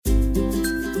Welcome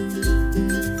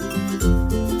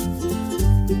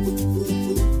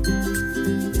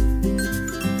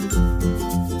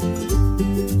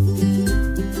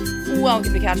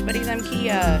to Couch Buddies. I'm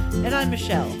Kia. And I'm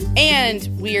Michelle. And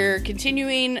we're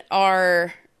continuing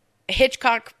our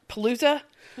Hitchcock Palooza.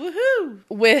 Woohoo!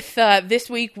 With this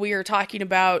week we are talking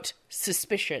about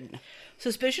Suspicion.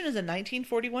 Suspicion is a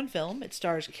 1941 film. It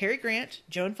stars Cary Grant,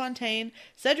 Joan Fontaine,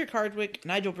 Cedric Hardwicke,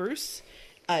 Nigel Bruce.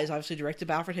 Is obviously directed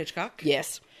by Alfred Hitchcock.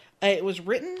 Yes. It was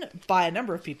written by a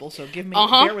number of people, so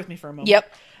bear with me for a moment.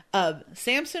 Yep.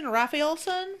 Samson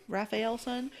Raphaelson,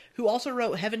 who also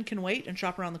wrote Heaven Can Wait and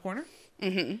Shop Around the Corner.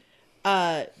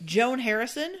 Mm-hmm. Joan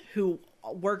Harrison, who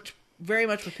worked very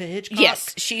much with Hitchcock.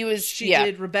 Yes, she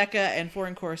did Rebecca and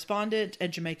Foreign Correspondent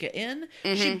and Jamaica Inn.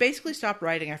 Mm-hmm. She basically stopped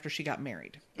writing after she got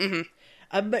married.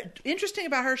 Mm-hmm. But interesting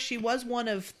about her, she was one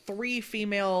of 3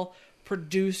 female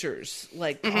producers,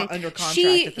 under contract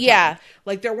at the time.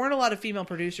 Like, there weren't a lot of female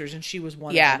producers, and she was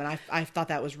one of them, and I thought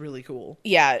that was really cool.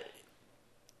 Yeah.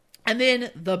 And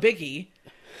then, the biggie,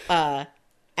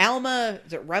 Alma,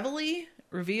 is it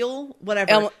Reveal,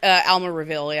 whatever. Alma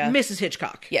Reveal, yeah. Mrs.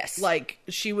 Hitchcock. Yes. Like,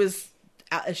 she was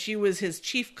his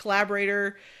chief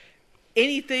collaborator.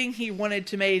 Anything he wanted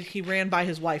to make, he ran by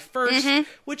his wife first,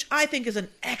 which I think is an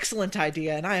excellent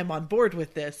idea, and I am on board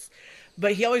with this.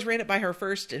 But he always ran it by her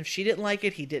first, and if she didn't like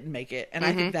it, he didn't make it. And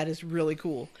I think that is really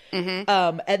cool. And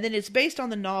then it's based on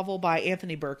the novel by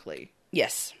Anthony Berkeley.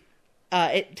 Yes.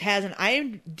 It has an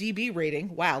IMDb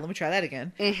rating. Wow, let me try that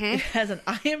again. It has an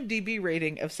IMDb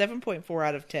rating of 7.4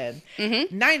 out of 10.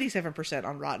 97%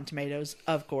 on Rotten Tomatoes,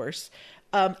 of course.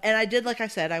 And I did, like I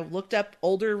said, I looked up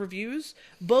older reviews.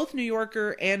 Both New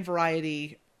Yorker and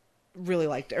Variety really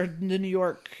liked it. Or the New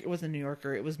York, it wasn't New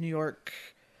Yorker, it was New York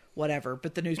whatever,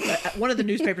 but one of the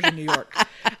newspapers in New York.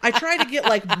 I try to get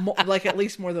like at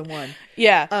least more than one.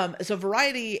 Yeah. So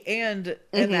Variety and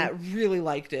that really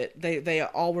liked it. They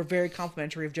all were very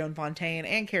complimentary of Joan Fontaine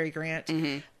and Cary Grant.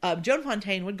 Joan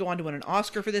Fontaine would go on to win an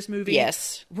Oscar for this movie.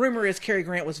 Yes. Rumor is Cary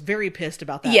Grant was very pissed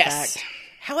about that fact.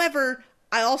 However,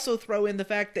 I also throw in the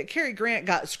fact that Cary Grant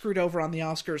got screwed over on the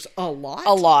Oscars a lot.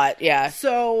 A lot, yeah.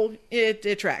 So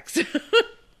it tracks.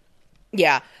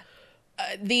 Yeah.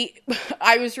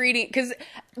 I was reading, because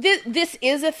this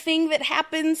is a thing that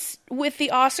happens with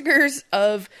the Oscars,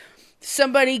 of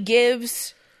somebody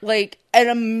gives like an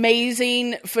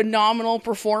amazing, phenomenal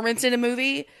performance in a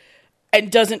movie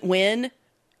and doesn't win,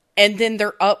 and then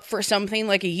they're up for something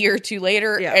like a year or two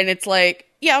later, and it's like,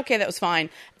 yeah, okay, that was fine,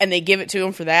 and they give it to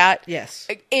him for that. Yes.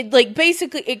 It like,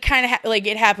 basically, it kind of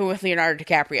it happened with Leonardo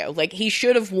DiCaprio. Like, he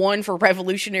should have won for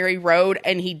Revolutionary Road,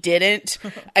 and he didn't,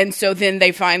 and so then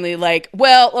they finally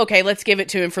well, okay, let's give it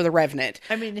to him for The Revenant.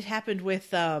 I mean, it happened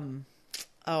with,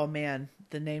 oh man,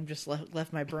 the name just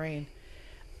left my brain.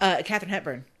 Katharine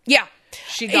Hepburn. Yeah.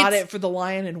 She got it for The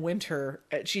Lion in Winter.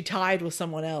 She tied with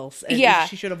someone else. And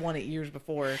she should have won it years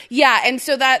before. Yeah, and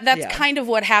so that's kind of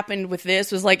what happened with this,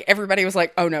 was like, everybody was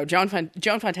like, oh no, Joan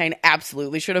Fontaine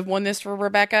absolutely should have won this for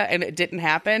Rebecca, and it didn't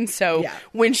happen. So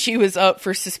when she was up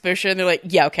for Suspicion, they're like,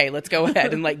 yeah, okay, let's go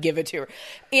ahead and give it to her.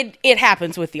 It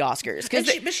happens with the Oscars.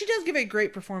 But she does give a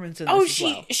great performance in this as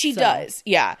well. She does,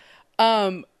 yeah.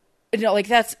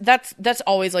 That's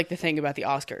always like the thing about the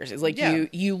Oscars, is like,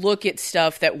 you look at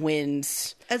stuff that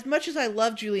wins. As much as I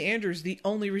love Julie Andrews, the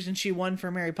only reason she won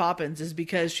for Mary Poppins is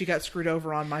because she got screwed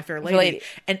over on My Fair Lady.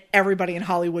 And everybody in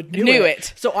Hollywood knew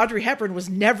it. So Audrey Hepburn was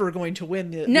never going to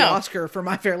win the Oscar for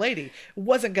My Fair Lady. It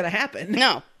wasn't going to happen.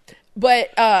 No.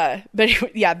 But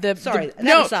yeah,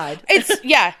 aside. It's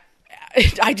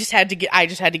I just had to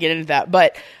get into that.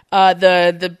 But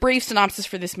the brief synopsis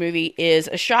for this movie is: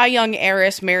 a shy young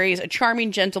heiress marries a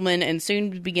charming gentleman and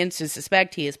soon begins to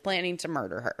suspect he is planning to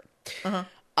murder her.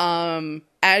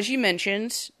 As you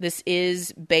mentioned, this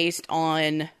is based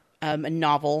on a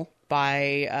novel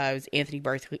by Anthony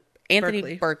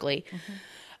Berkeley.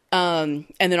 And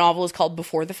the novel is called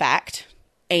Before the Fact.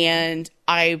 And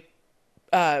I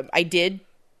did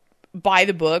buy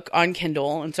the book on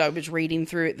Kindle, and so I was reading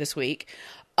through it this week.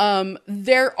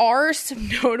 There are some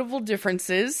notable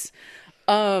differences.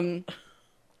 There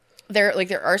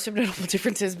are some notable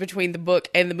differences between the book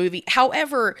and the movie.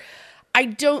 However, I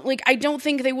don't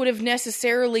think they would have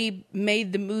necessarily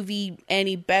made the movie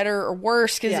any better or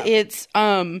worse, because it's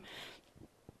and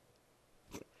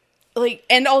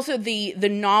also the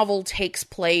novel takes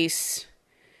place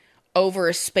over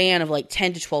a span of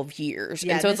 10 to 12 years.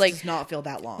 Yeah, and so this it's does not feel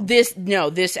that long. This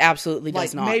absolutely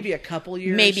does not. Maybe a couple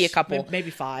years. Maybe a couple. Maybe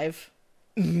 5.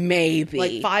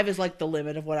 Maybe. 5 is the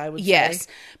limit of what I would say. Yes.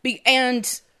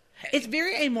 And It's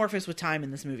very amorphous with time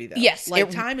in this movie, though. Yes, like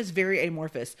time is very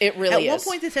amorphous. It really is. At is.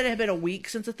 one point, they said it had been a week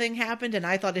since a thing happened, and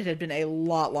I thought it had been a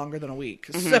lot longer than a week.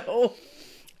 So,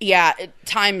 yeah,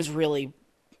 time is really,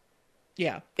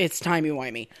 it's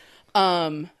timey-wimey.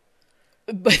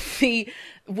 But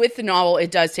with the novel,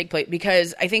 it does take place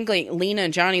because I think like Lena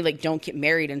and Johnny like don't get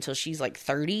married until she's like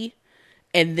 30,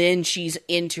 and then she's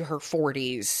into her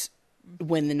 40s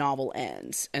when the novel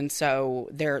ends, and so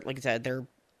they're like I said,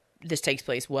 this takes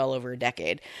place well over a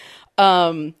decade.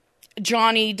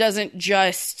 Johnny doesn't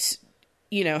just,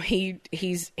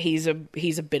 he's a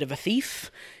bit of a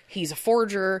thief. He's a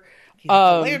forger. He's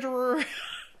a philanderer.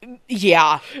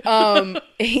 Yeah. And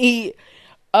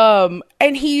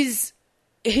he's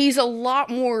a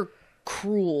lot more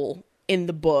cruel in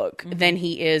the book than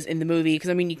he is in the movie.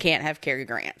 Because, I mean, you can't have Cary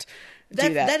Grant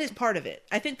do that. That is part of it.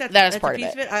 I think that's part a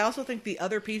piece of it. I also think the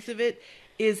other piece of it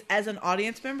is, as an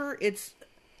audience member, it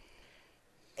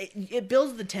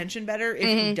builds the tension better if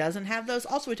he doesn't have those.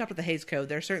 Also, we talked about the Hays Code.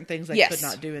 There are certain things they could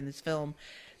not do in this film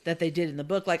that they did in the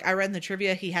book. Like, I read in the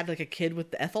trivia, he had like a kid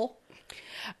with Ethel.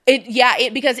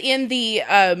 Because in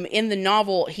the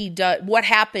novel, he does. What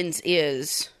happens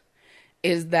is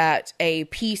that a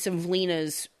piece of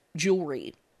Lena's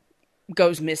jewelry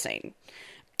goes missing,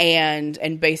 and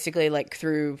basically like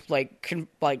through like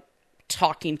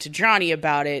talking to Johnny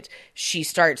about it, she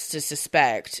starts to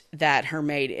suspect that her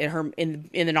maid in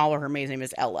the novel, her maid's name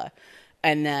is Ella,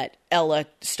 and that Ella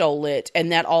stole it,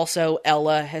 and that also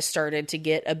Ella has started to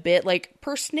get a bit like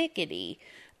persnickety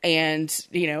and,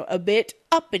 a bit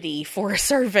uppity for a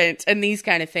servant and these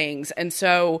kind of things. And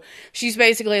so she's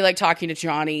basically like talking to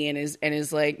Johnny and is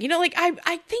like,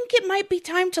 I think it might be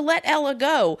time to let Ella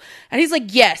go. And he's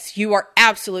like, yes, you are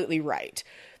absolutely right.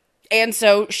 And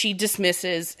so she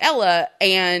dismisses Ella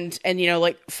and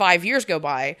 5 years go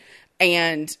by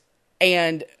and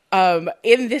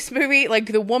in this movie,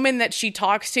 like the woman that she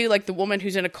talks to, like the woman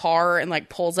who's in a car and like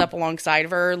pulls up alongside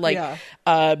of her, like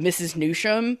Mrs.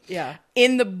 Newsham. Yeah.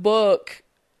 In the book,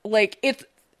 like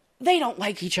they don't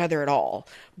like each other at all,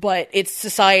 but it's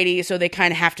society, so they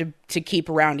kind of have to keep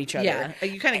around each other. Yeah,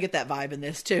 you kind of get that vibe in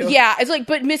this too. Yeah, it's like,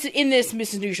 but Mrs.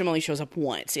 Newsham only shows up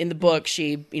once. In the book,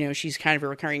 she, she's kind of a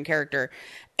recurring character,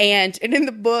 and in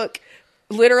the book,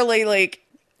 literally, like,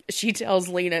 she tells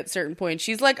Lena at certain points,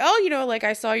 she's like, oh, like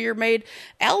I saw your maid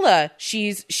Ella.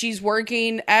 She's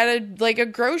working at a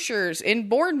grocer's in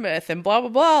Bournemouth and blah, blah,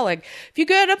 blah. Like, if you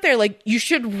get up there, like, you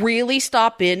should really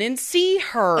stop in and see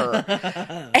her.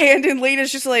 And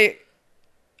Lena's just like,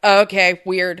 okay,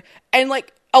 weird. And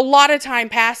like a lot of time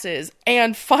passes.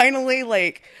 And finally,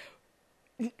 like,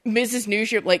 Mrs.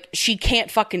 Newsham, like, she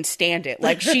can't fucking stand it.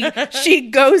 Like, she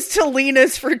goes to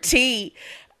Lena's for tea,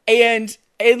 and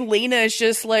Lena is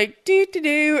just like,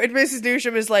 do-do-do. And Mrs.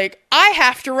 Newsham is like, I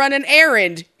have to run an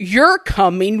errand. You're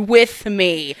coming with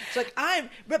me. It's like,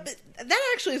 but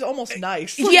that actually is almost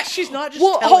nice. Like, yeah. She's not just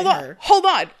telling her. Hold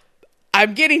on.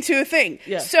 I'm getting to a thing.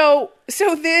 Yeah. So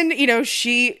then,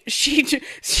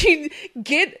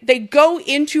 they go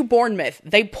into Bournemouth.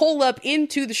 They pull up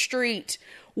into the street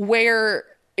where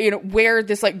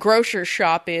this like grocer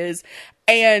shop is,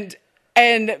 and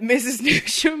Mrs.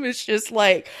 Newsham is just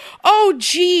like, oh,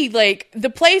 gee, like, the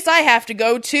place I have to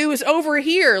go to is over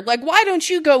here. Like, why don't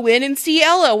you go in and see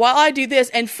Ella while I do this?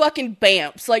 And fucking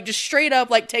bamps, like, just straight up,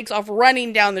 like, takes off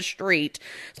running down the street,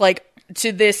 like,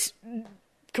 to this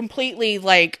completely,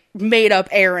 like, made-up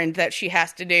errand that she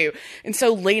has to do. And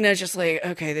so Lena's just like,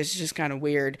 okay, this is just kind of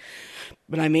weird.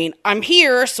 But, I mean, I'm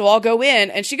here, so I'll go in.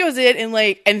 And she goes in, and,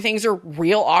 like, and things are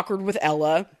real awkward with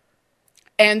Ella.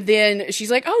 And then she's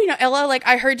like, oh, Ella, like,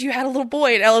 I heard you had a little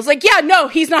boy. And Ella's like, yeah, no,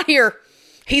 he's not here.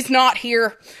 He's not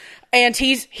here. And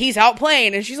he's out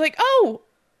playing. And she's like, oh,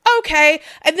 okay.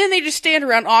 And then they just stand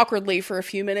around awkwardly for a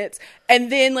few minutes.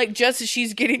 And then, like, just as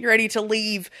she's getting ready to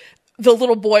leave, the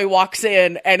little boy walks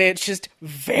in, and it's just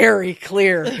very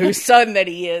clear whose son that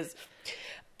he is.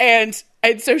 And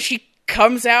so she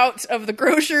comes out of the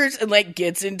grocer's and like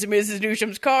gets into Mrs.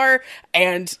 Newsham's car,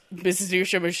 and Mrs.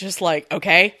 Newsham is just like,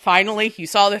 okay, finally, you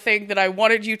saw the thing that I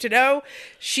wanted you to know.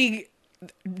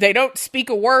 They don't speak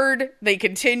a word. They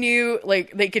continue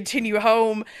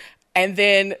home, and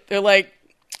then they're like,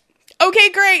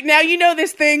 okay, great, now you know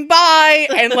this thing, bye.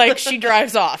 And like, she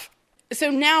drives off.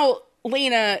 So now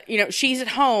Lena, she's at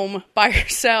home by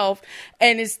herself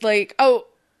and is like, oh,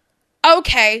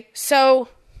 okay, so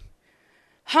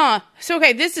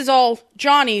okay, this is all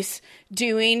Johnny's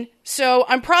doing, so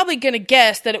I'm probably going to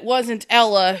guess that it wasn't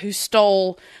Ella who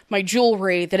stole my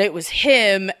jewelry, that it was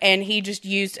him, and he just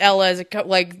used Ella as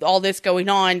all this going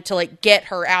on to, like, get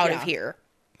her out of here.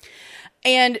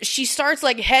 And she starts,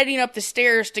 like, heading up the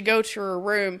stairs to go to her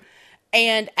room,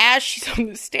 And as she's on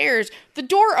the stairs, the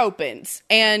door opens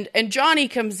and Johnny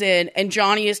comes in, and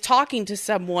Johnny is talking to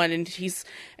someone, and she's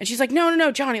like,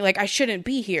 no, Johnny, like, I shouldn't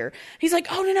be here. He's like,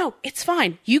 oh, no, it's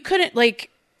fine. You couldn't, like,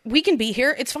 we can be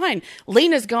here. It's fine.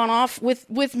 Lena's gone off with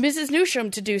Mrs. Newsham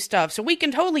to do stuff, so we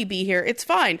can totally be here. It's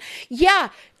fine. Yeah,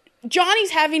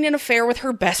 Johnny's having an affair with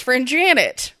her best friend,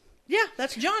 Janet. Yeah,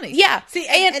 that's Johnny. Yeah. See,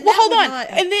 and well, hold on.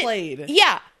 And then, played.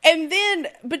 yeah. And then,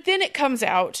 but then it comes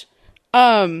out,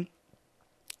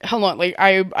 hold on, like,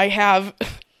 I have,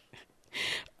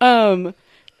 so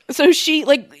she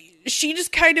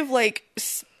just kind of, like,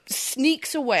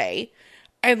 sneaks away,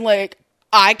 and, like,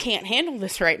 I can't handle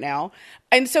this right now.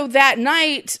 And so that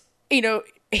night, you know,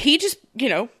 he just, you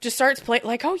know, just starts playing,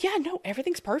 like, oh yeah, no,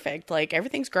 everything's perfect, like,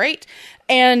 everything's great,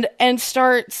 and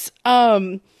starts,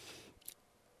 and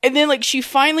then, like, she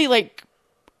finally, like,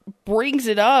 brings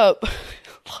it up,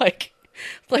 like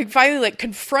finally, like,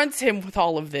 confronts him with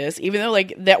all of this, even though,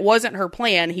 like, that wasn't her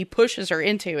plan. He pushes her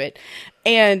into it,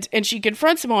 and she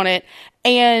confronts him on it,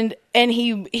 and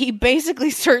he basically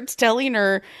starts telling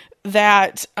her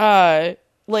that,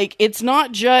 like, it's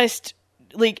not just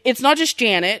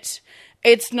Janet,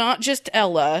 it's not just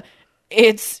Ella,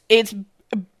 it's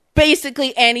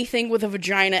basically anything with a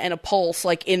vagina and a pulse,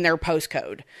 like, in their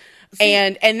postcode. See,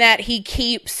 and that he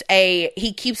keeps a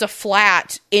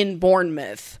flat in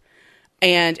Bournemouth.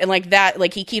 And like that,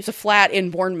 like, he keeps a flat in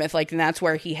Bournemouth, like, and that's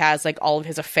where he has, like, all of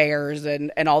his affairs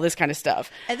and all this kind of stuff.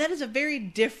 And that is a very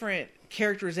different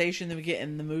characterization than we get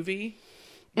in the movie.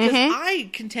 Because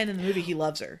I contend in the movie he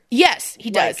loves her. Yes,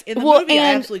 he does. Like, in the movie,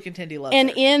 I absolutely contend he loves her.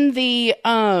 And in the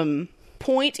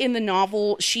point in the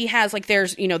novel, she has, like,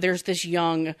 there's this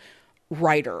young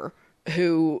writer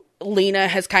who Lena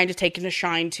has kind of taken a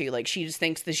shine to. Like, she just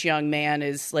thinks this young man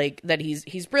is, like, that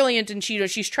he's brilliant, and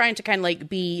she's trying to kind of, like,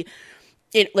 be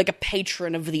like a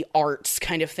patron of the arts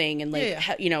kind of thing, and, like,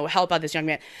 help out this young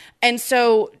man. And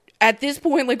so at this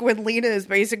point, like, when Lena is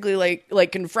basically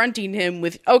like confronting him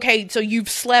with, okay, so you've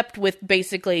slept with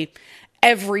basically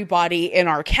everybody in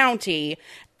our county,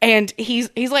 and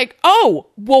he's like, oh,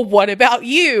 well, what about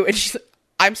you? And she's like,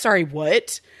 I'm sorry,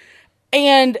 what?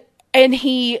 And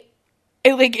he,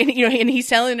 like, and, you know, and he's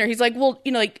telling her, he's like, well,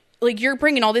 you know, like you're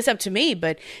bringing all this up to me,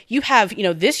 but you have, you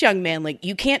know, this young man, like,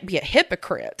 you can't be a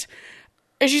hypocrite.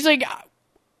 And she's like,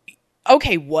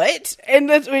 okay, what? And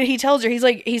that's what he tells her.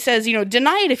 He says, you know,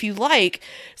 deny it if you like.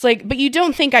 It's like, but you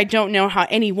don't think I don't know how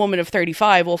any woman of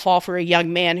 35 will fall for a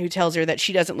young man who tells her that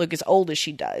she doesn't look as old as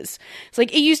she does. It's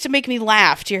like, it used to make me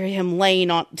laugh to hear him laying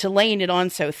it on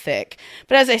so thick.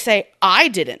 But as I say, I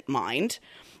didn't mind.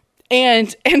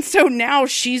 And so now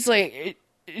she's like,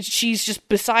 she's just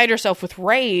beside herself with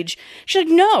rage. She's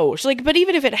like, no. She's like, but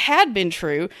even if it had been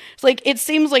true, it's like, it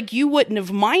seems like you wouldn't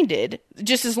have minded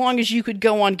just as long as you could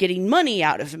go on getting money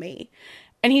out of me.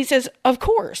 And he says, of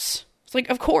course. It's like,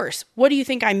 of course. What do you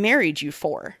think I married you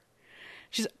for?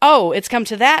 She's, oh, it's come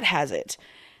to that, has it?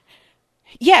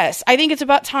 Yes, I think it's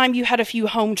about time you had a few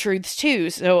home truths too.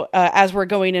 So as we're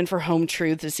going in for home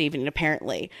truths this evening,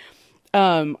 apparently,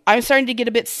 I'm starting to get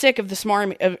a bit sick of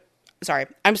the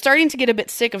I'm starting to get a bit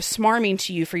sick of smarming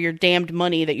to you for your damned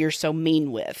money that you're so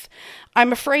mean with.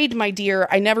 I'm afraid, my dear,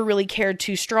 I never really cared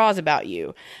two straws about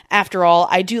you. After all,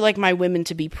 I do like my women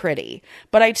to be pretty.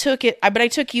 But I took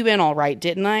you in all right,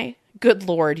 didn't I? Good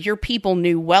Lord, your people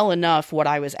knew well enough what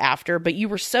I was after, but you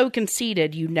were so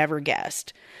conceited you never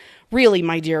guessed. Really,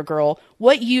 my dear girl,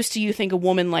 what use do you think a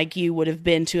woman like you would have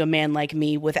been to a man like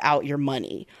me without your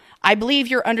money? I believe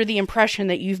you're under the impression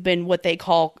that you've been what they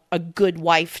call a good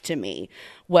wife to me.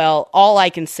 Well, all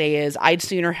I can say is I'd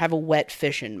sooner have a wet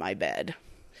fish in my bed.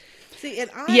 See,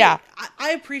 and I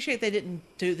appreciate they didn't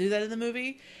do that in the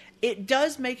movie. It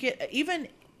does make it, even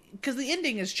because the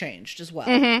ending has changed as well.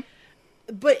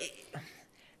 Mm-hmm. But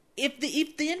if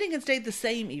the ending had stayed the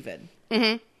same, even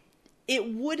it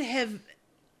would have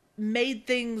made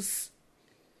things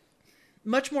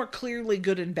much more clearly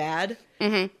good and bad.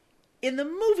 Mm-hmm. In the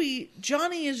movie,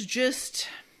 Johnny is just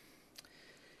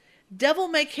devil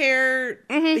may care.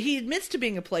 Mm-hmm. He admits to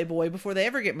being a playboy before they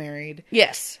ever get married.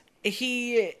 Yes.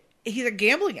 He's a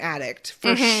gambling addict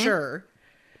for sure.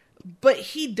 But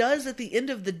he does, at the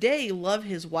end of the day, love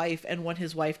his wife and want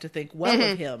his wife to think well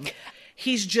of him.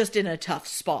 He's just in a tough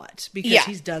spot because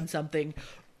he's done something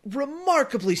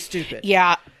remarkably stupid.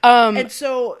 Yeah. And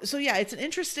so yeah, it's an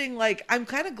interesting, like, I'm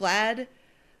kind of glad.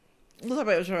 We'll talk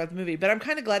about the movie, but I'm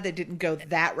kind of glad they didn't go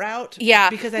that route. Yeah.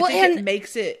 Because I think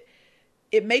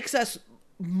it makes us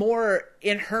more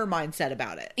in her mindset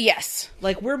about it. Yes.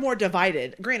 Like, we're more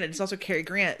divided. Granted, it's also Cary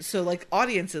Grant, so, like,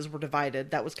 audiences were divided.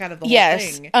 That was kind of the whole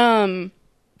thing.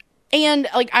 And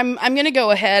like I'm going to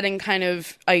go ahead and kind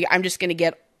of I'm just going to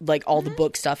get like all the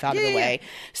book stuff out of the way.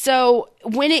 So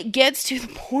when it gets to the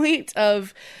point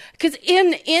of, because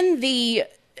in the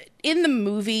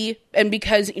movie, and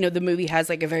because the movie has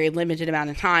like a very limited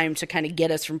amount of time to kind of get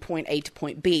us from point A to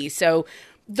point B, so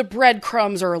the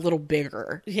breadcrumbs are a little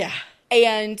bigger. Yeah.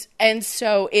 And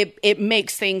so it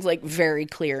makes things like very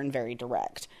clear and very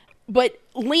direct. But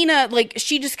Lena, like,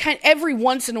 she just kind of, every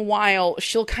once in a while,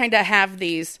 she'll kind of have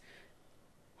these,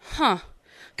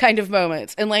 kind of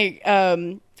moments. And like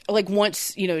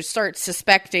once, starts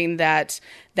suspecting that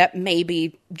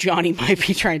maybe Johnny might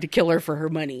be trying to kill her for her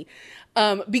money.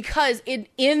 Because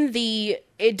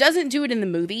it doesn't do it in the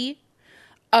movie.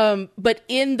 But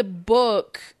in the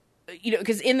book,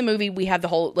 because in the movie we have the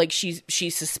whole, like, she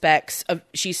suspects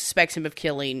him of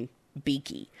killing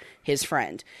Beaky, his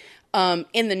friend.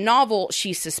 In the novel,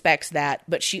 she suspects that,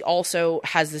 but she also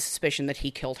has the suspicion that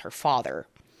he killed her father.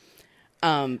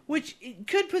 Which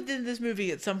could put in this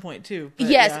movie at some point too. But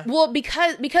yes, yeah. well,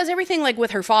 because everything like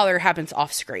with her father happens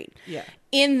off screen. Yeah.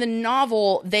 In the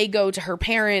novel, they go to her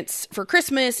parents for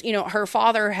Christmas. Her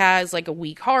father has like a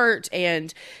weak heart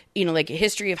and, like a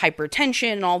history of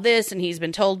hypertension and all this. And he's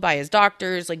been told by his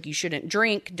doctors, like, you shouldn't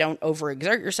drink, don't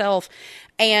overexert yourself.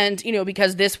 And,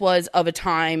 because this was of a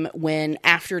time when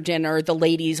after dinner, the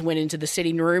ladies went into the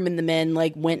sitting room and the men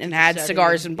like went and had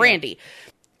cigars and brandy.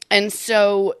 Yeah. And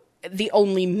so the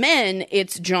only men,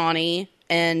 it's Johnny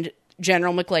and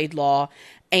General McLeodlaw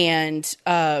and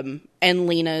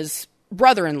Lena's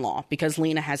brother-in-law, because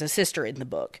Lena has a sister in the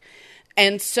book.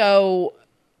 And so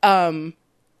the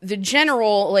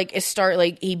general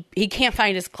he can't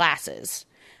find his glasses.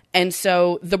 And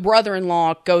so the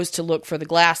brother-in-law goes to look for the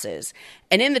glasses.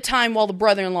 And in the time while the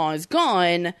brother-in-law is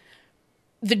gone,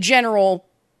 the general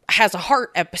has a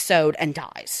heart episode and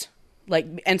dies.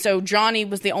 And so Johnny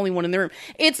was the only one in the room.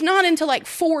 It's not until like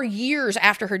 4 years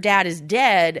after her dad is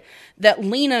dead that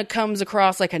Lena comes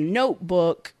across like a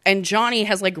notebook, and Johnny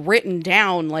has like written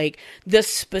down like the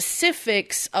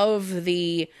specifics of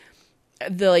the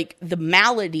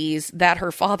maladies that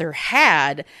her father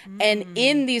had. And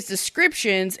in these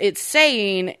descriptions, it's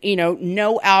saying,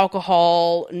 no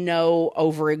alcohol, no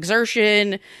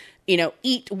overexertion,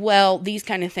 eat well, these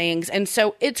kind of things. And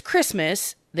so it's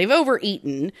Christmas. They've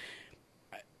overeaten.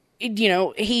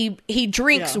 He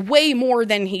drinks way more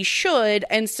than he should.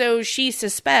 And so she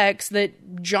suspects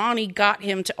that Johnny got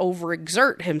him to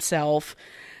overexert himself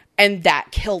and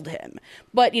that killed him.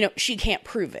 But, she can't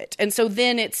prove it. And so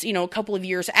then it's, a couple of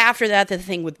years after that, the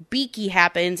thing with Beaky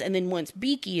happens. And then once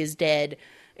Beaky is dead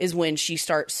is when she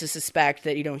starts to suspect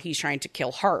that, he's trying to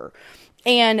kill her.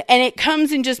 And it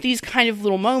comes in just these kind of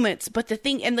little moments. But the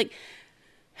thing, and like,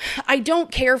 I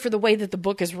don't care for the way that the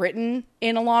book is written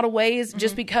in a lot of ways,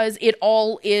 just because it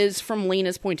all is from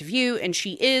Lena's point of view, and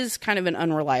she is kind of an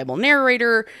unreliable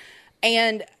narrator.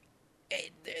 And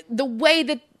the way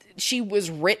that she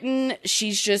was written,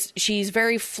 she's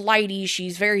very flighty,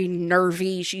 she's very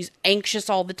nervy, she's anxious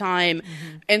all the time.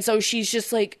 And so she's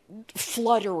just like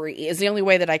fluttery is the only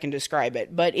way that I can describe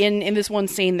it. But in this one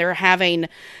scene, they're having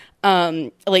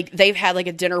they've had like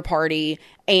a dinner party,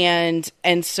 and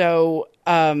so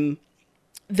the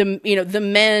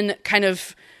men kind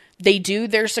of, they do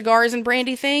their cigars and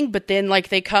brandy thing, but then like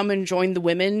they come and join the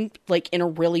women like in a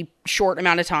really short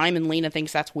amount of time, and Lena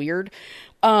thinks that's weird.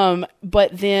 But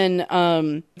then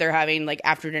they're having like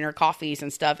after dinner coffees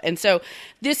and stuff. And so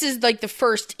this is like the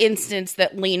first instance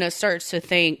that Lena starts to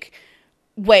think,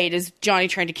 wait, is Johnny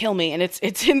trying to kill me? And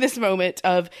it's in this moment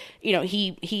of,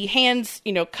 he hands,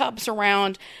 cups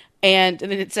around, and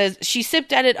then it says, she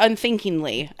sipped at it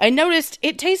unthinkingly. I noticed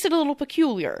it tasted a little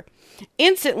peculiar.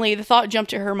 Instantly, the thought jumped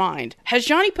to her mind. Has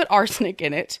Johnny put arsenic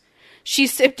in it? She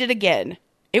sipped it again.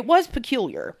 It was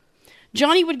peculiar.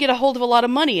 Johnny would get a hold of a lot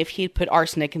of money if he'd put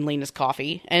arsenic in Lena's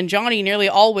coffee, and Johnny nearly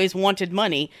always wanted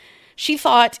money. She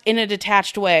thought in a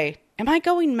detached way, am I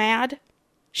going mad?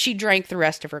 She drank the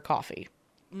rest of her coffee.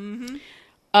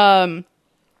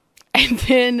 And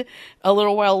then a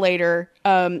little while later,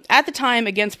 at the time,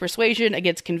 against persuasion,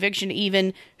 against conviction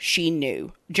even, she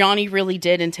knew Johnny really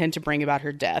did intend to bring about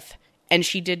her death, and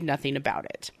she did nothing about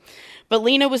it. But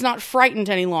Lena was not frightened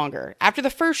any longer. After the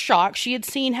first shock, she had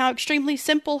seen how extremely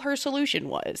simple her solution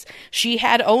was. She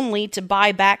had only to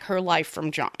buy back her life from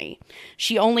Johnny.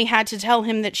 She only had to tell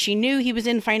him that she knew he was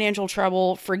in financial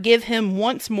trouble, forgive him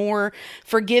once more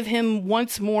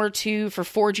too for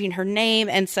forging her name,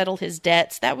 and settle his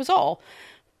debts. That was all.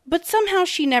 But somehow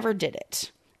she never did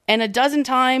it. And a dozen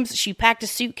times she packed a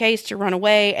suitcase to run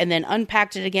away and then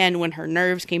unpacked it again when her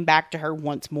nerves came back to her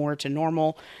once more to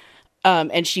normal.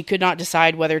 And she could not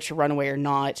decide whether to run away or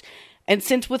not. And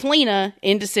since with Lena,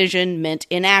 indecision meant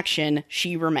inaction,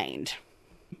 she remained.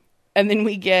 And then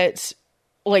we get,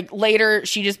 like, later,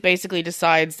 she just basically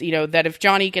decides, you know, that if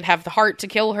Johnny could have the heart to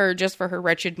kill her just for her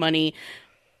wretched money,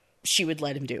 she would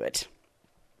let him do it.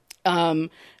 And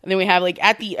then we have, like,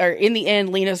 in the end,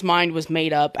 Lena's mind was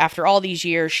made up. After all these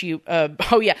years,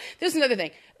 oh yeah, this is another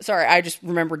thing. Sorry, I just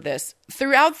remembered this.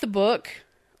 Throughout the book,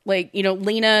 like, you know,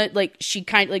 Lena, like, she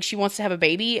wants to have a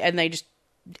baby, and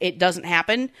it doesn't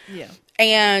happen. Yeah.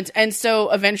 And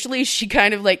so eventually she's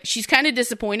kind of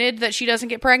disappointed that she doesn't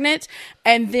get pregnant,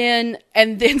 and then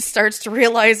starts to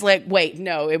realize, like, wait,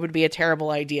 no, it would be a terrible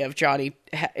idea if Johnny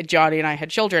and I had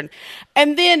children.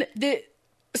 And then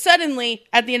suddenly,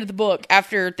 at the end of the book,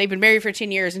 after they've been married for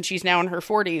 10 years and she's now in her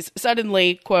 40s,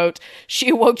 suddenly, quote, she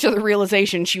awoke to the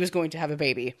realization she was going to have a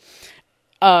baby.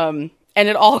 And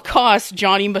at all costs,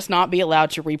 Johnny must not be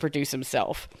allowed to reproduce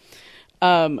himself.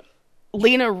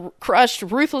 Lena crushed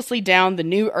ruthlessly down the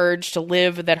new urge to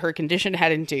live that her condition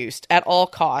had induced, at all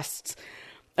costs.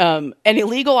 An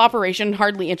illegal operation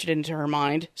hardly entered into her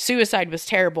mind. Suicide was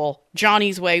terrible.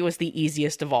 Johnny's way was the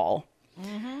easiest of all.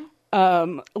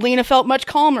 Mm-hmm. Lena felt much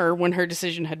calmer when her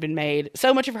decision had been made.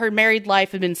 So much of her married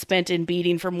life had been spent in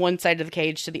beating from one side of the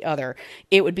cage to the other.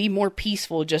 It would be more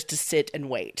peaceful just to sit and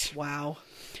wait. Wow.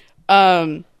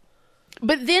 But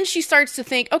then she starts to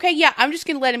think, okay, yeah, I'm just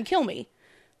going to let him kill me.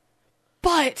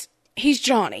 But he's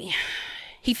Johnny.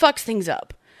 He fucks things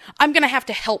up. I'm going to have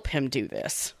to help him do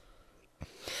this.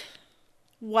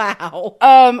 Wow.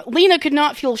 Lena could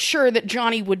not feel sure that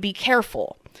Johnny would be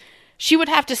careful. She would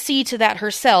have to see to that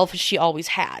herself, as she always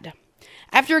had.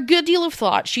 After a good deal of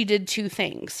thought, she did two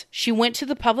things. She went to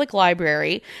the public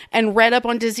library and read up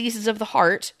on diseases of the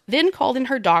heart, then called in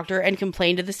her doctor and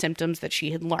complained of the symptoms that she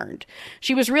had learned.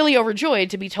 She was really overjoyed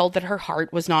to be told that her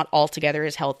heart was not altogether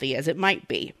as healthy as it might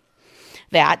be.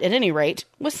 That, at any rate,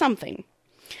 was something.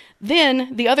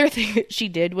 Then, the other thing that she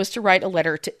did was to write a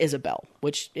letter to Isabel,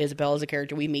 which Isabel is a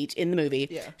character we meet in the movie.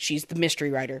 Yeah. She's the mystery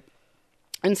writer.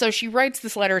 And so she writes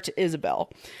this letter to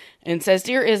Isabel and says,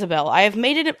 "Dear Isabel, I have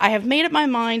made up my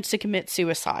mind to commit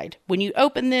suicide. When you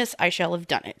open this, I shall have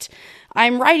done it. I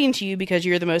am writing to you because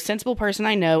you're the most sensible person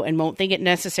I know and won't think it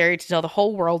necessary to tell the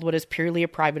whole world what is purely a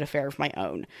private affair of my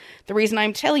own. The reason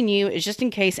I'm telling you is just in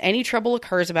case any trouble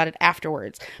occurs about it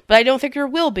afterwards. But I don't think there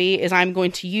will be, as I'm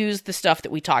going to use the stuff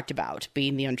that we talked about,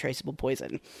 being the untraceable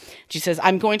poison." She says,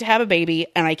 "I'm going to have a baby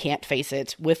and I can't face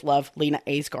it. With love, Lena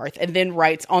Asgarth," and then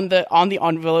writes on the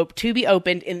envelope, "To be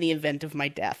opened in the event of my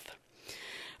death."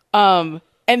 And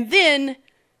then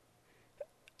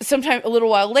sometime a little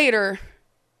while later,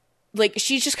 like,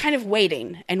 she's just kind of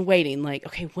waiting, like,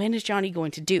 okay, when is Johnny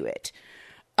going to do it?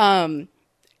 And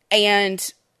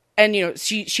you know,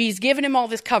 she's given him all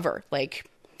this cover, like,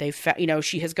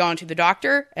 she has gone to the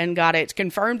doctor and got it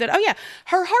confirmed that, oh yeah,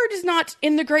 her heart is not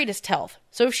in the greatest health.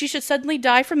 So if she should suddenly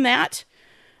die from that,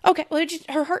 okay, well,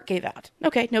 her heart gave out.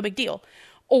 Okay, no big deal.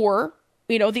 Or,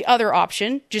 you know, the other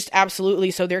option, just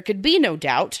absolutely so there could be no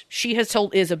doubt, she has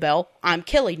told Isabel, "I'm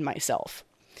killing myself."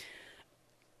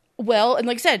 Well, and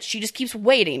like I said, she just keeps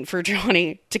waiting for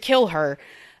Johnny to kill her.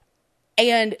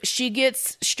 And she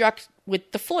gets struck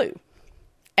with the flu.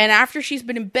 And after she's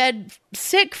been in bed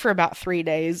sick for about 3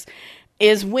 days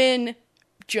is when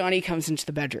Johnny comes into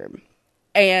the bedroom.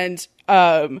 And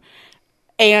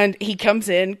he comes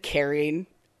in carrying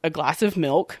a glass of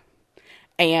milk.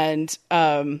 And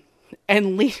he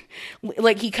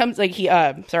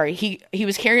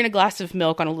was carrying a glass of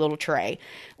milk on a little tray.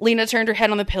 Lena turned her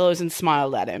head on the pillows and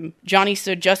smiled at him. Johnny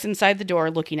stood just inside the door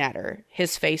looking at her.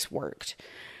 His face worked.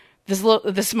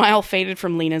 The smile faded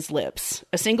from Lena's lips.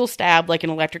 A single stab like an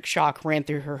electric shock ran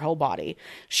through her whole body.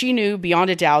 She knew beyond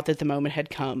a doubt that the moment had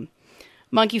come.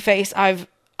 "Monkey face, I've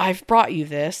brought you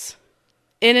this."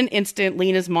 In an instant,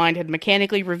 Lena's mind had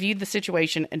mechanically reviewed the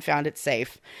situation and found it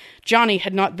safe. Johnny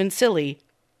had not been silly.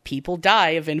 People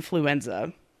die of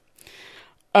influenza.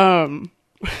 She,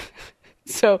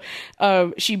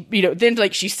 you know, then,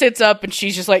 like, she sits up and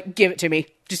she's just like, "Give it to me.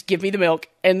 Just give me the milk."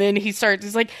 And then he's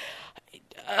like,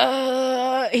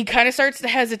 he kind of starts to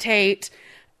hesitate,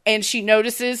 and she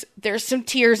notices there's some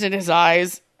tears in his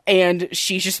eyes, and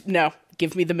she's just, "No,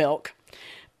 give me the milk."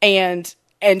 And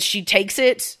she takes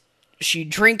it, she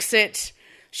drinks it,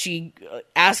 she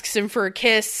asks him for a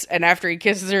kiss, and after he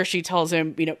kisses her, she tells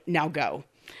him, you know, "Now go."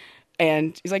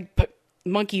 And he's like, "But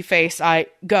monkey face,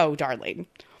 go, darling."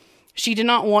 She did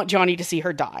not want Johnny to see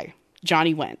her die.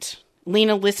 Johnny went.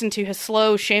 Lena listened to his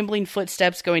slow, shambling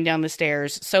footsteps going down the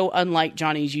stairs, so unlike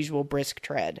Johnny's usual brisk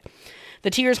tread.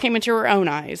 The tears came into her own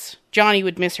eyes. Johnny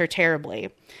would miss her terribly.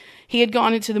 He had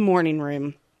gone into the morning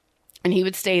room, and he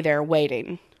would stay there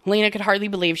waiting. Lena could hardly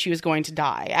believe she was going to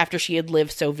die after she had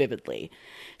lived so vividly.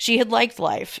 She had liked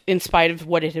life, in spite of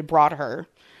what it had brought her.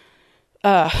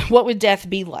 What would death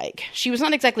be like? She was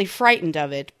not exactly frightened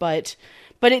of it, but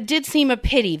it did seem a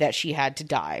pity that she had to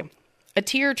die. A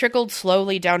tear trickled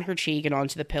slowly down her cheek and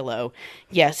onto the pillow.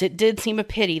 Yes, it did seem a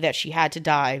pity that she had to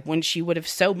die when she would have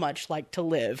so much liked to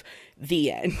live.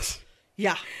 The end.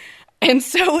 Yeah. And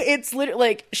so it's literally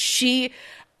like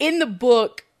in the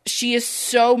book, she is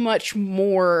so much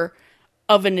more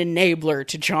of an enabler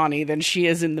to Johnny than she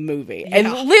is in the movie. Yeah.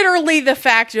 And literally the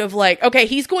fact of like, okay,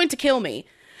 he's going to kill me.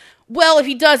 Well, if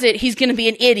he does it, he's going to be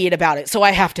an idiot about it, so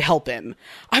I have to help him.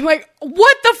 I'm like,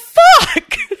 what the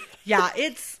fuck? Yeah,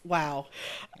 wow.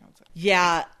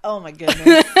 Yeah, oh my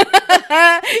goodness.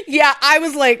 Yeah, I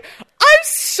was like, I'm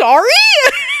sorry?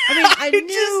 I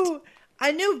mean,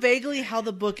 I knew vaguely how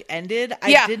the book ended.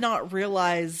 I did not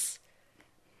realize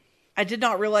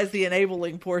the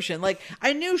enabling portion. Like,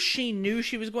 I knew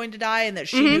she was going to die and that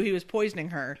she knew he was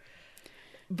poisoning her.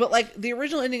 But, like, the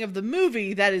original ending of the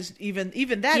movie, that is even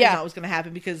that is not what was going to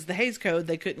happen because the Hays Code,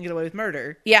 they couldn't get away with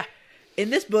murder. Yeah. In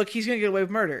this book, he's going to get away with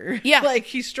murder. Yeah. Like,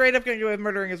 he's straight up going to get away with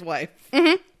murdering his wife.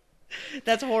 Mm-hmm.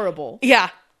 That's horrible. Yeah.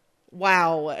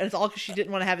 Wow. And it's all because she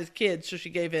didn't want to have his kids, so she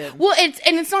gave in. Well,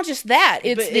 it's not just that.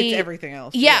 It's everything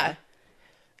else. Yeah.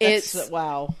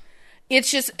 Wow. It's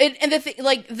just, and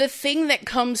the thing that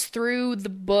comes through the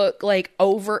book, like,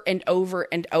 over and over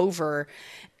and over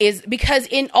is because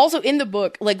in the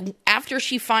book, like, after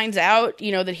she finds out,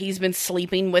 you know, that he's been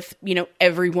sleeping with, you know,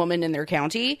 every woman in their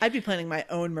county. I'd be planning my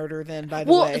own murder then, by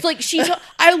the way. Well, it's like she's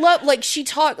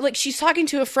talking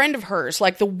to a friend of hers,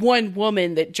 like the one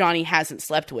woman that Johnny hasn't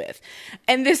slept with.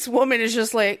 And this woman is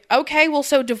just like, okay, well,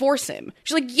 so divorce him.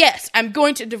 She's like, yes, I'm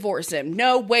going to divorce him.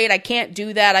 No, wait, I can't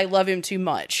do that. I love him too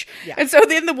much. Yeah. And so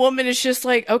then the woman is just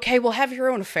like, okay, well, have your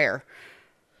own affair.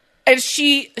 And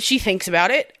she thinks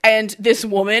about it, and this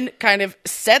woman kind of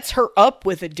sets her up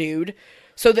with a dude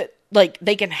so that, like,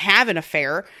 they can have an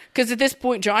affair. Because at this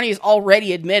point, Johnny has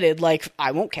already admitted, like,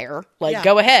 I won't care. Like,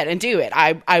 go ahead and do it.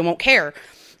 I won't care.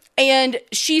 And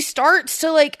she starts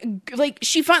to,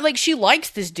 she likes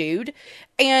this dude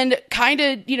and kind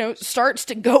of, you know, starts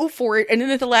to go for it. And then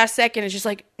at the last second, it's just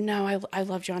like, no, I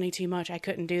love Johnny too much. I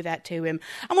couldn't do that to him.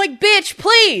 I'm like, bitch,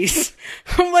 please.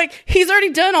 I'm like, he's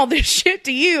already done all this shit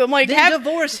to you. I'm like, then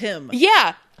divorce him.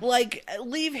 Yeah. Like,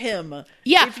 leave him.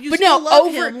 Yeah. If you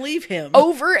love him, leave him.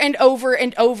 Over and over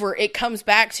and over, it comes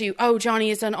back to, oh, Johnny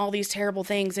has done all these terrible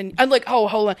things. And I'm like, oh,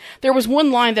 hold on. There was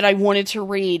one line that I wanted to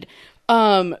read.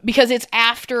 Because it's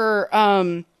after,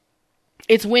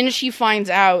 it's when she finds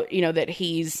out, you know, that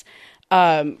he's,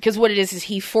 because what it is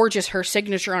he forges her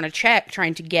signature on a check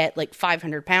trying to get like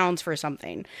 £500 for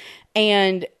something.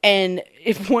 And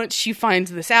if once she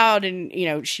finds this out and, you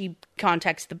know, she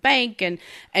contacts the bank and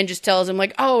just tells him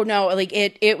like, oh no, like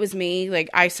it was me, like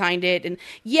I signed it. And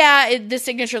yeah, the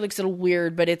signature looks a little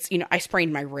weird, but it's, you know, I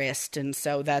sprained my wrist. And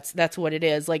so that's what it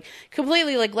is, like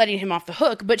completely like letting him off the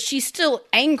hook, but she's still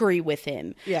angry with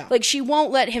him. Yeah. Like she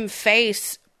won't let him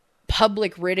face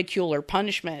public ridicule or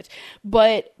punishment,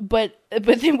 but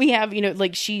then we have, you know,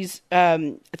 like she's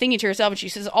thinking to herself and she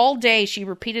says all day she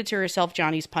repeated to herself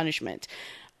Johnny's punishment.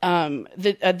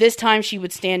 This time she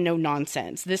would stand no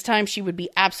nonsense. This time she would be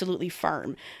absolutely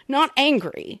firm, not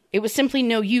angry. It was simply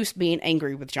no use being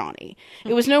angry with Johnny.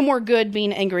 It was no more good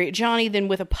being angry at Johnny than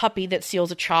with a puppy that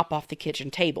steals a chop off the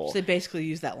kitchen table. So they basically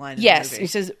use that line in yes, the movie. He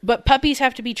says, but puppies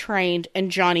have to be trained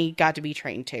and Johnny got to be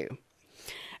trained too.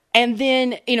 And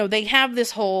then, you know, they have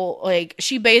this whole, like,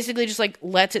 she basically just, like,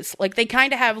 lets it, like, they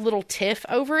kind of have a little tiff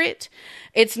over it.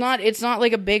 It's not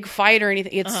like a big fight or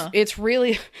anything. It's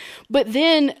really, but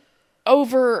then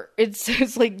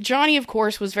it's like, Johnny, of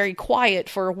course, was very quiet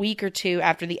for a week or two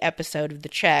after the episode of the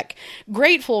check,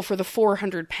 grateful for the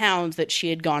 £400 that she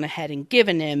had gone ahead and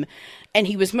given him, and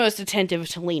he was most attentive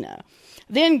to Lena.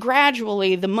 Then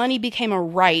gradually, the money became a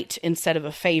right instead of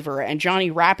a favor, and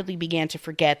Johnny rapidly began to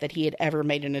forget that he had ever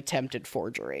made an attempt at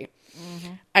forgery.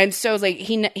 Mm-hmm. And so, like,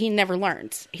 he never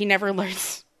learns. He never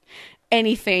learns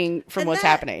anything from what's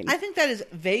happening. I think that is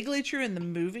vaguely true in the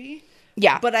movie.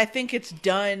 Yeah. But I think it's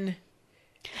done...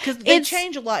 Because they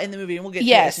change a lot in the movie, and we'll get to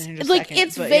this in just a like, second.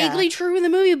 It's vaguely true in the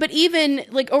movie, but even,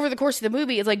 like, over the course of the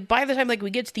movie, it's like, by the time, like, we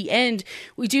get to the end,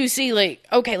 we do see, like,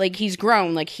 okay, like, he's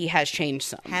grown, like, he has changed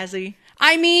some. Has he?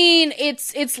 I mean,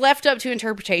 it's left up to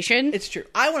interpretation. It's true.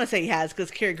 I want to say he has, because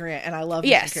Cary Grant, and I love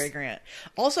him Cary Grant.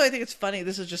 Also, I think it's funny,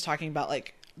 this is just talking about,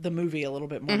 like, the movie a little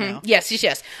bit more now. Yes.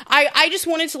 I just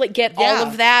wanted to, like, get all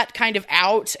of that kind of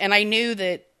out, and I knew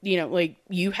that you know, like,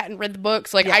 you hadn't read the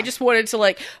books. Like, I just wanted to,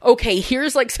 like, okay,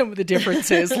 here's, like, some of the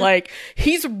differences. Like,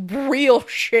 he's real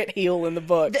shitheel in the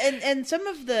book. And some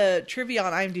of the trivia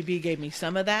on IMDb gave me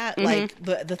some of that. Like,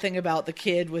 the thing about the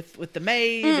kid with the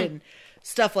maid and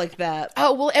stuff like that.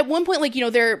 Oh, well, at one point, like, you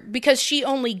know, because she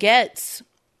only gets...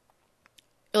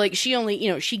 Like, she only,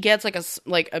 you know, she gets,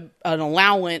 like, an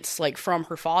allowance, like, from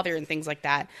her father and things like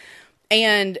that.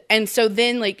 And so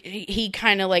then, like, he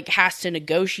kind of, like, has to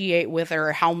negotiate with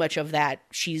her how much of that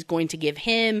she's going to give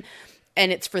him.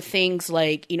 And it's for things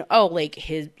like, you know, like,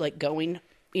 his, like, going,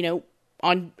 you know,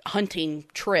 on hunting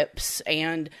trips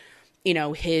and, you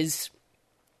know, his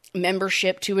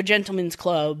membership to a gentleman's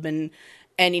club and,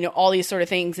 you know, all these sort of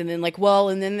things. And then, like, well,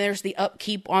 and then there's the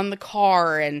upkeep on the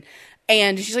car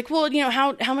and she's like, well, you know,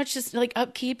 how much does, like,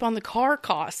 upkeep on the car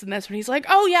cost? And that's when he's like,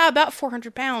 oh, yeah, about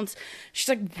 400 pounds. She's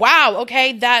like, wow,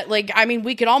 okay, that, like, I mean,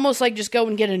 we could almost, like, just go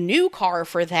and get a new car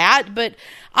for that. But,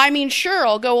 I mean, sure,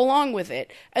 I'll go along with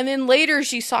it. And then later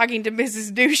she's talking to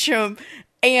Mrs. Newsham,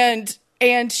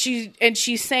 and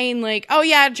she's saying, like, oh,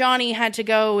 yeah, Johnny had to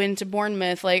go into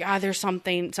Bournemouth. Like, there's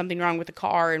something wrong with the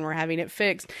car, and we're having it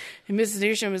fixed. And Mrs.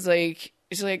 Newsham is like...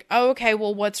 She's like, oh, okay,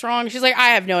 well, what's wrong? She's like, I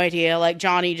have no idea. Like,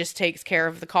 Johnny just takes care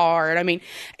of the car. And I mean,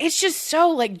 it's just so,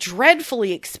 like,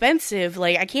 dreadfully expensive.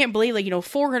 Like, I can't believe, like, you know,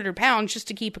 400 pounds just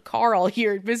to keep a car all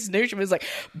year. Mrs. Newsham is like,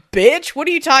 bitch, what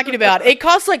are you talking about? It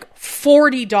costs, like,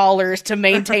 $40 to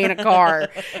maintain a car.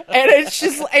 And it's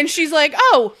just, and she's like,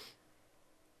 oh,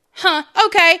 huh,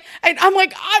 okay. And I'm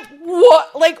like,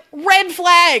 what? Like, red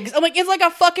flags. I'm like, it's like a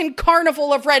fucking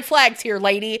carnival of red flags here,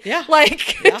 lady. Yeah.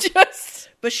 Like, Yeah. just...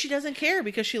 But she doesn't care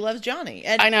because she loves Johnny.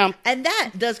 And, I know. And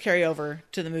that does carry over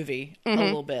to the movie a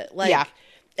little bit. Like, Yeah.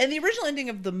 And the original ending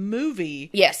of the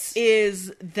movie Yes.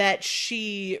 is that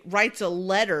she writes a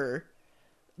letter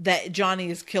that Johnny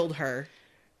has killed her,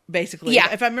 basically.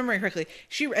 Yeah. If I'm remembering correctly.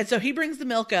 And so he brings the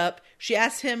milk up. She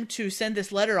asks him to send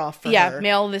this letter off for her. Yeah,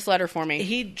 mail this letter for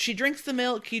me. She drinks the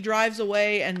milk, he drives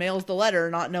away and mails the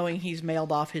letter, not knowing he's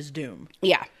mailed off his doom.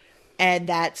 Yeah. And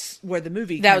that's where the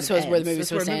movie That was kind of where the ends. movie's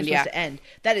That's supposed to end, supposed to end.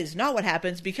 That is not what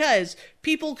happens because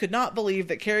people could not believe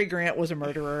that Cary Grant was a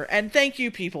murderer. And thank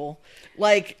you, people.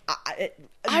 Like,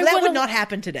 that would not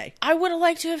happen today. I would have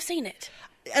liked to have seen it.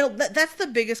 And that's the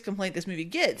biggest complaint this movie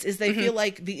gets, is they feel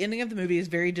like the ending of the movie is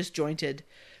very disjointed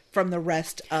from the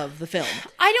rest of the film.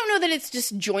 I don't know that it's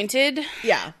disjointed.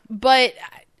 Yeah. But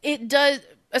it does,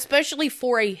 especially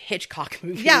for a Hitchcock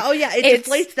movie. Yeah, oh yeah, it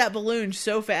deflates that balloon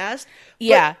so fast.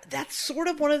 Yeah. But that's sort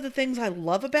of one of the things I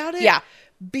love about it. Yeah.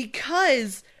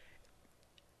 Because,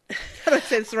 how do I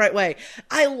say this the right way?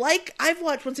 I've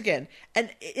watched, once again,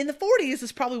 and in the 40s,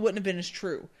 this probably wouldn't have been as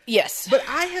true. Yes. But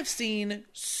I have seen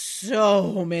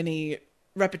so many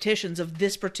repetitions of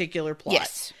this particular plot.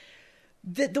 Yes.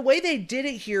 The way they did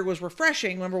it here was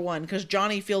refreshing, number one, because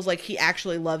Johnny feels like he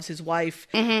actually loves his wife.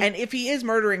 And if he is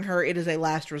murdering her, it is a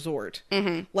last resort.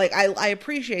 Like, I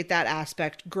appreciate that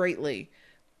aspect greatly.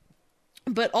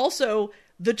 But also,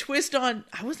 the twist on,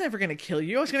 I was never going to kill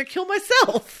you, I was going to kill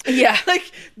myself. Yeah.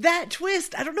 Like, that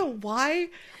twist, I don't know why.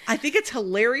 I think it's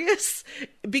hilarious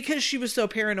because she was so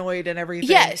paranoid and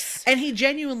everything. Yes. And he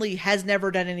genuinely has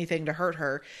never done anything to hurt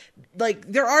her.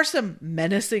 Like, there are some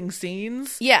menacing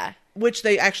scenes. Yeah. Which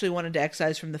they actually wanted to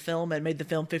excise from the film and made the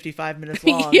film 55 minutes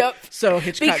long. Yep. So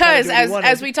Hitchcock because wanted.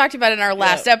 as we talked about in our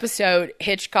last episode,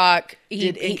 Hitchcock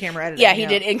did in-camera editing. Yeah, he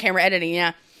did in-camera editing.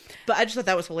 Yeah. But I just thought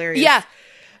that was hilarious. Yeah.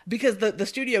 Because the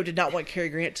studio did not want Cary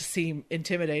Grant to seem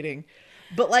intimidating.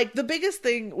 But like the biggest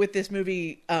thing with this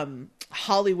movie,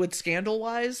 Hollywood scandal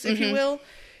wise, if you will,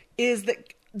 is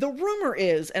that the rumor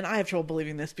is, and I have trouble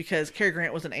believing this because Cary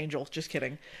Grant was an angel. Just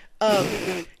kidding.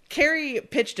 Cary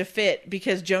pitched a fit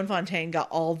because Joan Fontaine got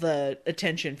all the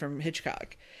attention from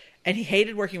Hitchcock. And he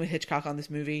hated working with Hitchcock on this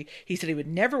movie. He said he would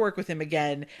never work with him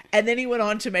again. And then he went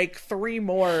on to make 3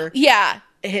 more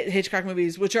Hitchcock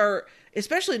movies, which are,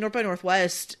 especially North by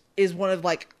Northwest, is one of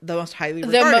like the most highly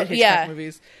regarded Hitchcock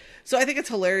movies. So I think it's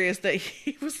hilarious that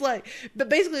he was like, but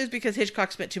basically it was because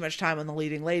Hitchcock spent too much time on the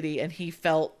leading lady and he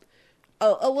felt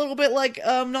a little bit like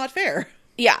not fair.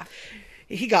 Yeah.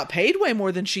 He got paid way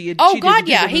more than she had. Oh, God,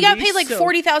 yeah. He got paid like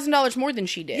 $40,000 more than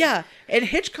she did. Yeah. And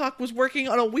Hitchcock was working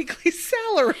on a weekly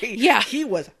salary. Yeah. He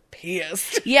was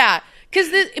pissed. Yeah.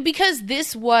 Because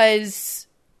this was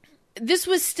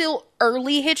still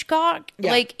early Hitchcock.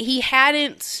 Yeah. Like, he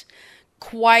hadn't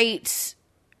quite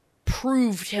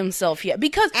proved himself yet.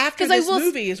 Because after this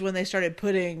movie is when they started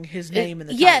putting his name in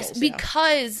the titles. Yes,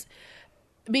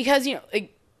 because you know,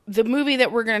 like, the movie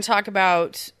that we're going to talk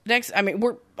about next, I mean,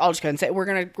 I'll just go ahead and say we're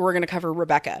going to cover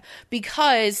Rebecca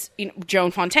because, you know,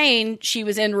 Joan Fontaine, she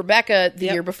was in Rebecca the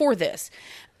year before this.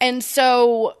 And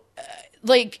so,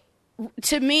 like,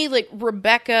 to me, like,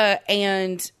 Rebecca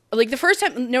and, like, the first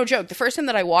time, no joke, the first time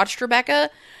that I watched Rebecca,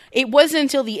 it wasn't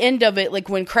until the end of it, like,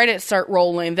 when credits start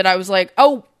rolling, that I was like,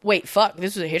 oh, wait, fuck,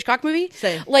 this was a Hitchcock movie?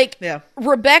 Same. Like, Yeah.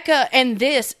 Rebecca and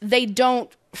this, they don't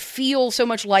feel so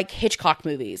much like Hitchcock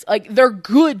movies. Like, they're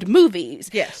good movies.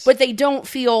 Yes. But they don't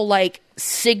feel like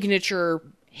signature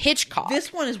Hitchcock.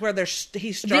 This one is where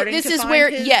he's starting This to is find where,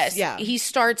 his, yes, yeah. he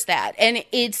starts that. And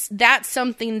that's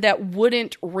something that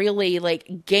wouldn't really,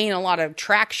 like, gain a lot of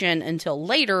traction until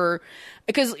later.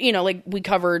 Because, you know, like, we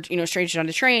covered, you know, Strangers on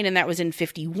a Train, and that was in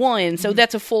 51. So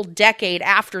that's a full decade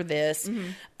after this.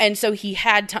 And so he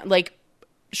had time, like,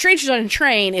 Strangers on a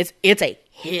Train it's a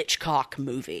Hitchcock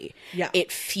movie. Yeah.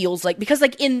 It feels like, because,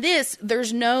 like, in this,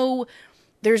 there's no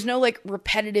like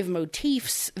repetitive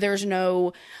motifs. There's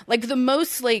no, like, the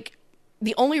most, like,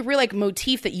 the only real, like,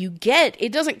 motif that you get,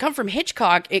 it doesn't come from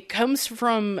Hitchcock. It comes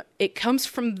from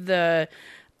the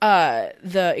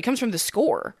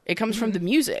score. It comes from the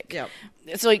music. Yep.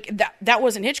 It's like that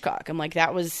wasn't Hitchcock. I'm like,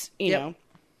 that was, you know,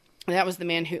 that was the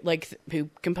man who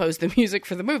composed the music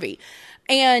for the movie.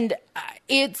 And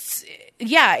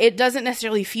it doesn't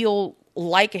necessarily feel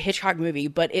like a Hitchcock movie,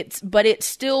 but it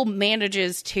still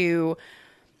manages to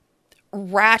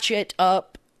ratchet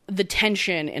up the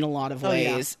tension in a lot of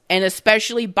ways. And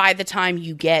especially by the time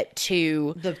you get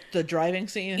to the driving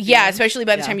scene. Yeah, especially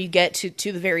by the time you get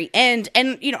to the very end.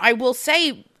 And, you know, I will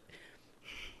say,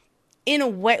 in a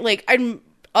way, like,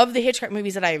 of the Hitchcock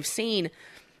movies that I have seen,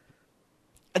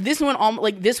 this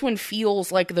one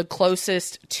feels like the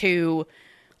closest to,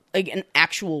 like, an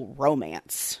actual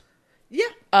romance. Yeah.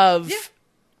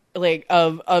 Like,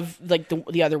 of like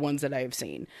the other ones that I have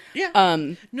seen.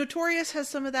 Yeah. Notorious has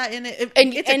some of that in it.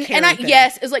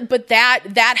 Yes, it's like, but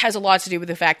that has a lot to do with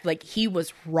the fact, like, he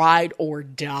was ride or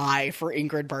die for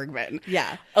Ingrid Bergman.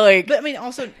 Yeah. Like, but I mean,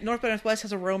 also North by Northwest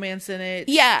has a romance in it.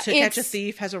 Yeah. To Catch a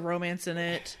Thief has a romance in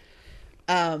it.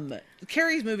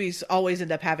 Carrie's movies always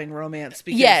end up having romance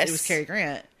because it was Cary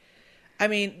Grant. I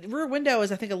mean, Rear Window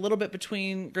is, I think, a little bit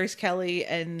between Grace Kelly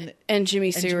and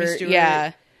Jimmy Stewart.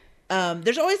 Yeah.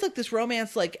 There's always, like, this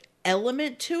romance, like,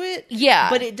 element to it. Yeah.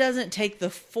 But it doesn't take the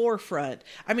forefront.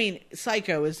 I mean,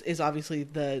 Psycho is obviously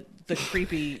the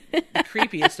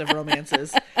creepiest of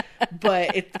romances.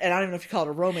 But and I don't even know if you call it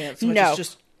a romance. So No. It's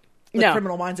just the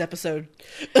Criminal Minds episode.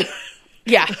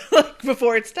 Yeah. Like,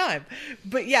 before its time.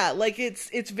 But yeah, like,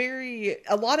 it's very,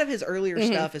 a lot of his earlier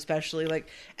stuff, especially, like,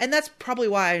 and that's probably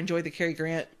why I enjoy the Cary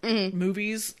Grant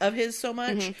movies of his so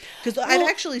much, because I've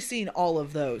actually seen all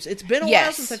of those. It's been a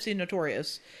while since I've seen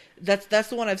Notorious. That's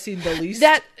the one I've seen the least.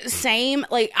 That same,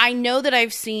 like, I know that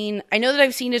I've seen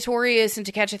Notorious and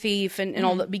To Catch a Thief and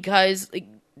all that, because, like,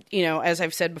 you know, as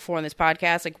I've said before on this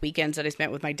podcast, like, weekends that I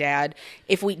spent with my dad,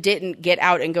 if we didn't get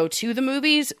out and go to the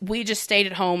movies, we just stayed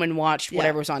at home and watched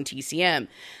whatever was on TCM.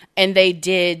 And they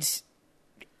did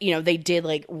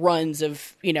like runs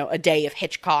of, you know, a day of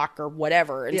Hitchcock or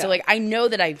whatever. And so, like, I know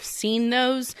that I've seen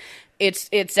those. It's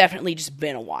definitely just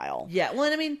been a while. Yeah. Well,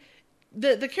 and I mean,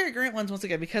 the Cary Grant ones, once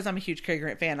again, because I'm a huge Cary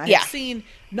Grant fan, I've seen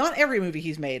not every movie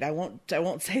he's made. I won't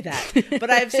say that, but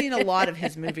I've seen a lot of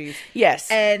his movies. Yes.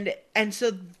 And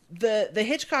so the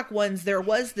Hitchcock ones, there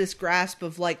was this grasp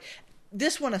of, like,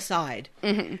 this one aside,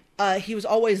 he was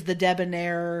always the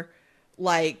debonair,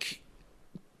 like,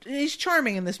 he's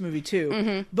charming in this movie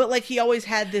too, but, like, he always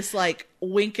had this, like,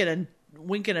 wink and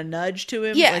a nudge to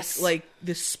him. Yes. Like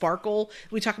this sparkle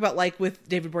we talk about, like, with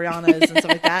David Boreanaz and stuff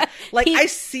like that. Like, I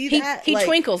see that. He like,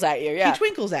 twinkles at you. Yeah. He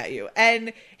twinkles at you.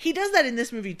 And he does that in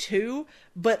this movie too,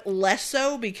 but less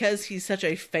so because he's such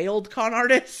a failed con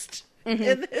artist in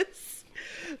this.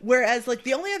 Whereas, like,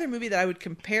 the only other movie that I would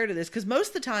compare to this, because most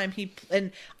of the time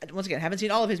and once again, I haven't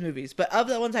seen all of his movies, but of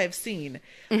the ones I have seen,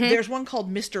 there's one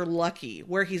called Mr. Lucky,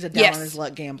 where he's a down on his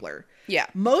luck gambler. Yeah.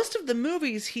 Most of the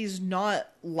movies, he's not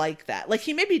like that. Like,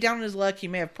 he may be down on his luck, he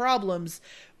may have problems,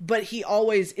 but he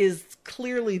always is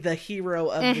clearly the hero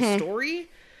of the story.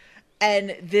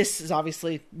 And this is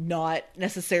obviously not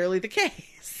necessarily the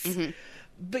case.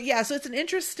 But yeah, so it's an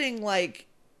interesting, like,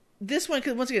 this one,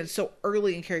 because once again, it's so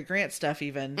early in Cary Grant stuff,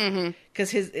 even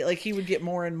because his, like, he would get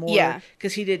more and more,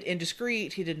 because he did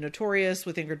Indiscreet, he did Notorious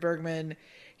with Ingrid Bergman,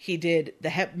 he did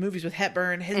the movies with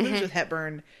Hepburn. His movies with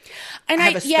Hepburn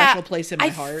have a special place in my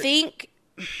heart.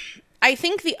 I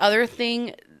think the other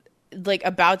thing, like,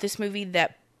 about this movie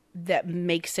that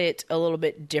makes it a little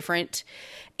bit different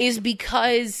is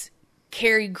because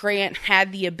Cary Grant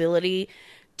had the ability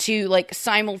to, like,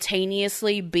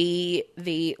 simultaneously be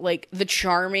the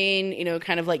charming, you know,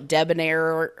 kind of, like,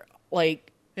 debonair,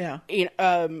 like, you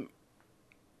know,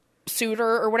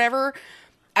 suitor or whatever,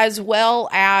 as well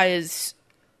as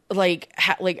like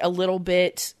like a little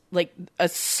bit, like a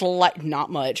slight,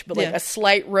 not much, but like Yeah. a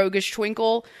slight roguish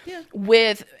twinkle Yeah.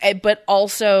 with, but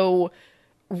also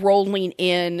rolling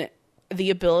in the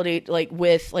ability, like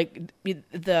with like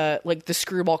the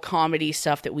screwball comedy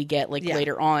stuff that we get like Yeah.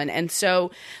 later on. And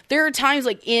so there are times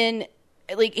like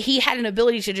he had an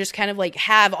ability to just kind of like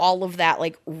have all of that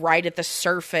like right at the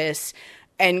surface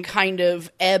and kind of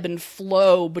ebb and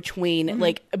flow between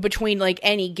like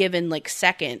any given like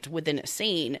second within a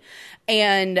scene.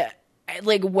 And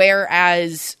like,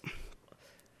 whereas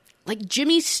like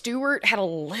Jimmy Stewart had a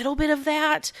little bit of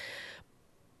that,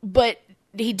 but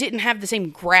he didn't have the same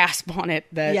grasp on it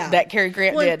that Cary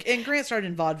Grant did. And Grant started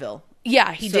in vaudeville.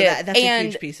 Yeah, he did. That's a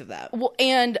huge piece of that. Well,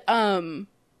 and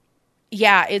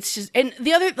yeah, it's just, and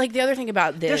the other thing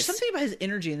about this, There's something about his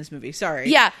energy in this movie. Sorry.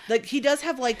 Yeah. Like, he does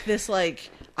have, like, this, like,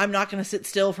 I'm not going to sit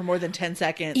still for more than 10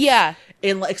 seconds. Yeah.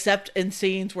 Except in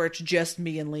scenes where it's just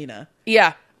me and Lena.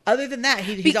 yeah. Other than that,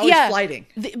 he's always flighting.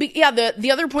 The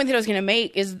other point that I was going to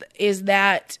make is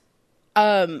that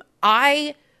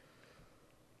I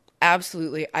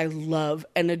love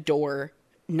and adore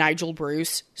Nigel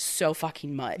Bruce so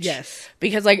fucking much. Yes.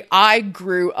 Because like I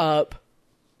grew up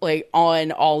like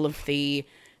on all of the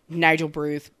Nigel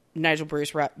Bruce,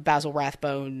 Basil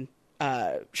Rathbone,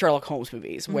 Sherlock Holmes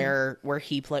movies where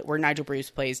Nigel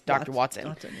Bruce plays Dr.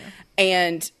 Watson. Yeah.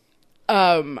 And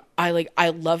I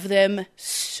love them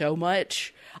so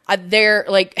much. They're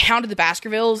like Hound of the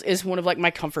Baskervilles is one of like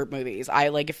my comfort movies. I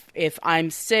like if I'm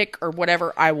sick or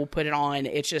whatever, I will put it on.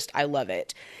 It's just I love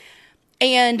it.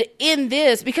 And in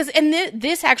this,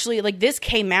 this actually like this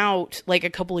came out like a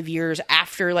couple of years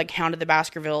after like Hound of the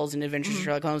Baskervilles and Adventures of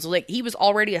Sherlock Holmes. So, like he was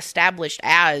already established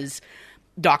as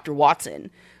Dr.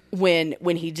 Watson when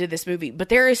he did this movie. But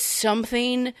there is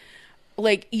something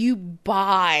like you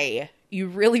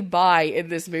really buy in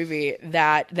this movie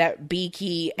that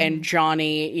Beaky and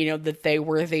Johnny, that they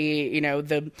were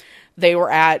they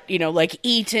were at, like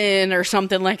Eton or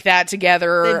something like that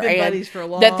together. They've been buddies for a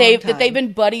long that time. they've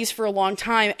been buddies for a long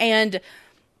time. And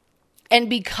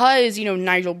because,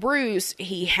 Nigel Bruce,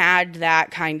 he had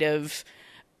that kind of,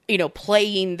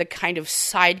 playing the kind of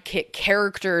sidekick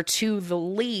character to the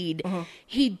lead.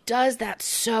 He does that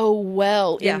so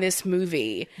well in this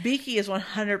movie. Beaky is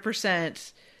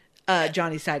 100%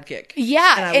 Johnny's sidekick.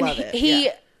 Yeah, and I love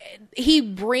it. He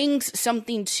brings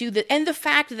something to and the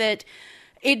fact that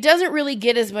it doesn't really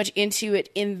get as much into it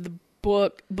in the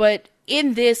book, but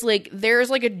in this, like, there's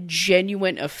like a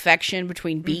genuine affection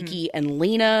between Beaky and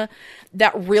Lena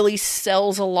that really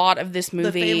sells a lot of this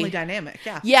movie. The family dynamic,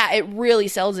 yeah. Yeah, it really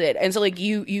sells it. And so like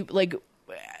you like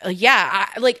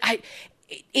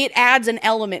it adds an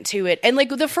element to it. And like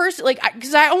the first, like,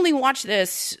 because I only watched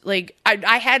this, like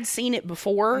I had seen it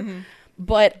before,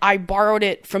 but I borrowed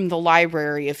it from the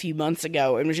library a few months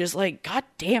ago and was just like, God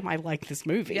damn, I like this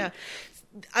movie. Yeah.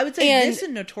 I would say this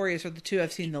and Notorious are the two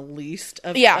I've seen the least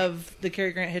of the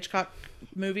Cary Grant Hitchcock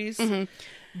movies.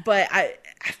 But I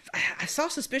saw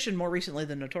Suspicion more recently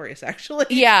than Notorious, actually.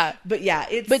 Yeah. But yeah,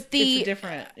 it's a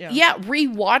different... Yeah,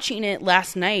 rewatching it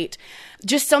last night,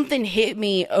 just something hit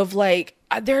me of like,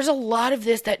 there's a lot of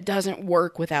this that doesn't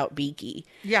work without Beaky.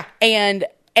 Yeah. And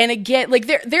again, like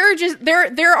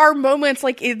there are moments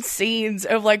like in scenes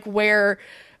of like where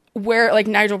like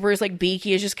Nigel Bruce, like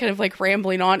Beaky is just kind of like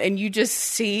rambling on and you just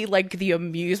see like the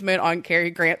amusement on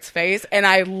Cary Grant's face and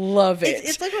I love it.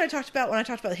 It's like what I talked about when I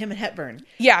talked about him and Hepburn.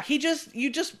 Yeah. He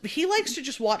likes to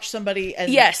just watch somebody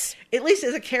and yes, at least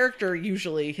as a character,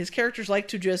 usually his characters like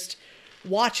to just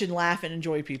watch and laugh and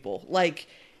enjoy people. Like,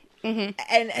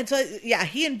 and so, yeah,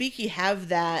 he and Beaky have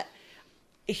that.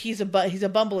 He's a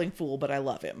bumbling fool, but I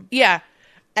love him. Yeah.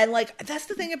 And like, that's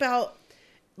the thing about,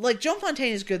 like, Joan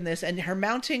Fontaine is good in this, and her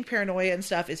mounting paranoia and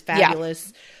stuff is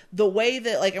fabulous. Yeah. The way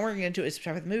that, like, and we're going to get into it as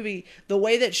part of the movie, the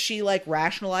way that she, like,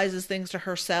 rationalizes things to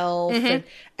herself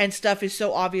and stuff is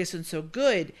so obvious and so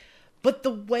good. But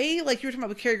the way, like you were talking about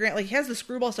with Cary Grant, like, he has the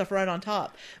screwball stuff right on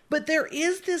top. But there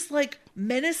is this, like,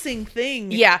 menacing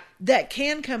thing that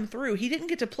can come through. He didn't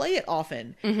get to play it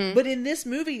often. But in this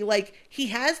movie, like, he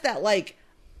has that, like,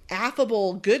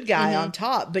 affable good guy on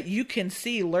top, but you can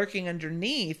see lurking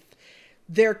underneath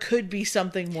there could be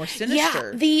something more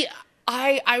sinister. Yeah,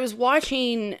 I was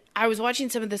watching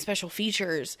some of the special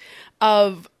features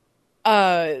of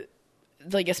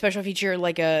like a special feature,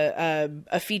 like a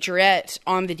featurette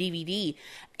on the DVD,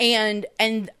 and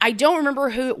I don't remember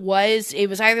who it was. It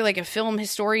was either like a film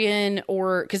historian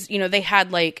or because they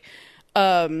had like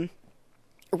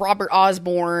Robert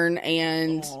Osborne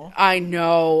and I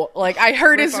know, like I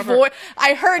heard his voice.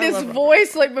 I heard his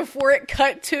voice like before it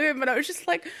cut to him, and I was just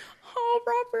like, Oh,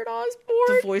 Robert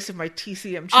Osborne. The voice of my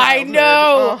TCM childhood. I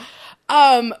know.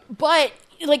 Oh. But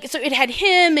like, so it had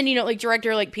him and, you know, like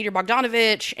director, like Peter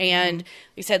Bogdanovich and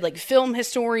they said like film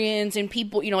historians and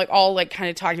people, you know, like all like kind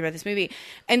of talking about this movie.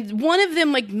 And one of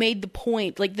them like made the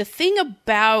point, like the thing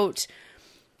about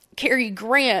Cary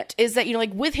Grant is that, you know,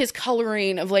 like with his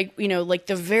coloring of like, you know, like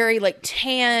the very like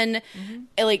tan,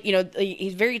 like, you know,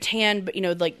 he's very tan, but, you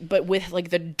know, like, but with like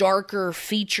the darker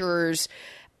features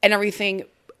and everything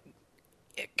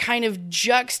kind of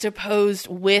juxtaposed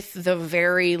with the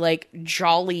very like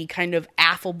jolly kind of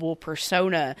affable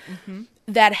persona,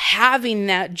 that having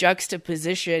that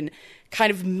juxtaposition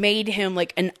kind of made him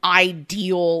like an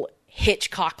ideal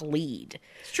Hitchcock lead.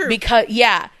 It's true. Because,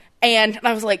 yeah. And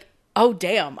I was like, oh,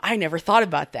 damn, I never thought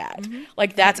about that.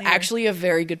 Like, that's actually a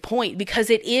very good point because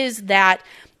it is that,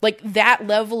 like, that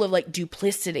level of like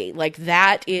duplicity, like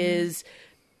that is,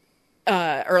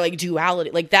 or like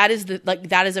duality, like that is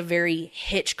that is a very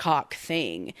Hitchcock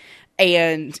thing.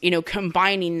 And, you know,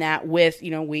 combining that with,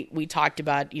 you know, we talked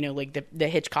about, you know, like the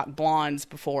Hitchcock blondes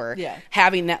before. Yeah.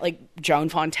 Having that, like, Joan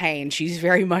Fontaine, she's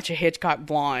very much a Hitchcock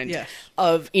blonde. Yes.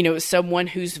 Of, you know, someone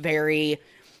who's very,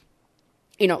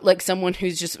 you know, like someone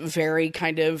who's just very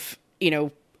kind of, you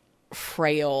know,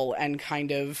 frail and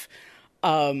kind of,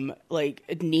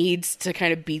 like needs to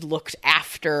kind of be looked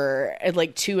after,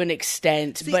 like to an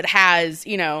extent, but has,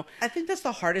 you know. I think that's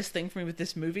the hardest thing for me with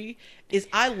this movie is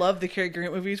I love the Cary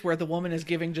Grant movies where the woman is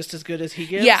giving just as good as he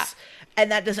gives. Yeah.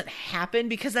 And that doesn't happen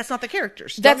because that's not the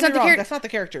characters. That's not the character. That's not the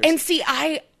characters. And see,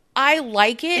 I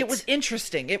like it. It was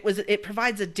interesting. It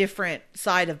provides a different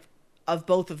side of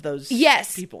both of those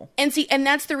people. And see, and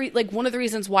that's like one of the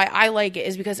reasons why I like it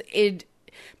is because it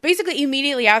basically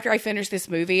immediately after I finished this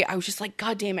movie, I was just like,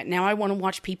 God damn it, now I want to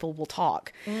watch People Will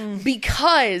Talk.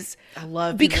 Because I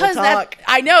love People Will Talk.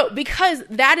 I know, because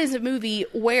that is a movie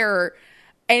where,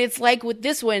 and it's like with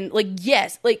this one, like,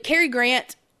 yes, like Cary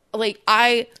Grant, like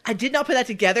I did not put that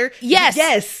together.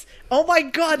 Yes. Oh my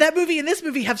God, that movie and this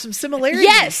movie have some similarities.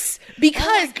 Yes,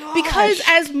 because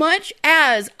as much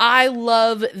as I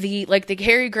love the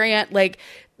Cary Grant, like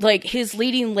his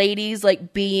leading ladies,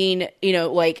 like being, you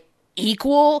know, like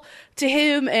equal to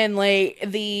him and like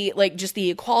the, like just the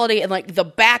equality and like the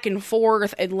back and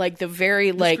forth and like the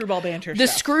very like screwball banter the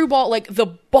stuff. Screwball, like the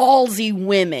ballsy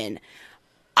women.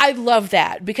 I love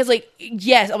that because like,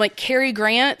 yes, I'm like Cary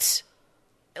Grant,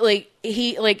 like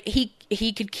he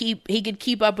could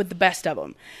keep up with the best of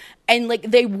them. And like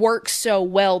they work so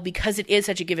well because it is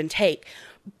such a give and take.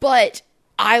 But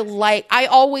I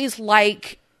always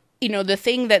like, you know, the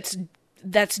thing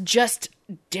that's just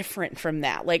different from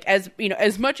that. Like, as you know,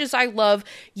 as much as I love,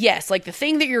 yes, like the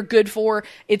thing that you're good for,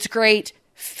 it's great.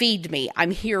 Feed me.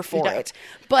 I'm here for it.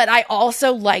 But I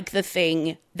also like the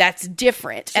thing that's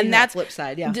different. Seeing that's the flip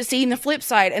side, yeah. Seeing the flip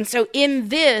side. And so in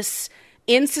this,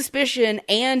 in Suspicion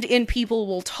and in People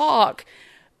Will Talk,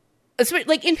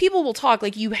 like in People Will Talk,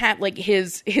 like you have like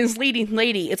his leading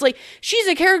lady. It's like she's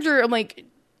a character. I'm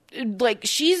like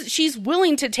she's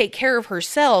willing to take care of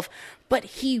herself, but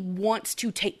he wants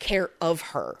to take care of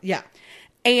her. Yeah,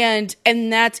 and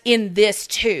that's in this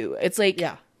too. It's like,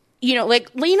 yeah, you know,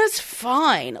 like Lena's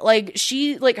fine. Like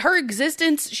she, like her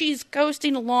existence, she's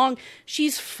coasting along.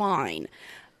 She's fine,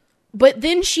 but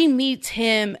then she meets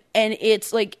him, and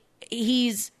it's like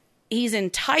he's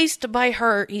enticed by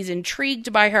her. He's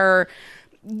intrigued by her.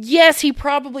 Yes, he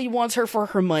probably wants her for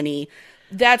her money.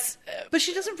 But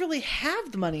she doesn't really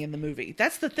have the money in the movie.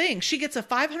 That's the thing. She gets a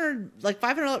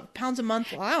 500 pounds a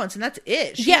month allowance, and that's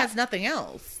it. She has nothing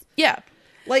else. Yeah.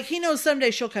 Like, he knows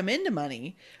someday she'll come into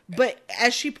money, but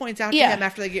as she points out to him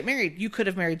after they get married, you could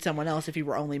have married someone else if you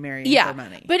were only marrying for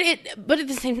money. But at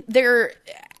the same, they're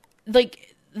like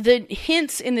the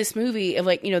hints in this movie of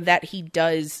like, you know, that he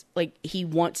does, like, he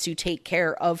wants to take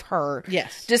care of her.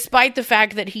 Yes. Despite the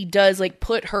fact that he does like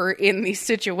put her in these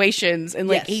situations and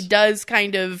like he does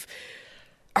kind of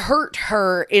hurt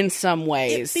her in some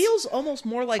ways. It feels almost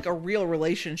more like a real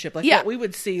relationship. Like what we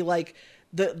would see like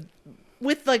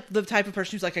with like the type of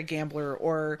person who's like a gambler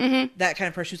or that kind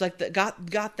of person who's like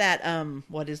got that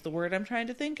what is the word I'm trying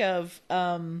to think of,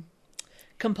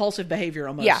 compulsive behavior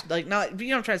almost. Yeah. Like not, you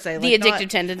know what I'm trying to say? The like addictive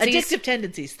tendencies. Addictive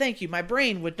tendencies. Thank you. My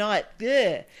brain would not.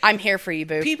 Ugh. I'm here for you,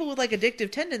 boo. People with like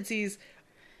addictive tendencies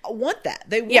want that.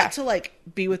 They want to like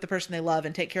be with the person they love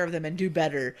and take care of them and do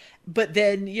better. But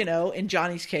then, you know, in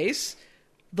Johnny's case,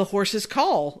 the horses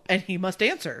call and he must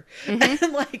answer. And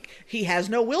like, he has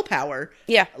no willpower.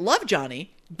 Yeah. Love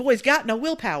Johnny. Boy's got no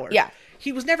willpower. Yeah.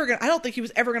 He was never I don't think he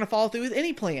was ever going to follow through with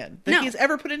any plan that he's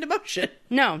ever put into motion.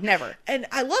 No, never. And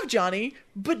I love Johnny,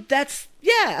 but that's,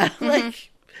 like,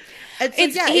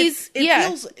 And so, it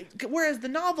feels, whereas the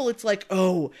novel, it's like,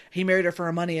 oh, he married her for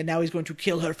her money and now he's going to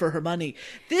kill her for her money.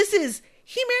 This is,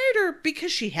 he married her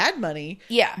because she had money.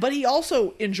 Yeah. But he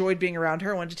also enjoyed being around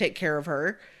her, wanted to take care of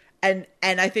her. And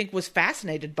I think was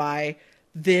fascinated by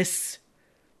this,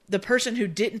 the person who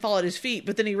didn't fall at his feet,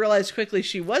 but then he realized quickly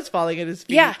she was falling at his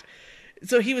feet. Yeah.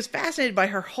 So he was fascinated by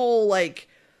her whole, like,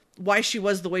 why she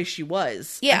was the way she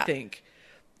was, I think.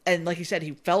 And like you said,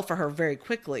 he fell for her very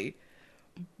quickly.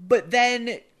 But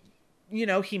then, you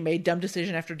know, he made dumb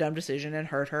decision after dumb decision and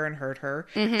hurt her,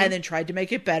 and then tried to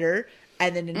make it better,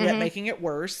 and then ended up making it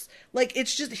worse. Like,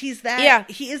 it's just, he is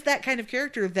that kind of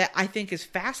character that I think is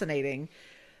fascinating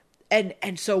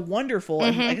and so wonderful.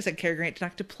 And like I said, Cary Grant did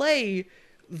not to play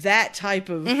that type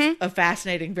of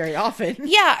fascinating very often.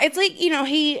 Yeah, it's like, you know,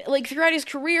 he, like, throughout his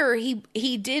career,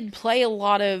 he did play a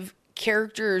lot of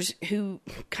characters who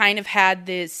kind of had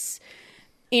this,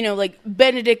 you know, like,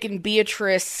 Benedict and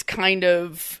Beatrice kind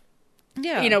of,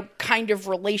 you know, kind of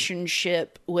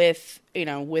relationship with, you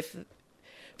know, with...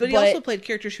 But he also played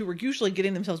characters who were usually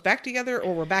getting themselves back together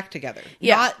or were back together.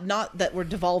 Yeah. Not that were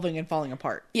devolving and falling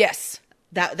apart. Yes.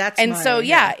 That's and so,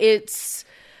 it's,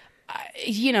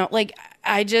 you know, like,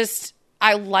 I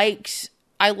liked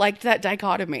that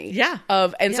dichotomy. Yeah.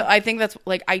 So I think that's,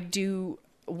 like,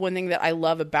 one thing that I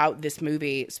love about this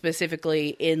movie,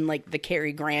 specifically in, like, the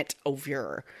Cary Grant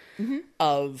oeuvre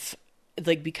of,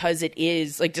 like, because it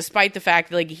is, like, despite the fact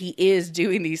that, like, he is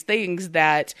doing these things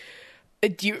that,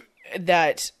 you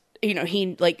know,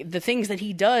 he, like, the things that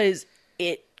he does,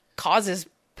 it causes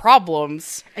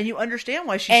problems. And you understand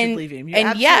why she should leave him. You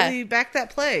absolutely back that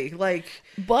play. Like,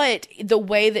 but the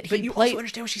way that you also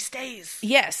understand why she stays.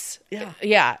 Yes. Yeah.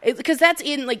 Yeah. Because that's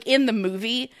in the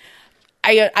movie.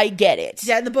 I get it.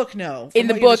 Yeah, in the book, no. In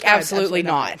the book, absolutely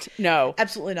not. No.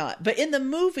 Absolutely not. But in the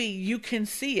movie, you can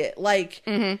see it. Like,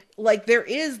 like there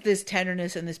is this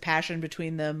tenderness and this passion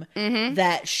between them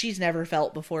that she's never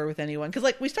felt before with anyone. Because,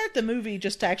 like, we start the movie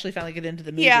just to actually finally get into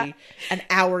the movie an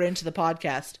hour into the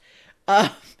podcast.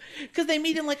 Because they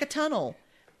meet in, like, a tunnel.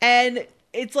 And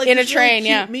it's like in a train,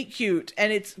 really cute meet cute.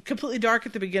 And it's completely dark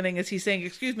at the beginning as he's saying,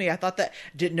 excuse me, I thought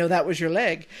didn't know that was your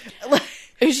leg.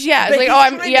 Yeah, but like, he's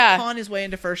trying to pawn his way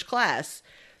into first class.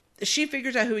 She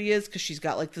figures out who he is because she's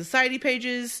got, like, the society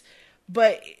pages,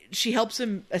 but she helps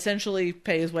him essentially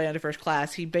pay his way into first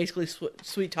class. He basically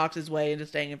sweet talks his way into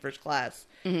staying in first class.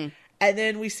 And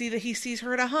then we see that he sees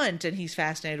her at a hunt and he's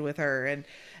fascinated with her. And,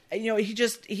 you know,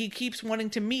 he keeps wanting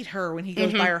to meet her when he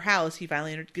goes by her house. He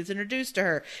finally gets introduced to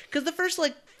her. Because the first,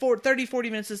 like, 40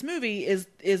 minutes of this movie is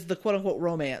the quote-unquote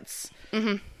romance.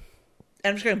 And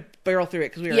I'm just going to barrel through it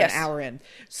because we are an hour in.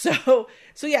 So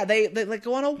yeah, they like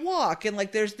go on a walk and,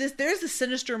 like, there's a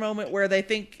sinister moment where they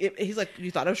think he's like,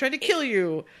 you thought I was trying to kill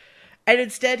you. And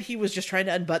instead he was just trying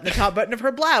to unbutton the top button of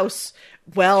her blouse.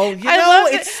 Well,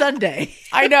 it's Sunday.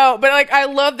 I know, but, like, I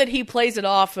love that he plays it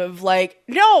off of, like,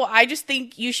 no, I just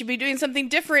think you should be doing something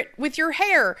different with your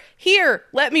hair. Here,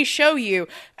 let me show you.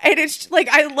 And it's, like,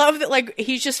 I love that, like,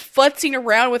 he's just futzing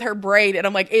around with her braid. And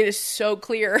I'm like, it is so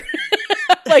clear.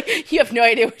 Like, you have no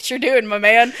idea what you're doing, my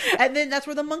man. And then that's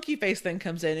where the monkey face thing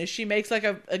comes in. Is she makes, like,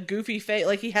 a goofy face.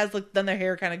 Like, he has, like, done their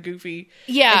hair kind of goofy.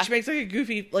 Yeah. And she makes, like, a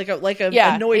goofy, like a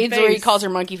annoyed face. Where he calls her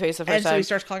monkey face the first time. And so he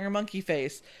starts calling her monkey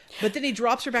face. But then he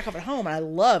drops her back off at home. And I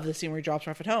love the scene where he drops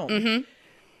her off at home.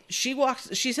 She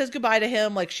says goodbye to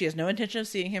him. Like, she has no intention of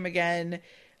seeing him again.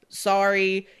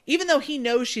 Sorry. Even though he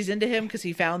knows she's into him because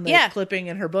he found the clipping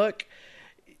in her book.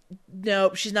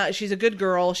 No, she's not. She's a good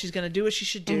girl. She's going to do what she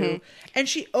should do. And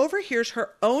she overhears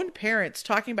her own parents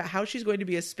talking about how she's going to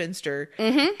be a spinster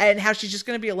and how she's just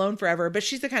going to be alone forever. But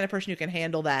she's the kind of person who can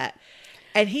handle that.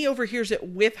 And he overhears it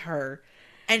with her.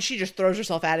 And she just throws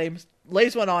herself at him,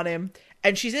 lays one on him.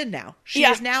 And she's in now. She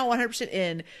is now 100%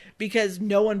 in because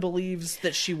no one believes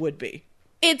that she would be.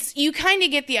 You kind of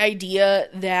get the idea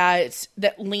that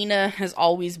Lena has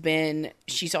always been,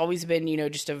 she's always been, you know,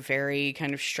 just a very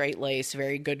kind of straight-laced,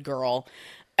 very good girl,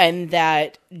 and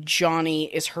that Johnny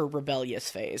is her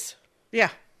rebellious phase. Yeah.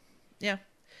 Yeah.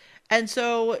 And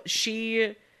so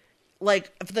she,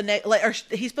 like, for the next, like, or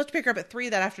he's supposed to pick her up at 3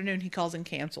 that afternoon. He calls and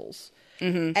cancels.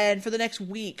 And for the next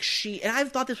week, and I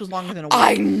thought this was longer than a week.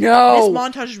 I know. This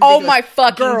montage is ridiculous. Oh my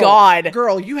fucking God.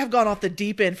 Girl, you have gone off the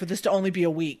deep end for this to only be a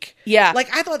week. Yeah.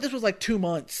 Like, I thought this was like 2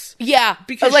 months. Yeah.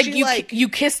 Because like, you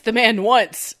kissed the man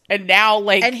once, and now,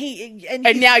 like, and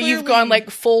now clearly, you've gone, like,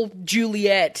 full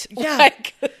Juliet. Yeah.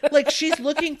 Like, she's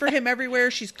looking for him everywhere.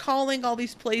 She's calling all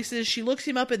these places. She looks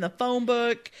him up in the phone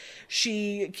book.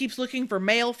 She keeps looking for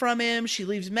mail from him. She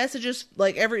leaves messages,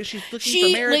 like, she's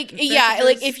looking for marriage.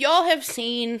 Like, if y'all have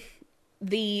seen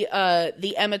the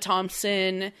Emma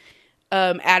Thompson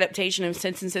adaptation of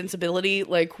Sense and Sensibility,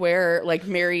 like where like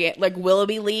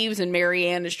Willoughby leaves and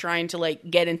Marianne is trying to like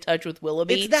get in touch with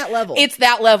Willoughby. It's that level. It's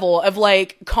that level of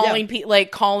like calling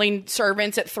calling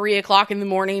servants at 3:00 in the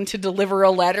morning to deliver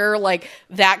a letter, like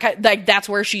that. Like that's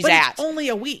where she's but at. It's only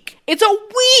a week. It's a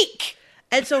week.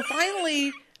 And so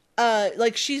finally,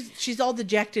 like she's all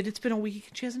dejected. It's been a week.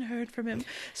 She hasn't heard from him.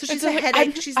 So she's a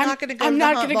headache. She's not going to go. I'm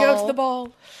not going to go to the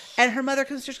ball. And her mother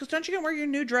comes. She goes, "Don't you gonna wear your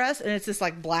new dress?" And it's this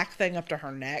like black thing up to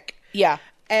her neck. Yeah.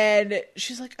 And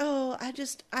she's like, "Oh, I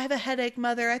have a headache,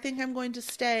 Mother. I think I'm going to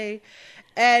stay."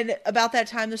 And about that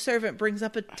time, the servant brings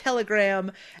up a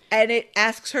telegram, and it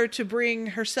asks her to bring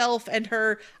herself and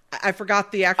her. I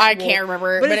forgot the actual. I can't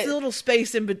remember, but it's a little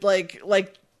space in, but like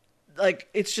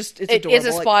it's adorable. It's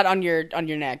a spot on your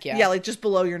neck. Yeah. Yeah, like just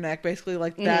below your neck, basically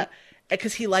like that,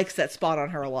 because he likes that spot on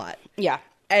her a lot. Yeah.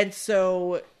 And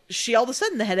so she all of a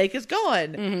sudden the headache is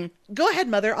gone. Go ahead,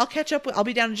 Mother. I'll catch up. I'll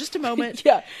be down in just a moment.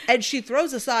 Yeah. And she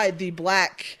throws aside the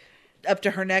black up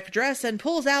to her neck dress and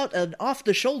pulls out an off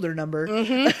the shoulder number.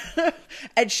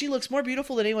 And she looks more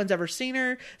beautiful than anyone's ever seen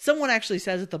her. Someone actually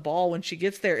says at the ball when she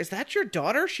gets there, "Is that your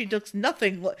daughter? She looks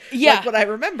nothing like what I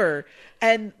remember."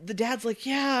 And the dad's like,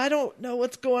 "Yeah, I don't know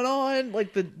what's going on."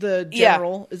 Like the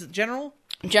general, is it General?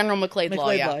 General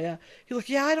McLeodlaw, yeah. He's like,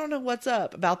 "Yeah, I don't know what's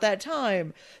up about that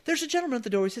time. There's a gentleman at the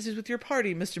door. He says he's with your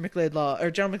party, Mr. McLeodlaw, or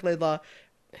General McLeodlaw.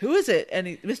 Who is it?" And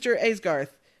Mr. Aysgarth.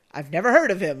 "I've never heard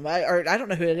of him. I don't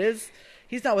know who it is.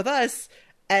 He's not with us."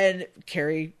 And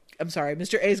Mr.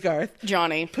 Aysgarth,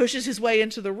 Johnny, pushes his way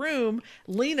into the room.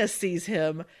 Lena sees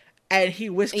him, and he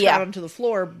whisks her out onto the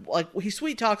floor. Like he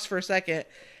sweet talks for a second,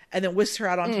 and then whisks her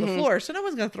out onto the floor. So no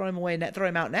one's going to throw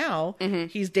him out now.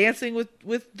 He's dancing with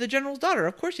the general's daughter.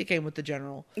 Of course he came with the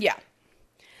general. Yeah.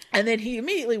 And then he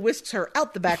immediately whisks her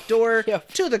out the back door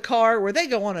to the car where they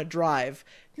go on a drive.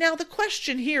 Now, the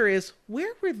question here is,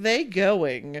 where were they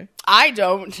going? I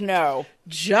don't know.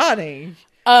 Johnny,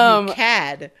 you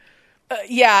cad.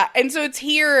 Yeah, and so it's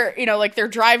here, like they're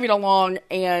driving along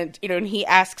and, and he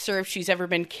asks her if she's ever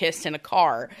been kissed in a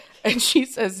car. And she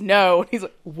says no. And he's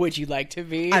like, "Would you like to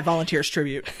be?" I volunteer as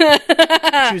tribute.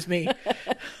 Choose me.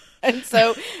 And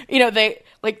so,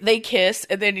 they kiss,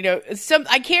 and then,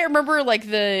 I can't remember like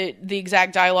the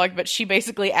exact dialogue, but she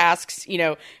basically asks,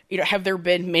 have there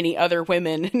been many other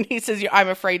women? And he says, "I'm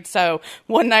afraid so.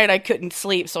 One night I couldn't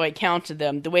sleep, so I counted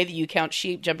them the way that you count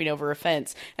sheep jumping over a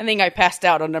fence. I think I passed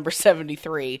out on number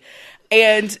 73.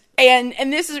 And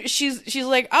this is, she's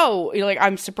like, "Oh,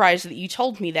 I'm surprised that you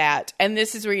told me that." And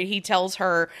this is where he tells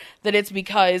her that it's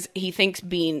because he thinks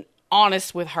being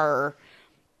honest with her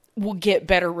will get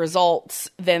better results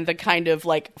than the kind of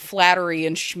like flattery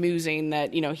and schmoozing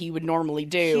that, he would normally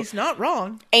do. He's not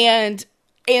wrong. And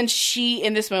she,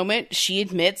 in this moment, she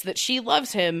admits that she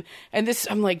loves him. And this,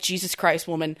 I'm like, Jesus Christ,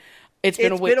 woman. It's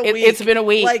been a week. It's been a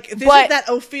week. Like, this is that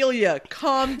Ophelia.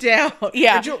 Calm down.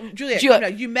 Yeah. Julia,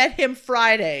 you met him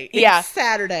Friday. It's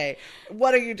Saturday.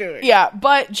 What are you doing? Yeah,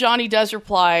 but Johnny does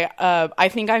reply, "I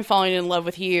think I'm falling in love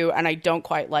with you, and I don't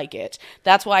quite like it.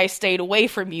 That's why I stayed away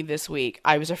from you this week.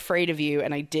 I was afraid of you,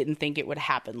 and I didn't think it would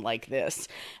happen like this."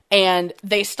 And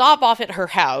they stop off at her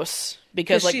house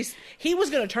because he was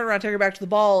going to turn around, take her back to the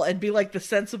ball, and be like the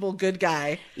sensible good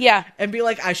guy. Yeah. And be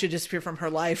like, "I should disappear from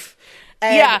her life."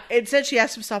 And instead she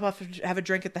asked him to stop off and have a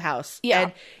drink at the house. Yeah.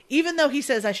 And even though he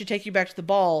says, "I should take you back to the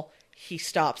ball," he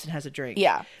stops and has a drink.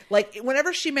 Yeah. Like,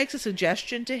 whenever she makes a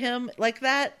suggestion to him like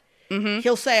that,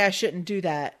 he'll say, "I shouldn't do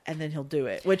that," and then he'll do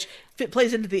it, which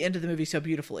plays into the end of the movie so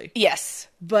beautifully. Yes.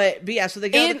 But yeah, so they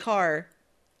get in the car.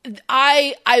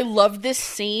 I love this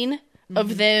scene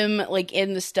of them like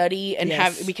in the study and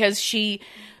because she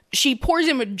pours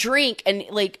him a drink and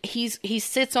like he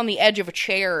sits on the edge of a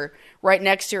chair right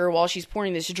next to her while she's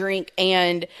pouring this drink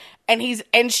and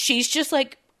she's just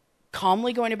like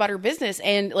calmly going about her business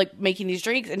and like making these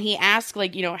drinks, and he asks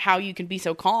like, how you can be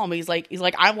so calm. He's like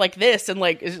 "I'm like this," and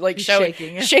like is like showing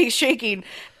shaking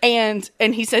and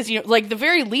he says, like the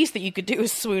very least that you could do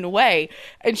is swoon away.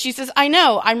 And she says, "I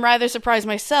know, I'm rather surprised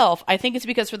myself. I think it's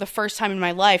because for the first time in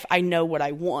my life I know what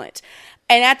I want."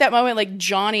 And at that moment, like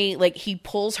Johnny, like he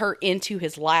pulls her into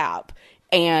his lap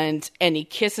and he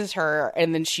kisses her,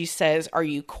 and then she says, "Are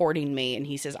you courting me?" And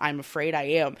he says, "I'm afraid I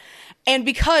am." And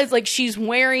because like she's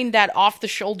wearing that off the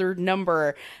shoulder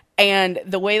number, and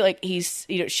the way like he's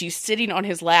she's sitting on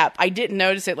his lap, I didn't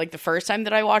notice it like the first time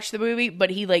that I watched the movie,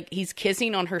 but he's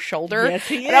kissing on her shoulder. Yes,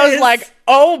 he and I was like,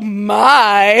 "Oh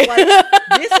my!"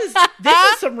 Like, this is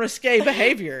some risque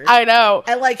behavior. I know.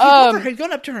 And like he's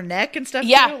going up to her neck and stuff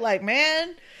too. Like,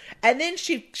 man. And then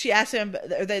she asks him.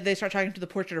 They start talking to the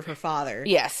portrait of her father.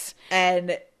 Yes,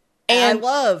 and I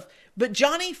love But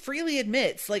Johnny freely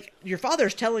admits, like, your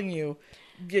father's telling you.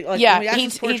 Like, yeah, he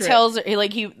tells her,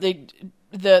 like,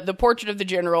 the portrait of the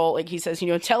general, like, he says,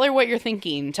 tell her what you're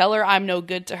thinking. Tell her I'm no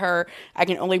good to her. I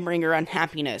can only bring her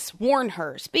unhappiness. Warn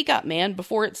her. Speak up, man,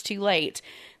 before it's too late.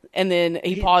 And then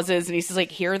he pauses and he says,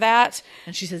 like, hear that?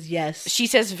 And she says, yes. She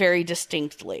says very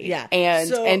distinctly. Yeah.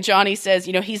 And Johnny says,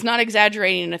 he's not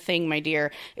exaggerating a thing, my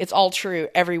dear. It's all true,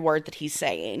 every word that he's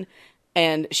saying.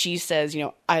 And she says,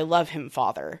 I love him,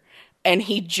 father. And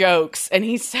he jokes and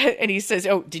he says,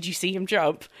 oh, did you see him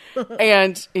jump?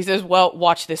 And he says, well,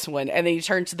 watch this one. And then he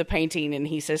turns to the painting and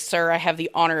he says, sir, I have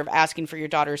the honor of asking for your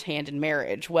daughter's hand in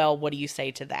marriage. Well, what do you say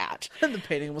to that? And the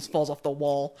painting almost falls off the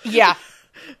wall. Yeah.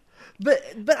 But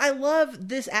I love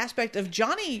this aspect of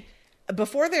Johnny,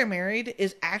 before they're married,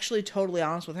 is actually totally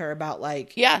honest with her about,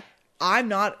 like, yeah, I'm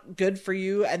not good for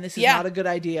you, and this is not a good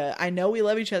idea. I know we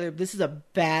love each other, but this is a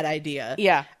bad idea.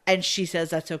 Yeah. And she says,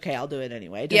 that's okay, I'll do it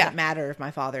anyway. It doesn't matter if my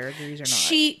father agrees or not.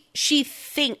 She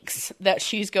thinks that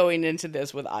she's going into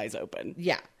this with eyes open.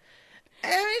 Yeah. I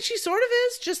mean, she sort of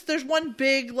is. Just there's one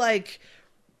big, like,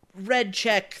 red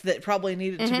check that probably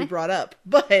needed to be brought up.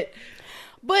 But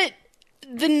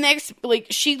the next, like,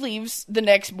 she leaves the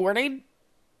next morning,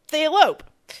 they elope.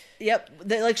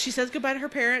 Yep. She says goodbye to her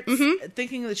parents,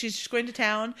 thinking that she's just going to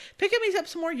town. Pick me up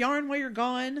some more yarn while you're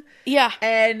gone. Yeah.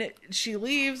 And she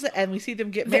leaves, and we see them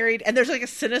get married. And there's, like, a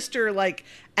sinister, like,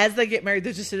 as they get married,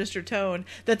 there's a sinister tone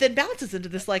that then bounces into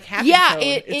this, like, happy tone.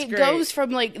 It goes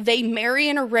from, like, they marry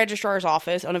in a registrar's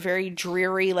office on a very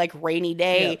dreary, like, rainy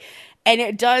day. Yep. And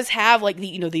it does have, like,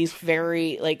 these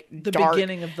very, like, the dark,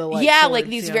 beginning of the, like, chords, like,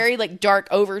 these very, like, dark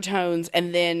overtones.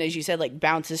 And then, as you said, like,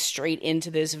 bounces straight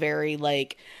into this very,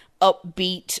 like,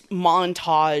 upbeat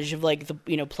montage of, like, the,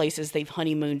 places they've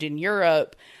honeymooned in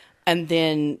Europe. And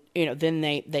then, then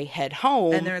they head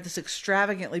home. And they're at this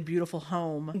extravagantly beautiful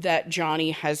home that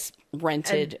Johnny has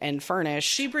rented and furnished.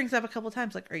 She brings up a couple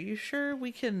times, like, are you sure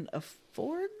we can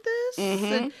afford this?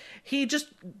 And he just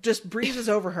breezes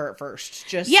over her at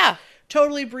first.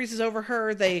 Totally breezes over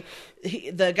her. The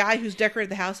guy who's decorated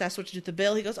the house asks what to do with the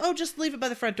bill. He goes, oh, just leave it by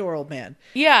the front door, old man.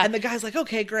 Yeah. And the guy's like,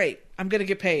 okay, great. I'm going to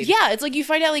get paid. Yeah. It's like you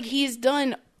find out, like, he's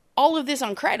done all of this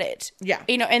on credit. Yeah.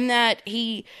 And that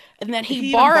he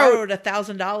borrowed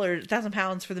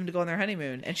 £1,000 for them to go on their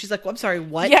honeymoon. And she's like, well, I'm sorry,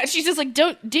 what? Yeah. She's just like,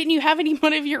 didn't you have any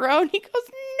money of your own? He goes,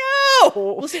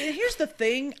 no. Well, see, here's the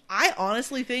thing. I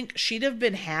honestly think she'd have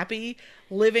been happy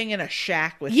living in a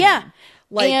shack with him.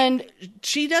 Like, and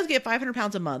she does get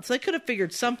 £500 a month, so they could have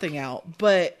figured something out.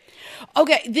 But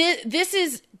okay,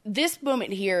 this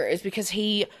moment here is because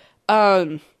he,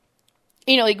 like,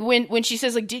 when she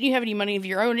says, like, didn't you have any money of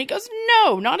your own? And he goes,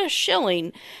 no, not a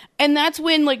shilling. And that's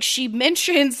when, like, she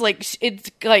mentions, like, it's,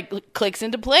 like, clicks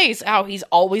into place how he's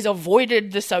always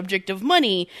avoided the subject of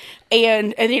money.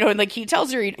 And like, he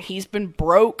tells her he's been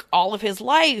broke all of his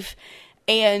life.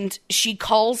 And she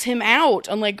calls him out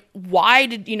on, like, why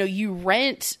did, you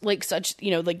rent, like, such,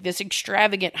 like, this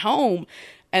extravagant home?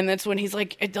 And that's when he's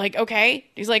like, okay.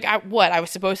 He's like, I was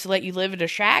supposed to let you live in a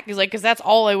shack? He's like, because that's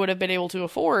all I would have been able to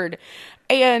afford.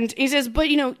 And he says, but,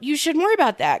 you shouldn't worry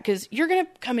about that because you're going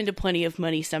to come into plenty of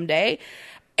money someday.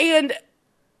 And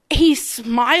he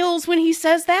smiles when he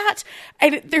says that.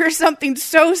 And there's something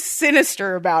so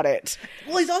sinister about it.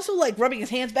 Well, he's also, like, rubbing his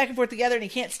hands back and forth together and he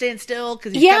can't stand still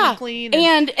because he's coming clean.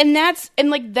 And that's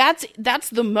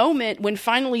the moment when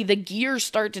finally the gears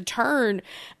start to turn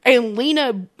and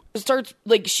Lena starts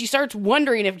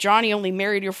wondering if Johnny only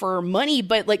married her for her money,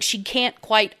 but, like, she can't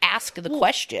quite ask the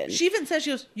question. She even says,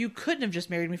 she goes, you couldn't have just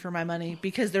married me for my money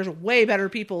because there's way better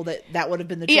people that would have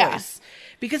been the choice. Yeah.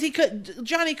 Because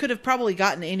Johnny could have probably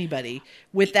gotten anybody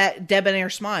with that debonair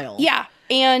smile. Yeah.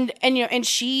 And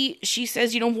she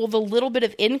says, well, the little bit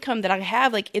of income that I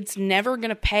have, like, it's never going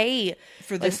to pay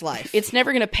for this life. It's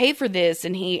never going to pay for this.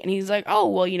 And he's like, oh,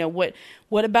 well,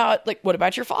 what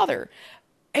about your father?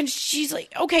 And she's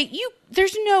like, okay,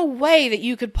 there's no way that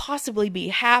you could possibly be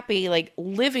happy, like,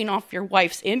 living off your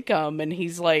wife's income. And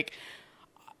he's like,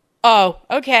 oh,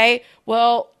 okay,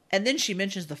 well. And then she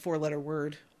mentions the 4-letter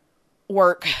word.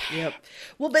 Work. Yep.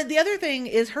 Well, but the other thing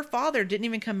is her father didn't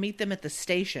even come meet them at the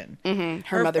station. Mm-hmm.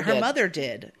 Her mother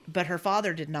did, but her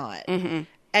father did not. Mm-hmm.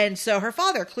 And so her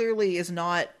father clearly is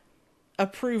not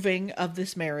approving of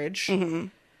this marriage. Mm-hmm.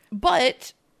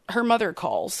 But her mother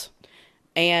calls.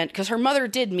 And because her mother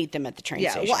did meet them at the train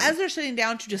station. Well, as they're sitting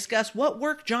down to discuss what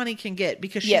work Johnny can get,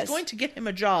 because she's going to get him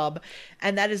a job,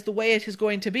 and that is the way it is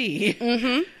going to be.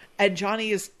 Mm-hmm. And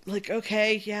Johnny is like,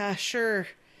 okay, yeah, sure.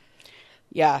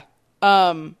 Yeah.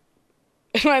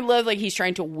 And I love, like, he's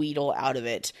trying to wheedle out of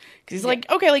it. Because he's like,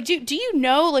 okay, like, do you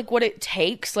know, like, what it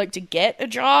takes, like, to get a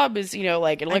job is, you know,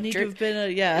 like, an I need to have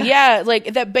been Yeah,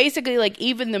 like, that basically, like,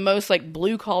 even the most, like,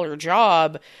 blue-collar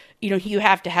job, you know, you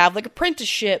have to have, like,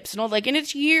 apprenticeships and all, like, and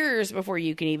it's years before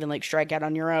you can even, like, strike out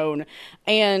on your own.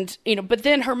 And, you know, but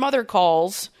then her mother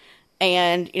calls,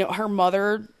 and, you know, her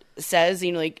mother says,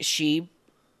 you know, like, she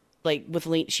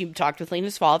talked with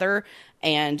Lena's father,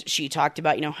 and she talked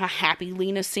about, you know, how happy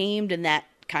Lena seemed, and that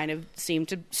kind of seemed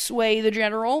to sway the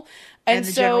general. And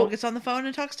the general gets on the phone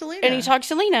and talks to Lena. And he talks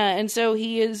to Lena, and so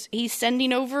he's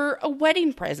sending over a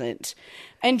wedding present.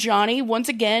 And Johnny, once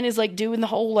again, is, like, doing the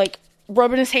whole, like,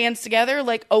 rubbing his hands together,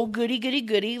 like, oh, goody, goody,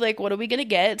 goody, like, what are we gonna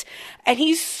get? And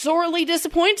he's sorely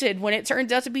disappointed when it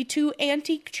turns out to be 2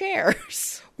 antique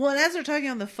chairs. Well, and as they're talking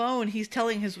on the phone, he's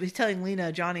telling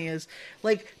Lena, Johnny is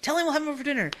like, tell him we'll have him over for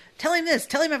dinner. Tell him this.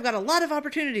 Tell him I've got a lot of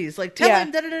opportunities. Like, tell him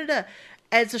da da da da.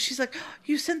 And so she's like, oh,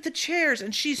 you sent the chairs,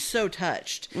 and she's so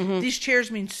touched. Mm-hmm. These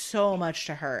chairs mean so much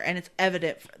to her, and it's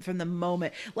evident from the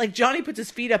moment. Like, Johnny puts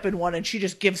his feet up in one, and she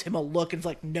just gives him a look and is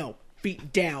like, no,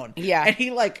 beat down. Yeah, and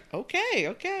he like,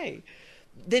 okay.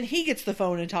 Then he gets the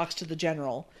phone and talks to the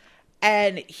general,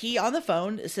 and he on the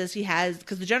phone says he has,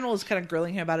 because the general is kind of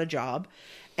grilling him about a job.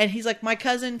 And he's like, my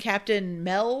cousin, Captain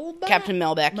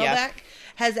Melbeck, yeah,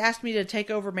 has asked me to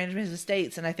take over management of his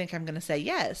estates, and I think I'm going to say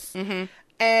yes. Mm-hmm.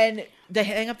 And they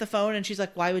hang up the phone, and she's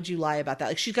like, why would you lie about that?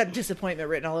 Like, she's got disappointment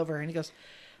written all over her. And he goes,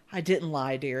 I didn't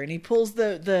lie, dear. And he pulls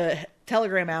the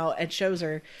telegram out and shows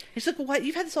her. He's like, well, what?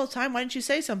 You've had this all the time. Why didn't you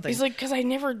say something? He's like, because I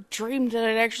never dreamed that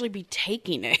I'd actually be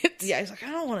taking it. Yeah, he's like,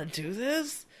 I don't want to do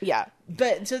this. Yeah.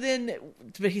 But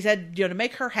he said, you know, to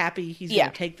make her happy, he's going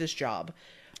to take this job.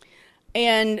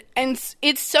 And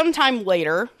it's sometime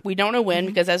later. We don't know when,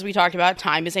 because as we talked about,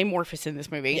 time is amorphous in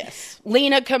this movie. Yes.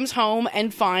 Lena comes home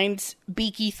and finds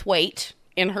Beaky Thwaite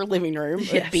in her living room.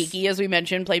 Yes. Beaky, as we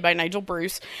mentioned, played by Nigel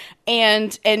Bruce.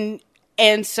 And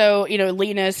so, you know,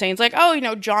 Lena is saying, it's like, oh, you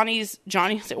know, Johnny's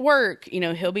at work. You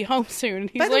know, he'll be home soon.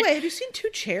 By the way, have you seen 2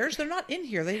 chairs? They're not in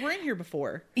here. They were in here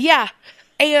before. Yeah.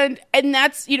 And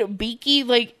that's, you know, Beaky,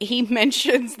 like, he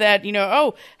mentions that, you know,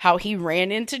 oh, how he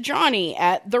ran into Johnny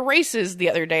at the races the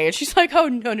other day. And she's like, oh,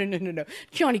 no.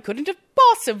 Johnny couldn't have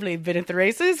possibly been at the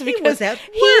races because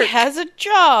he has a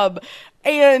job.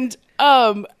 And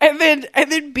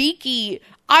then Beaky,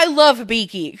 I love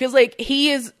Beaky because, like,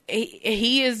 he's going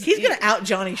to out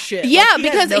Johnny shit. Yeah, like,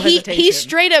 because he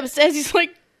straight up says, he's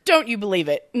like, don't you believe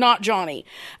it? Not Johnny.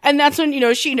 And that's when, you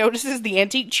know, she notices the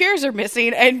antique chairs are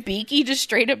missing, and Beaky just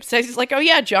straight up says, he's like, oh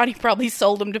yeah, Johnny probably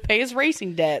sold them to pay his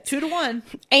racing debts. 2-1.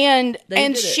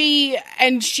 And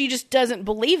she just doesn't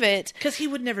believe it. Because he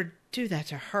would never do that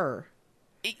to her.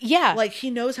 Yeah. Like,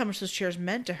 he knows how much those chairs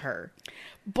meant to her.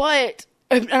 But,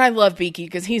 and I love Beaky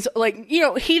because he's like, you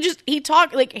know,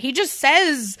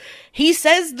 he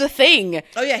says the thing.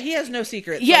 Oh yeah, he has no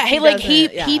secrets. Yeah,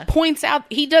 he points out,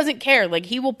 he doesn't care. Like,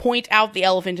 he will point out the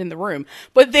elephant in the room.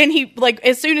 But then he, like,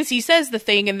 as soon as he says the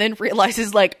thing and then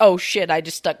realizes, like, oh shit, I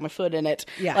just stuck my foot in it.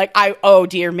 Yeah. Like, oh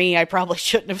dear me, I probably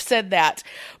shouldn't have said that.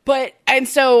 But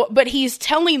he's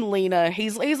telling Lena,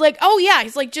 he's like, oh yeah,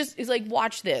 he's like,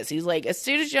 watch this. He's like, as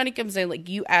soon as Johnny comes in, like,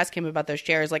 you ask him about those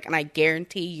chairs, like, and I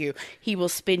guarantee you, he will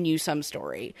spin you some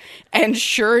story. And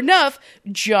sure enough,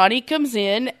 Johnny comes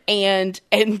in and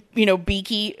you know,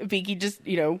 Beaky just,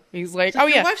 you know, he's like, oh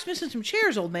yeah, your wife's missing some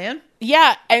chairs, old man.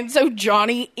 Yeah, and so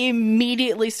Johnny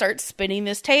immediately starts spinning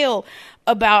this tale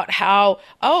about how,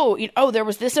 there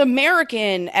was this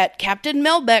American at Captain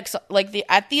Melbeck's, like,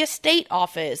 at the estate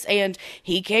office, and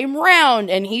he came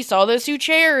round and he saw those 2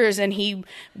 chairs, and he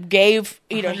gave,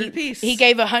 you know, he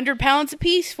gave £100 a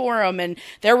piece for them, and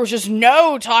there was just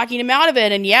no talking him out of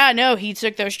it, and he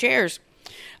took those chairs.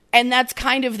 And that's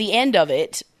kind of the end of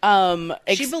it.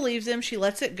 She believes him. She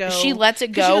lets it go. She lets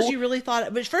it go. She goes, you really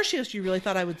thought... But first she goes, you really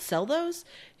thought I would sell those?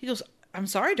 He goes, I'm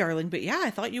sorry, darling, but yeah, I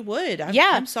thought you would.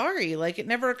 I'm sorry. Like, it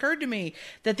never occurred to me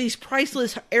that these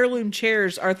priceless heirloom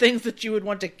chairs are things that you would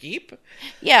want to keep.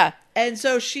 Yeah. And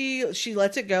so she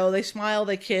lets it go. They smile.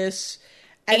 They kiss.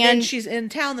 And then she's in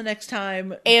town the next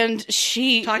time. And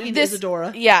she... Talking to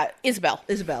Isadora. Yeah, Isabel.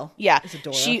 Yeah.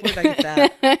 Isadora. Where did I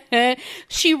get that?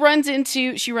 She runs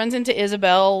into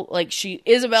Isabel. Like, she's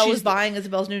buying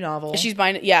Isabel's new novel. She's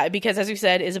buying it, yeah, because as we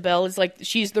said, Isabel is like,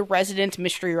 she's the resident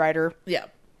mystery writer. Yeah.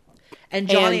 And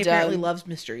Johnny apparently loves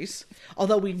mysteries.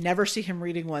 Although we never see him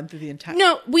reading one through the entire...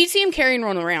 No, we see him carrying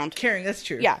one around. That's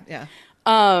true. Yeah. Yeah.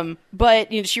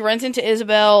 But, you know, she runs into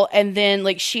Isabel, and then,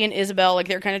 like, she and Isabel, like,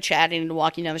 they're kind of chatting and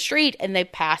walking down the street, and they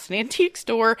pass an antique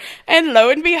store, and lo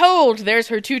and behold, there's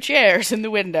her 2 chairs in the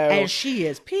window. And she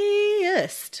is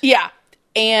pissed. Yeah.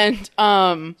 And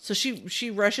So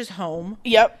she rushes home,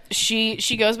 yep,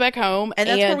 she goes back home, and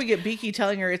that's where we get Beaky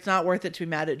telling her it's not worth it to be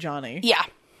mad at Johnny. Yeah.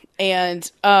 And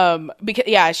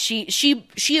because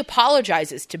she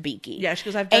apologizes to Beaky. Yeah, she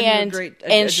goes, I've done you a great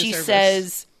and a she disservice.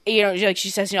 says, she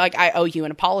says, like, I owe you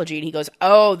an apology. And he goes,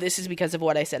 oh, this is because of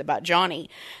what I said about Johnny.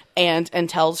 And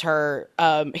tells her,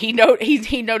 he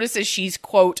notices she's,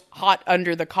 quote, hot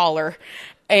under the collar.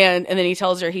 And then he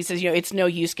tells her, he says, it's no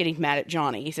use getting mad at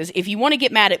Johnny. He says, if you want to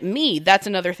get mad at me, that's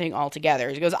another thing altogether.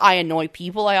 He goes, I annoy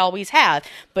people, I always have,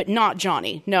 but not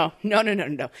Johnny. No.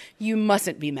 You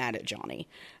mustn't be mad at Johnny.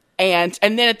 And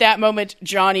then at that moment,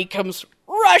 Johnny comes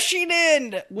rushing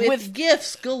in with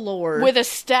gifts galore, with a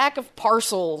stack of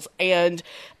parcels, and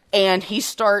he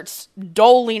starts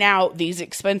doling out these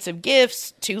expensive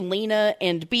gifts to Lena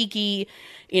and Beaky.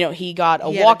 He got a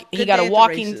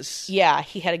walking. Yeah,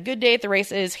 he had a good day at the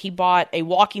races. He bought a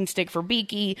walking stick for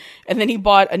Beaky, and then he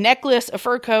bought a necklace, a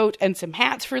fur coat, and some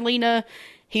hats for Lena.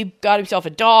 He got himself a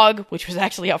dog, which was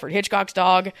actually Alfred Hitchcock's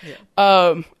dog.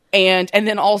 Yeah. And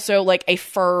then also like a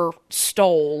fur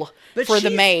stole for the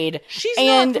maid. She's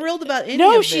not thrilled about any of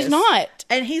No, this. she's not.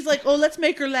 And he's like, oh, let's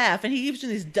make her laugh. And he gives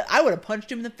him these, I would have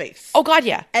punched him in the face. Oh, God,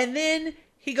 yeah. And then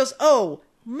he goes, oh,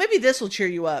 maybe this will cheer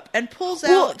you up. And pulls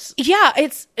out. Yeah,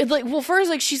 it's like, well, first,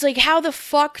 like, she's like, how the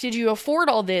fuck did you afford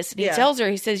all this? And he tells her,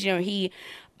 he says,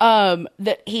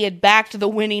 that he had backed the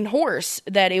winning horse,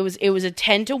 that it was a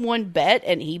 10-1 bet,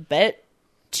 and he bet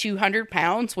 200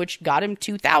 pounds, which got him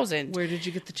 2,000. Where did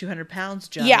you get the 200 pounds,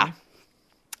 Johnny? Yeah.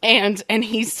 And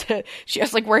she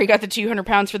asked, like, where he got the 200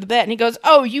 pounds for the bet. And he goes,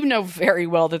 oh, you know very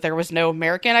well that there was no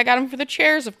American. I got him for the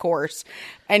chairs, of course.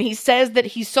 And he says that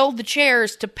he sold the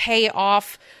chairs to pay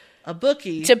off a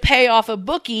bookie.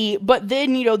 But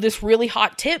then, this really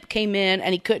hot tip came in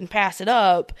and he couldn't pass it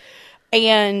up.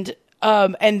 And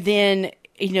then,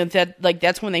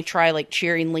 that's when they try, like,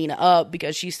 cheering Lena up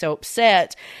because she's so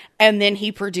upset. And then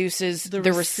he produces the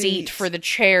receipt for the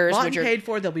chairs, which are paid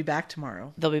for. They'll be back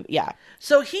tomorrow. Yeah.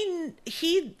 So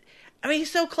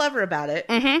he's so clever about it.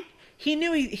 Mm-hmm. He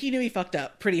knew he fucked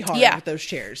up pretty hard with those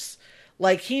chairs.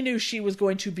 Like, he knew she was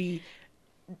going to be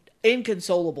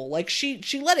inconsolable. Like, she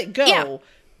let it go,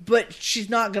 but she's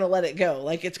not going to let it go.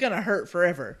 Like, it's going to hurt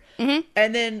forever. Mm-hmm.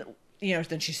 And then,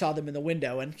 then she saw them in the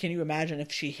window. And can you imagine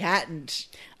if she hadn't?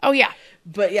 Oh, yeah.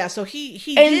 But yeah, so he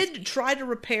did try to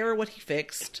repair what he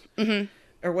fixed. Mm-hmm.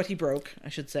 Or what he broke, I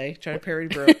should say. Try to repair what he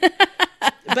broke.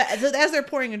 But as they're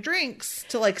pouring in drinks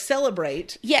to, like,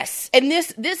 celebrate. Yes. And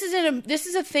this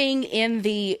is a thing in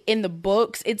the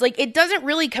books. It's like, it doesn't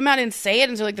really come out and say it.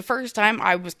 And so, like, the first time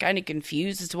I was kind of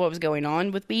confused as to what was going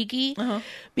on with Beaky. Uh-huh.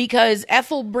 Because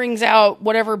Ethel brings out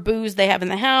whatever booze they have in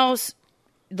the house.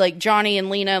 Like, Johnny and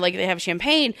Lena, like, they have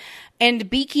champagne. And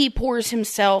Beaky pours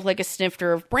himself, like, a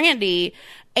snifter of brandy.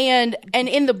 And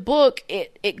in the book,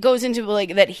 it goes into,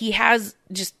 like, that he has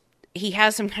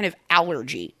some kind of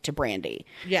allergy to brandy.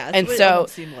 Yeah, and what so it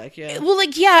seemed like, yeah. Well,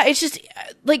 like, yeah, it's just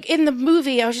like in the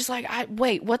movie, I was just like,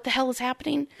 wait, what the hell is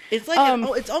happening? It's like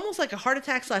it's almost like a heart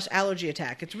attack / allergy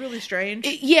attack. It's really strange.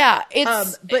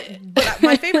 It's but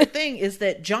my favorite thing is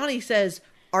that Johnny says,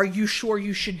 "Are you sure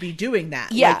you should be doing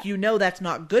that? Yeah, like, that's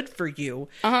not good for you.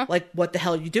 Uh-huh. Like, what the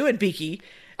hell are you doing, Beaky?"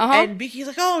 Uh-huh. And Beaky's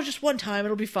like, "Oh, just one time,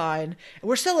 it'll be fine. And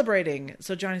we're celebrating."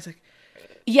 So Johnny's like,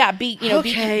 yeah,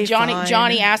 okay,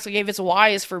 Johnny gave us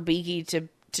wise for Beaky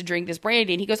to drink this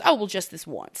brandy, and he goes, "Oh, well, just this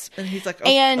once." And he's like,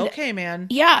 "Okay, man."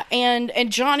 Yeah, and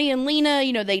Johnny and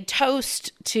Lena, they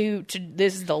toast to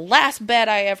this is the last bet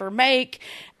I ever make,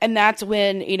 and that's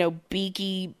when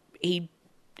Beaky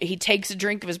he takes a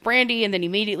drink of his brandy and then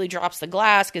immediately drops the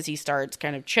glass because he starts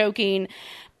kind of choking,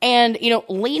 and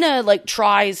Lena, like,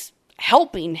 tries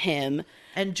helping him.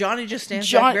 And Johnny just stands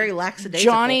back very lackadaisical.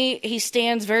 Johnny, he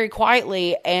stands very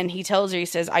quietly, and he tells her, he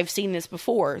says, "I've seen this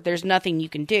before. There's nothing you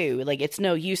can do. Like, it's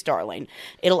no use, darling.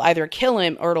 It'll either kill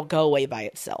him or it'll go away by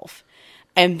itself."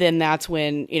 And then that's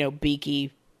when,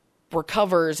 Beaky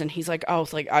recovers, and he's like, "Oh,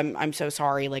 it's like, I'm so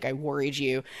sorry. Like, I worried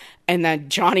you." And then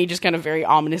Johnny just kind of very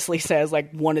ominously says,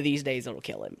 like, one of these days it'll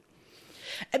kill him.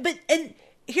 And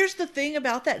here's the thing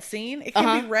about that scene. It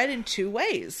can be read in two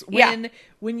ways.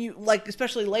 When you, like,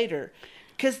 especially later.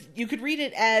 Because you could read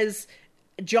it as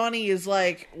Johnny is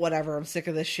like, whatever, I'm sick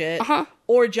of this shit. Uh-huh.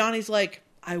 Or Johnny's like,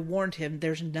 I warned him,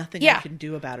 there's nothing I can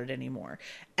do about it anymore.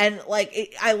 And,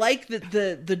 like, I like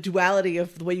the duality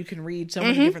of the way you can read so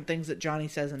many different things that Johnny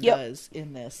says and does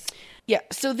in this. Yeah,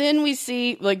 so then we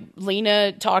see, like,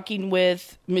 Lena talking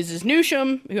with Mrs.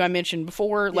 Newsham, who I mentioned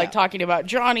before, like, talking about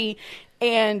Johnny.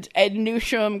 And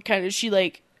Newsham kind of, she,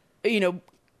 like,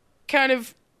 kind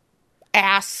of,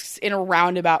 asks in a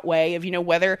roundabout way of,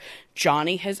 whether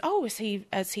Johnny has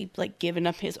he like given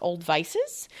up his old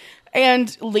vices?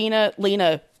 And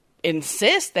Lena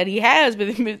insists that he has,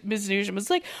 but Ms. Newsham was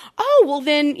like, oh, well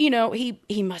then,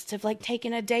 he must have like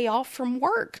taken a day off from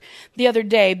work the other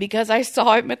day because I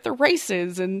saw him at the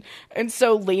races. And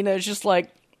so Lena is just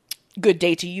like, good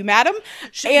day to you, madam.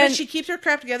 But she keeps her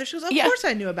crap together. She goes, of course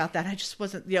I knew about that. I just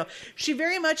wasn't, she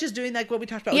very much is doing like what we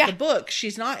talked about with the book.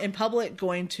 She's not in public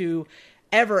going to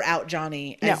ever out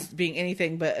Johnny as being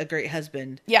anything but a great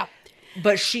husband. Yeah.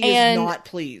 But she is not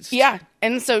pleased. Yeah.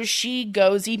 And so she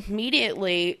goes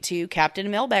immediately to Captain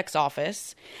Melbeck's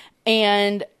office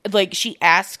and like she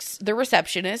asks the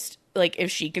receptionist like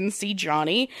if she can see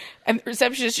Johnny, and the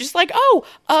receptionist is just like,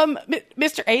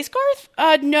 Mr.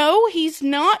 Aysgarth? No, he's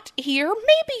not here.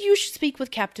 Maybe you should speak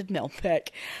with Captain Melbeck.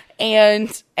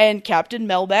 And Captain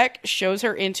Melbeck shows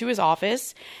her into his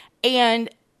office, and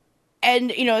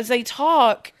as they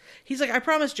talk, he's like, I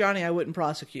promised Johnny I wouldn't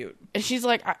prosecute. And she's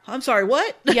like, I'm sorry,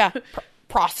 what? Yeah.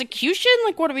 Prosecution?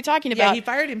 Like, what are we talking about? Yeah, he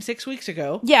fired him 6 weeks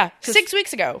ago. Yeah, 6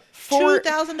 weeks ago.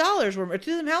 $2,000 were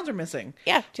 2,000 pounds are missing.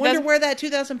 Yeah. Wonder where that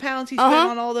 2,000 pounds he spent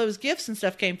on all those gifts and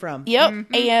stuff came from. Yep.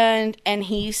 Mm-hmm. And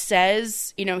he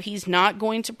says, he's not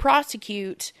going to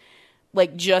prosecute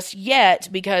like just yet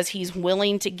because he's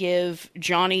willing to give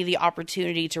Johnny the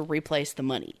opportunity to replace the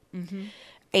money. Mm-hmm.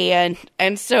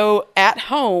 And so at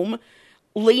home,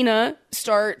 Lena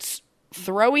starts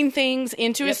throwing things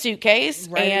into a suitcase,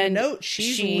 writing and a note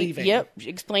she's leaving. Yep,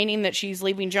 explaining that she's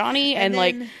leaving Johnny, and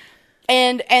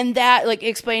that like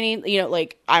explaining,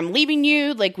 like, I'm leaving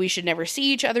you, like we should never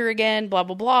see each other again, blah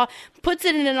blah blah. Puts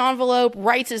it in an envelope,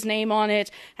 writes his name on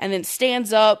it, and then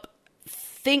stands up,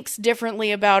 thinks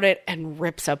differently about it, and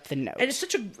rips up the note. And it's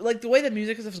such a the way the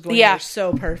music and stuff is going there is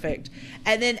so perfect.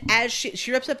 And then as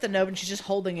she rips up the note and she's just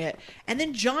holding it, and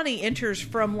then Johnny enters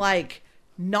from like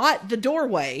not the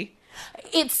doorway.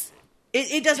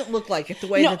 It doesn't look like it the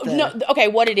way okay,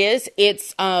 what it is,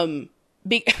 it's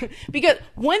because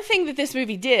one thing that this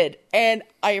movie did, and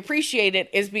I appreciate it,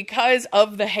 is because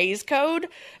of the Hays Code,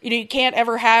 you can't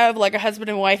ever have like a husband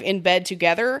and wife in bed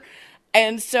together,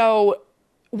 and so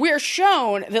we're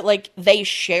shown that like they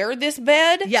share this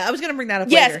bed. Yeah, I was gonna bring that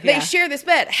up later. Yes, they share this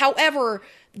bed. However,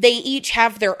 they each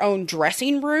have their own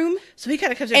dressing room. So he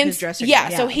kind of comes in his dressing room. Yeah,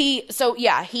 so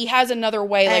he has another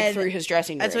way like through his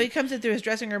dressing room. And so he comes in through his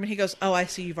dressing room and he goes, "Oh, I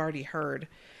see you've already heard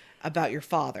about your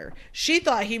father." She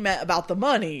thought he meant about the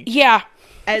money. Yeah.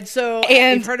 And so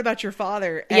you've heard about your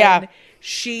father. And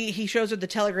he shows her the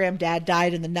telegram, Dad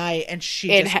died in the night, and she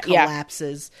just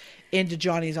collapses into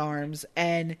Johnny's arms.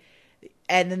 And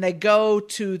then they go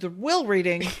to the will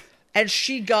reading. And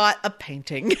she got a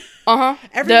painting.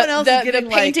 Everyone else is getting the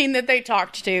painting that they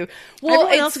talked to. Well,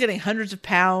 everyone else is getting hundreds of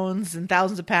pounds and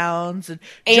thousands of pounds, and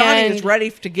Johnny is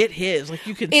ready to get his. Like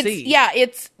you can see. Yeah,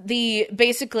 it's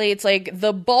it's like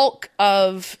the bulk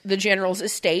of the general's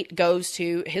estate goes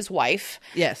to his wife.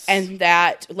 Yes, and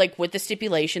that like with the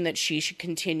stipulation that she should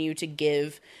continue to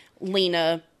give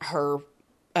Lena her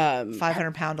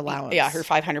 500-pound allowance. Yeah, her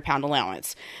 500-pound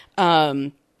allowance.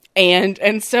 And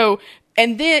so.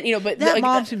 And then, but that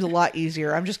mom seems a lot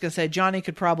easier. I'm just going to say Johnny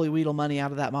could probably wheedle money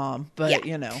out of that mom, but that's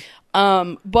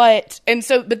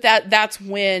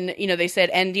when, they said,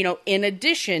 and, in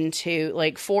addition to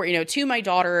like to my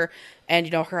daughter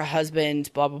and, her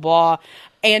husband, blah, blah, blah.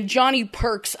 And Johnny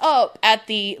perks up at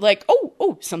the like,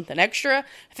 oh, something extra,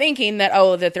 thinking that,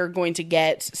 that they're going to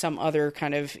get some other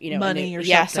kind of, money or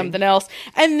something. Something else.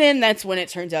 And then that's when it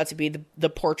turns out to be the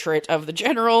portrait of the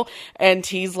general. And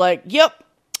he's like, yep.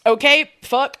 Okay,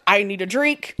 fuck, I need a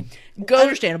drink.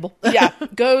 Understandable.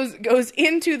 Goes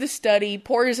into the study,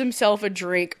 pours himself a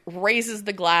drink, raises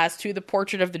the glass to the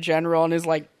portrait of the general, and is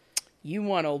like, "You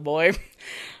won, old boy."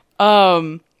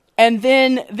 And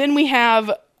then we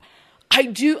have,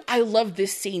 I love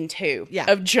this scene too.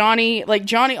 Yeah. Of Johnny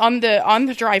on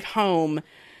the drive home,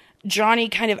 Johnny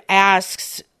kind of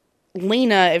asks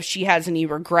Lena if she has any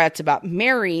regrets about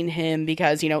marrying him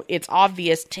because, it's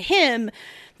obvious to him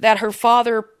that her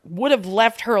father would have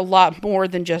left her a lot more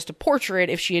than just a portrait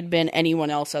if she had been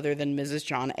anyone else other than Mrs.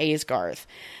 John Aysgarth.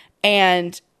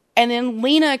 And then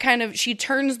Lena she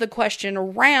turns the question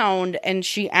around and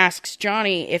she asks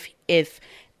Johnny if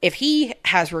he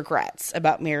has regrets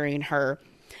about marrying her.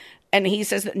 And he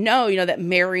says that no, that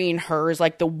marrying her is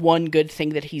like the one good thing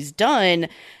that he's done,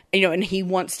 and he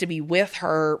wants to be with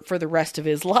her for the rest of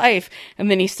his life.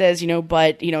 And then he says,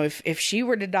 but, if she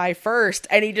were to die first,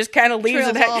 and he just kind of leaves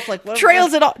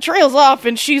trails off.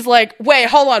 And she's like, wait,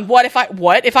 hold on. What if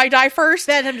I die first?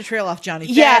 Bad time to trail off, Johnny.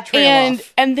 Yeah.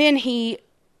 And then he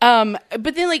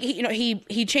But then like,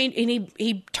 he changed and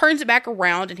he turns it back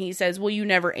around and he says, well, you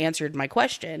never answered my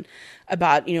question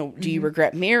about, do you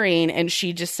regret marrying? And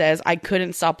she just says, I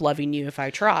couldn't stop loving you if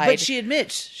I tried. But she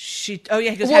admits he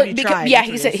goes, have you tried? Yeah,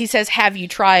 he says, have you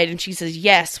tried? And she says,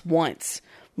 yes, once.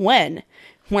 When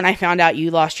I found out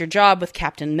you lost your job with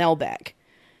Captain Melbeck.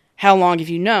 How long have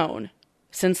you known?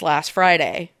 Since last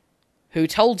Friday. Who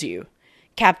told you?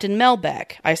 Captain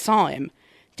Melbeck. I saw him.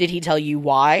 Did he tell you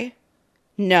why?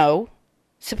 No.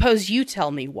 Suppose you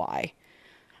tell me why.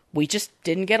 We just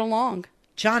didn't get along.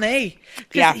 John A.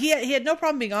 Yeah. He had no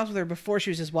problem being honest with her before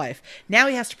she was his wife. Now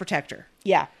he has to protect her.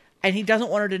 Yeah. And he doesn't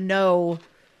want her to know.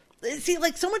 See,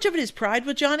 like, so much of it is pride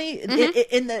with Johnny.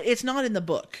 It's not in the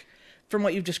book, from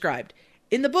what you've described.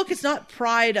 In the book, it's not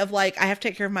pride of, like, I have to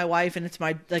take care of my wife and it's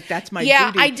my, like, that's my duty.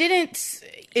 Yeah, I didn't.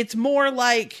 It's more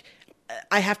like,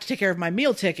 I have to take care of my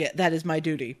meal ticket. That is my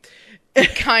duty.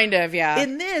 Kind of, yeah.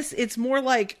 In this, it's more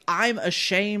like, I'm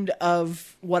ashamed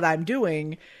of what I'm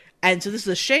doing. And so this is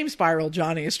a shame spiral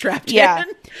Johnny is trapped in.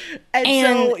 And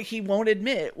so he won't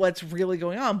admit what's really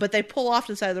going on. But they pull off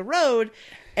to the side of the road,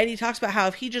 and he talks about how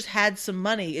if he just had some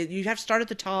money, you have to start at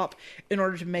the top in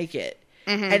order to make it.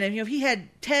 Mm-hmm. And if he had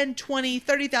 10, 20,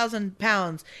 30,000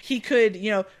 pounds, he could,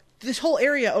 this whole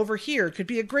area over here could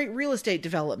be a great real estate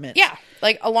development. Yeah,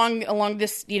 like along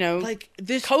this, like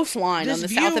this coastline on the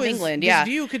south of England. This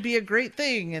view could be a great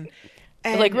thing,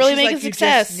 and like really make a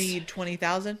success. You just need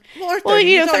 20,000, or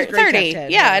 30. Well, 30.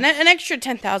 10, yeah, and an extra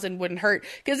 10,000 wouldn't hurt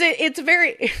because it's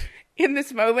very. In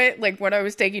this moment, like when I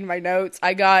was taking my notes,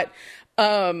 I got,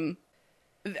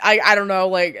 I don't know,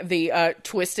 like the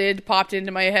Twisted popped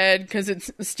into my head because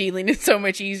it's stealing is so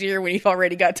much easier when you've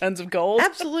already got tons of gold.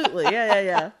 Absolutely,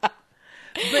 yeah.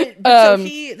 But so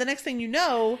the next thing you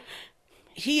know,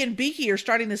 he and Beaky are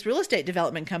starting this real estate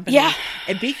development company. Yeah,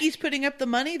 and Beaky's putting up the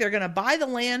money. They're going to buy the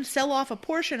land, sell off a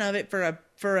portion of it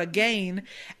for a gain,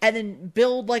 and then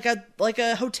build like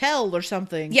a hotel or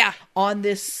something. Yeah, on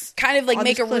this kind of like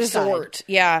make a resort. Side.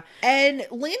 Yeah, and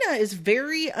Lena is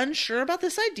very unsure about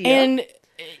this idea. And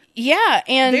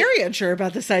very unsure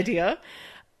about this idea.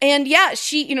 And yeah,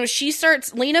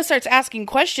 Lena starts asking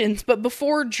questions, but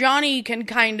before Johnny can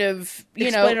kind of,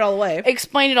 explain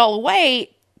it all away,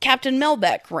 Captain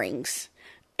Melbeck rings.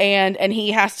 And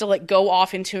he has to like go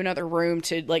off into another room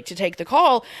to take the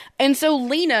call. And so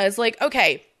Lena is like,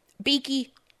 okay,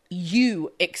 Beaky,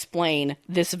 you explain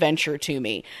this venture to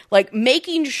me. Like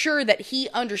making sure that he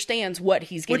understands what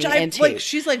he's getting into. Like,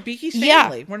 she's like Beaky's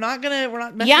family. Yeah. We're not messing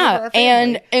with our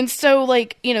family. And so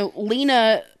like,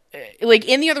 Lena, like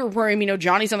in the other room,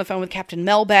 Johnny's on the phone with Captain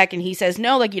Melbeck and he says,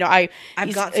 no, like, I've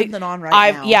got something on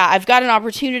now. Yeah, I've got an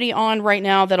opportunity on right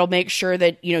now that'll make sure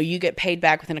that, you get paid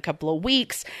back within a couple of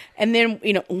weeks. And then,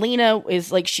 Lena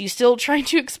is like, she's still trying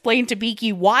to explain to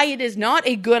Beaky why it is not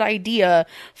a good idea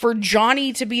for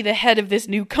Johnny to be the head of this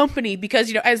new company.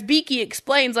 Because, as Beaky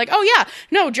explains, like, oh yeah,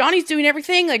 no, Johnny's doing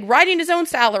everything, like writing his own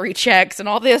salary checks and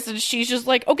all this. And she's just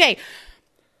like, okay,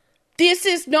 this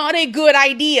is not a good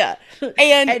idea.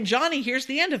 And Johnny hears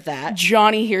the end of that.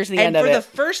 And for the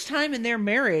first time in their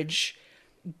marriage,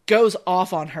 goes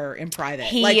off on her in private.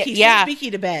 He sends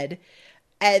Beaky to bed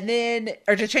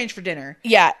or to change for dinner.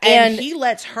 Yeah. And he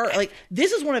lets her, like,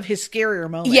 this is one of his scarier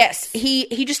moments. Yes.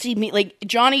 He just,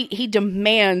 Johnny, he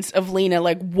demands of Lena,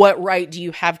 like, what right do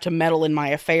you have to meddle in my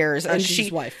affairs? And she's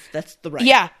his wife. That's the right.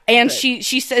 Yeah. And she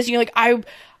says,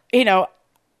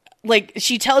 like,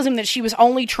 she tells him that she was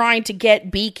only trying to get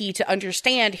Beaky to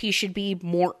understand he should be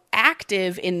more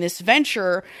active in this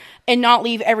venture and not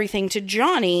leave everything to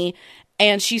Johnny.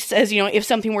 And she says, if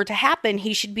something were to happen,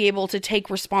 he should be able to take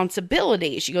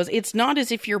responsibility. She goes, it's not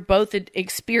as if you're both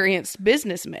experienced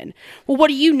businessmen. Well, what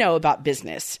do you know about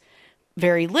business?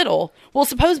 Very little. Well,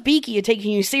 suppose Beaky had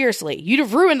taken you seriously. You'd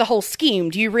have ruined the whole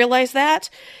scheme. Do you realize that?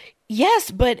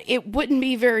 Yes, but it wouldn't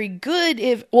be very good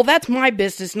if... Well, that's my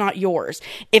business, not yours.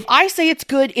 If I say it's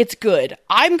good, it's good.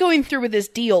 I'm going through with this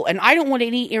deal, and I don't want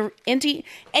any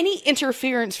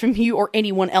interference from you or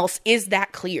anyone else. Is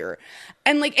that clear?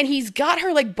 And he's got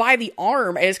her, like, by the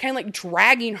arm, and is kind of, like,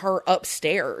 dragging her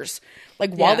upstairs,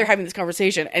 like, while they're having this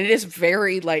conversation. And it is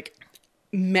very, like,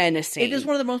 menacing. It is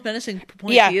one of the most menacing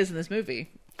points he is in this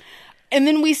movie. And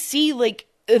then we see, like,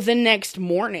 the next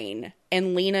morning...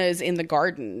 And Lena is in the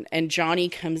garden, and Johnny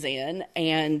comes in,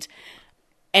 and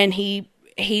he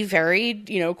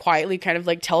very, quietly kind of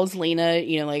like tells Lena,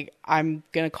 like, I'm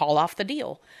going to call off the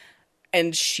deal.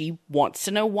 And she wants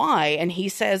to know why. And he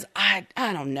says, I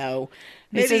don't know.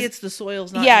 Maybe it's the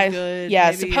soil's not any good.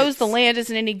 Yeah, maybe suppose the land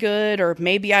isn't any good, or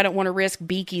maybe I don't want to risk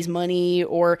Beaky's money,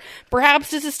 or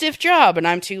perhaps it's a stiff job and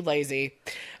I'm too lazy.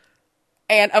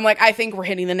 And I'm like, I think we're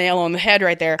hitting the nail on the head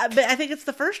right there. But I think it's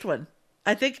the first one.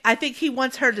 I think he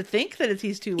wants her to think that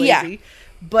he's too lazy, Yeah.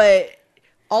 but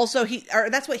also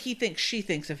that's what he thinks she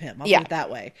thinks of him. I'll put it that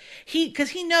way. Because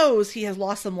he knows he has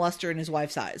lost some luster in his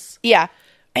wife's eyes. Yeah.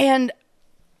 And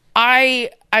I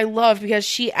love because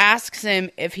she asks him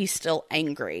if he's still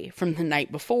angry from the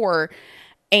night before.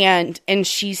 And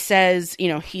she says, you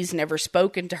know, he's never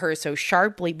spoken to her so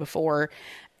sharply before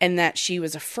and that she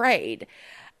was afraid.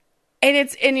 And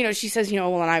you know, she says, you know,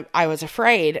 well, and I was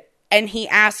afraid. And he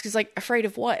asks, he's like, afraid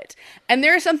of what? And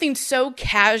there's something so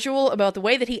casual about the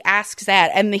way that he asks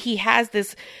that. And he has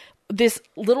this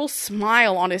little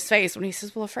smile on his face when he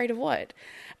says, well, afraid of what?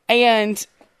 And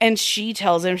she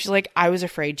tells him, she's like, I was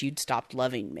afraid you'd stopped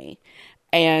loving me.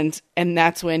 And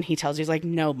that's when he tells her, he's like,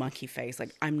 no, monkey face.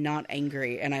 Like, I'm not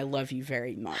angry and I love you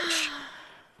very much.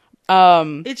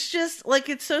 It's just like,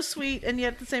 it's so sweet. And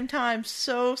yet at the same time,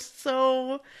 so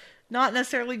not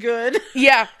necessarily good.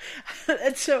 Yeah.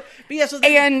 And so, but yeah, so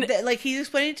like he's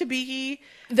explaining to Beaky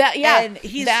that, yeah, and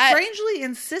he's strangely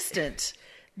insistent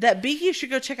that Beaky should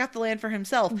go check out the land for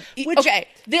himself. Which,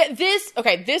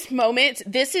 this moment,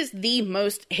 this is the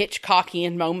most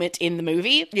Hitchcockian moment in the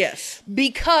movie. Yes.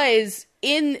 Because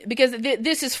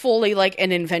this is fully like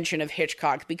an invention of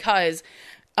Hitchcock because,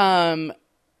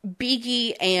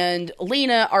 Beaky and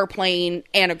Lena are playing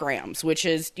anagrams, which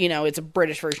is, you know, it's a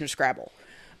British version of Scrabble.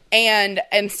 And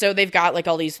so they've got like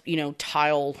all these, you know,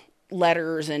 tile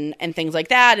letters and things like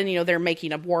that. And, you know, they're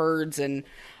making up words and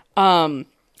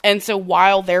so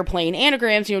while they're playing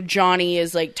anagrams, you know, Johnny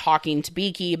is like talking to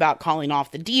Beaky about calling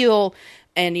off the deal.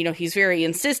 And, you know, he's very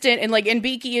insistent and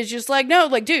Beaky is just like, no,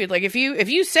 like, dude, like if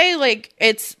you say like,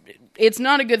 it's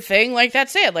not a good thing, like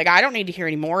that's it. Like, I don't need to hear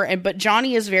anymore. But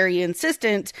Johnny is very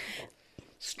insistent.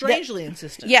 Strangely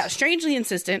insistent. Yeah. Strangely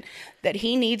insistent that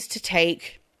he needs to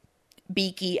take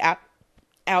Beaky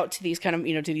out to these kind of,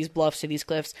 you know, to these bluffs, to these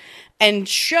cliffs, and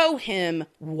show him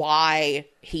why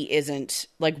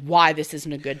why this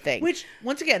isn't a good thing. Which,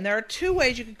 once again, there are two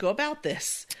ways you could go about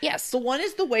this. Yes. The one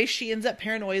is the way she ends up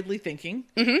paranoidly thinking.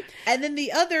 Mm-hmm. And then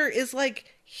the other is like,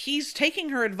 he's taking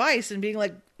her advice and being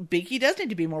like, Beaky does need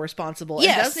to be more responsible.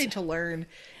 Yes. And does need to learn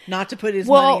not to put his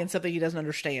money in something he doesn't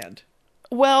understand.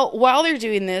 Well, while they're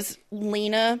doing this,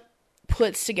 Lena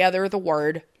puts together the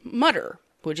word mutter,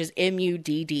 which is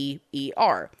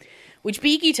M-U-D-D-E-R, which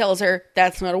Beaky tells her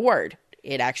that's not a word.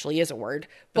 It actually is a word,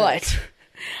 but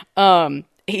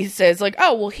he says like,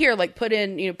 oh, well here, like put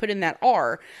in that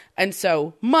R. And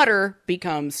so mutter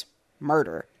becomes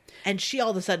murder. And she all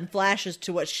of a sudden flashes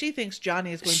to what she thinks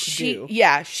Johnny is going to do.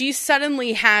 Yeah, she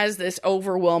suddenly has this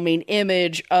overwhelming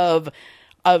image of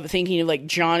thinking of like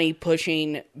Johnny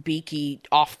pushing Beaky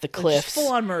off the cliffs.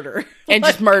 Full on murder. And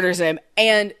just murders him.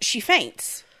 And she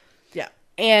faints. Yeah.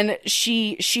 And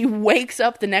she wakes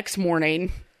up the next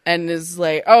morning and is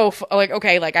like, oh, like,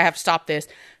 okay, like I have to stop this,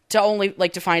 to only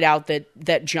like to find out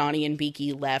that Johnny and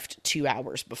Beaky left 2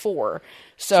 hours before.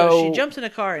 So she jumps in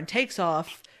a car and takes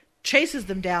off, chases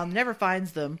them down, never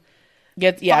finds them.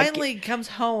 Finally comes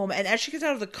home, and as she gets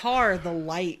out of the car, the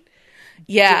light,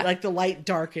 the light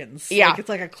darkens. Yeah. Like it's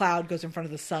like a cloud goes in front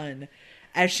of the sun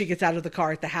as she gets out of the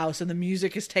car at the house, and the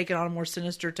music is taken on a more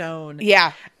sinister tone.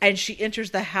 Yeah. And she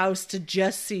enters the house to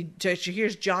she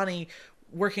hears Johnny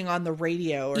working on the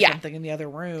radio or something in the other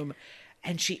room.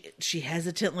 And she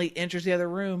hesitantly enters the other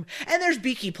room, and there's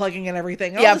Beaky plugging in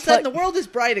everything. And all of a sudden, the world is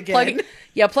bright again.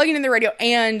 Plugging in the radio.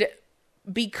 And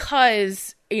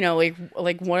because, you know,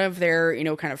 like one of their, you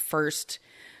know, kind of first,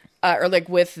 or like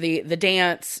with the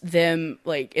dance, them,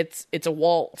 like it's a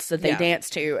waltz that they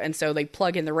dance to. And so they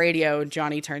plug in the radio, and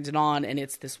Johnny turns it on, and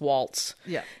it's this waltz.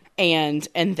 Yeah. And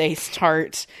they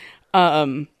start,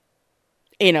 you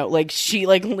know, like she,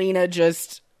 like Lena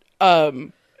just,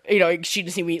 you know, she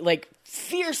just like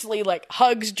fiercely like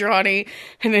hugs Johnny,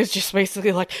 and it's just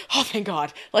basically like, oh thank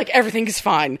God, like everything is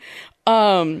fine.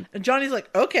 And Johnny's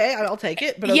like, okay, I'll take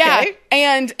it, but okay. Yeah,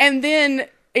 and then,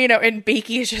 you know, and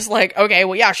Beaky is just like, okay,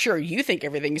 well, yeah, sure, you think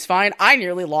everything's fine. I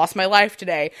nearly lost my life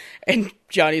today. And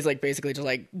Johnny's like, basically just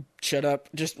like, shut up,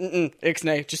 just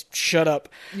ixnay, just shut up.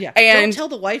 Yeah, and don't tell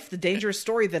the wife the dangerous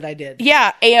story that I did.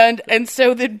 Yeah, and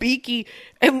so then Beaky,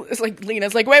 and it's like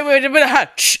Lena's like,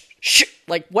 wait, shh,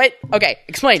 like what? Okay,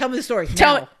 explain. Tell me the story.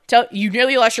 Tell you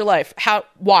nearly lost your life. How?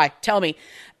 Why? Tell me.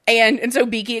 And so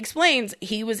Beaky explains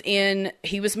he was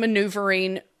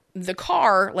maneuvering the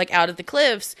car like out of the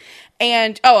cliffs,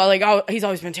 and he's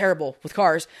always been terrible with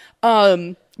cars.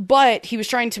 But he was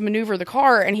trying to maneuver the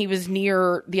car, and he was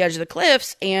near the edge of the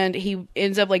cliffs, and he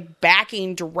ends up like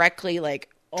backing directly like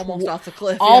almost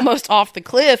off the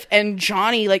cliff, and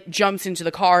Johnny like jumps into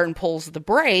the car and pulls the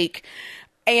brake.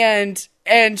 And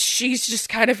she's just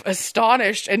kind of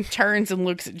astonished and turns and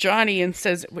looks at Johnny and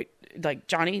says, wait, like,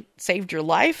 Johnny saved your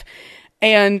life?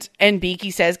 And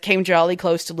Beaky says, came jolly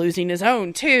close to losing his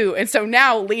own too. And so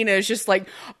now Lena is just like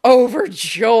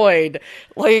overjoyed.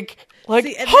 Like,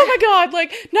 See, oh my God,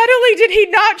 like, not only did he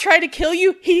not try to kill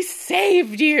you, he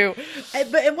saved you.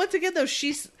 And once again, though,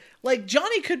 she's like,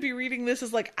 Johnny could be reading this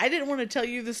as like, I didn't want to tell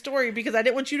you the story because I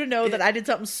didn't want you to know that I did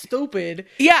something stupid.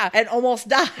 Yeah. And almost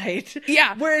died.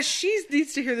 Yeah. Whereas she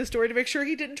needs to hear the story to make sure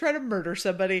he didn't try to murder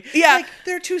somebody. Yeah. Like,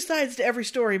 there are two sides to every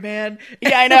story, man.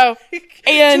 Yeah, I know.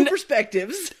 And two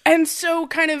perspectives. And so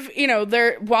kind of,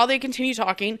 while they continue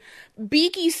talking,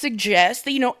 Beaky suggests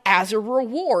that, as a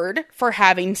reward for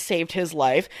having saved his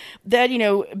life, that,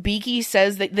 Beaky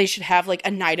says that they should have like a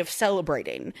night of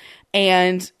celebrating.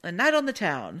 And a night on the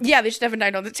town. Yeah, they should have a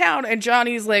night on the town. And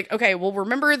Johnny's like, okay, well,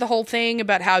 remember the whole thing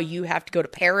about how you have to go to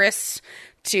Paris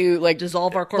to like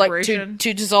dissolve our corporation, like,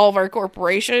 to dissolve our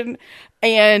corporation.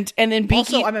 And then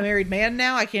Beaky, also, I'm a married man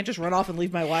now. I can't just run off and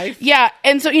leave my wife. Yeah.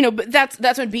 And so, but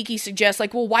that's when Beaky suggests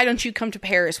like, well, why don't you come to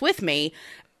Paris with me?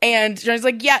 And Johnny's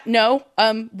like, yeah, no,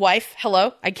 wife,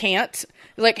 hello, I can't.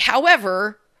 Like,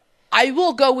 however, I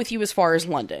will go with you as far as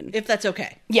London. If that's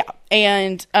okay. Yeah.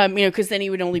 And, because then he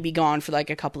would only be gone for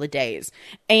like a couple of days.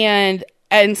 And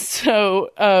so,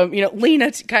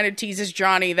 Lena kind of teases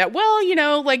Johnny that,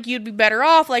 well, like, you'd be better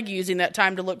off, like, using that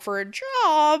time to look for a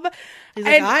job. He's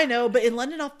like, I know, but in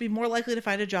London, I'll be more likely to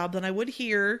find a job than I would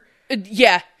here.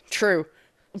 Yeah, true.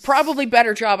 Probably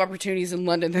better job opportunities in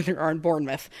London than there are in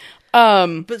Bournemouth.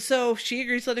 But so she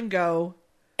agrees to let him go.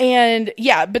 And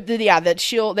yeah, but that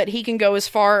he can go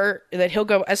he'll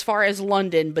go as far as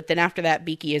London, but then after that,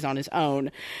 Beaky is on his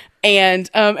own. And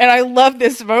I love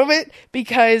this moment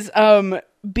because,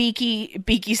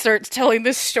 Beaky starts telling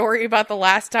this story about the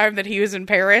last time that he was in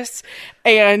Paris.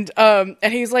 And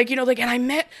he's like, and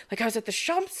I was at the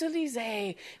Champs-Elysees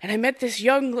and I met this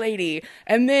young lady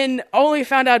and then only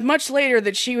found out much later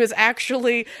that she was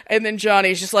actually, and then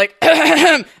Johnny's just like,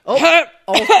 yeah,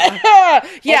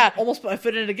 almost put my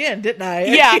foot in it again, didn't I?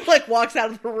 Yeah. He like walks out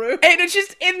of the room. And it's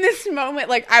just in this moment,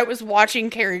 like I was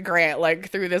watching Cary Grant, like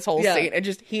through this whole scene and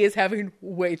just, he is having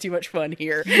way too much fun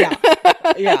here. Yeah.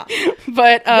 Yeah.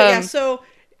 But so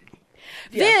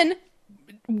then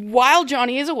while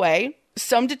Johnny is away,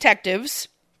 some detectives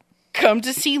come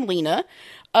to see Lena,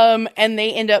 and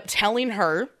they end up telling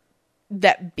her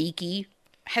that Beaky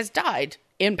has died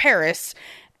in Paris,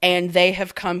 and they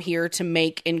have come here to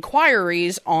make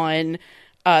inquiries on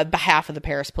behalf of the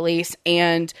Paris police.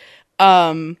 And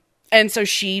so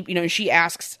she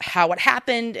asks how it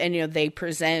happened, and they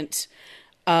present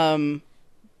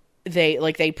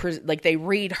they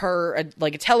read her a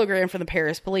telegram from the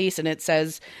Paris police, and it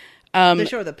says they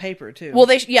show her the paper too. Well,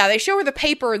 they show her the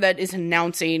paper that is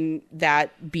announcing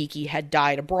that Beaky had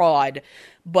died abroad,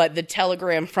 but the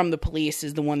telegram from the police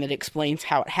is the one that explains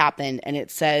how it happened, and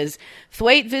it says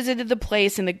Thwaite visited the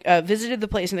place in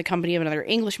the company of another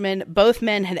Englishman. Both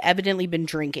men had evidently been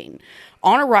drinking.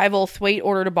 On arrival, Thwaite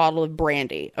ordered a bottle of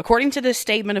brandy. According to the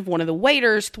statement of one of the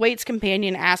waiters, Thwaite's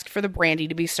companion asked for the brandy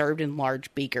to be served in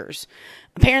large beakers.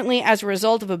 Apparently, as a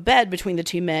result of a bet between the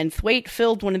two men, Thwaite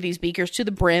filled one of these beakers to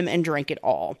the brim and drank it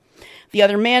all. The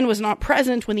other man was not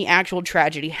present when the actual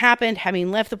tragedy happened,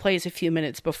 having left the place a few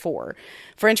minutes before.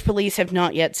 French police have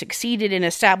not yet succeeded in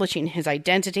establishing his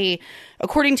identity.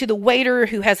 According to the waiter,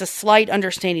 who has a slight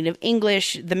understanding of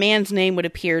English, the man's name would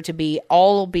appear to be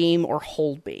Allbeam or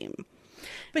Holdbeam.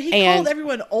 But he called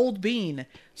everyone Old Bean.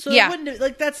 So it wouldn't,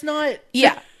 like, that's not...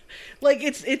 Yeah. Like,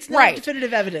 it's not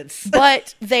definitive evidence.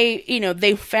 But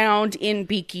they found in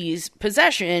Beaky's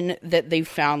possession that they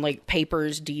found, like,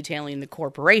 papers detailing the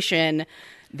corporation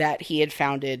that he had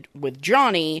founded with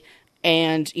Johnny.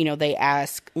 And, they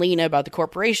ask Lena about the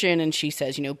corporation, and she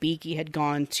says, Beaky had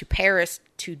gone to Paris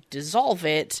to dissolve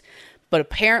it, but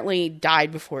apparently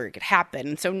died before it could happen.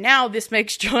 And so now this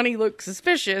makes Johnny look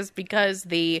suspicious because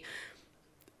the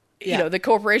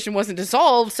corporation wasn't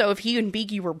dissolved. So if he and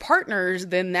Beaky were partners,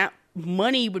 then that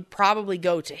money would probably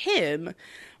go to him.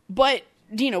 But,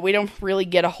 we don't really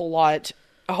get a whole lot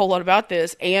about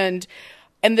this.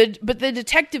 But the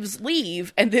detectives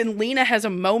leave, and then Lena has a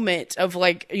moment of,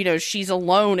 like, she's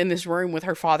alone in this room with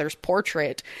her father's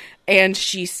portrait, and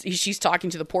she's talking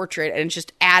to the portrait, and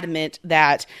just adamant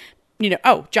that,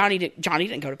 Johnny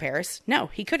didn't go to Paris. No,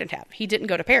 he couldn't have. He didn't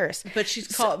go to Paris. But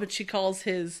she calls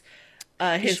his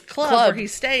club where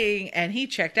he's staying, and he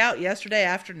checked out yesterday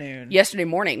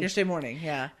morning,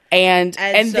 yeah. And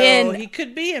so then he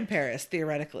could be in Paris,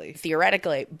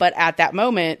 theoretically. But at that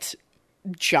moment,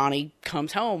 Johnny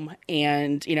comes home,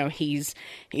 and he's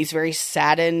very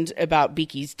saddened about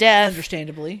Beaky's death,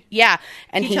 understandably. Yeah,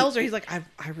 and he tells her, he's like,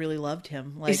 I really loved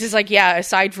him. Like, he's just like, yeah,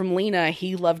 aside from Lena,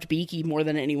 he loved Beaky more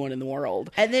than anyone in the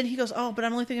world. And then he goes, oh, but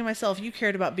I'm only thinking to myself, you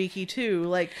cared about Beaky too.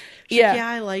 Like, yeah,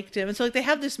 I liked him. And so like they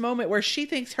have this moment where she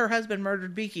thinks her husband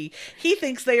murdered Beaky. He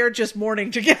thinks they are just mourning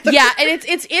together. Yeah, and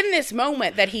it's in this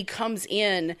moment that he comes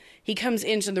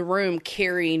into the room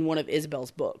carrying one of Isabel's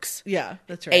books. Yeah,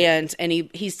 that's right. And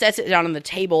he sets it down on the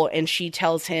table, and she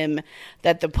tells him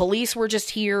that the police were just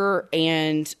here,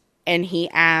 and he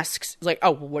asks, like,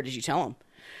 oh, well, what did you tell him?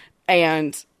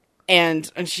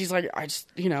 And she's like, I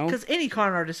just, because any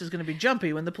con artist is going to be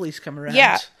jumpy when the police come around.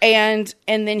 Yeah, and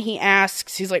then he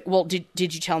asks, he's like, well, did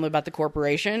you tell him about the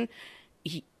corporation?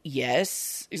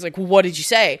 Yes. He's like, well, what did you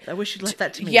say? I wish you'd left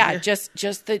that to me. Yeah,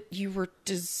 just that you were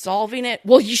dissolving it.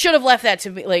 Well, you should have left that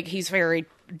to me. Like, he's very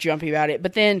jumpy about it.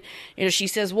 But then, she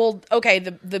says, well, okay,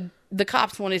 the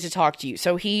cops wanted to talk to you.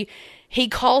 So he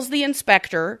calls the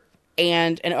inspector,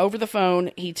 and over the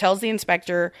phone, he tells the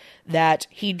inspector that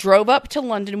he drove up to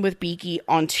London with Beaky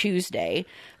on Tuesday,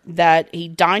 that he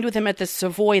dined with him at the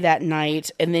Savoy that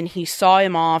night, and then he saw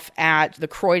him off at the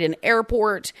Croydon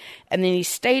airport, and then he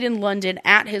stayed in London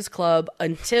at his club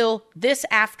until this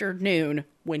afternoon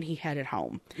when he headed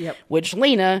home. Yep. Which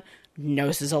Lena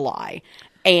knows is a lie.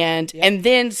 And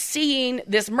then seeing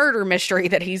this murder mystery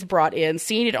that he's brought in,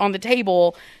 seeing it on the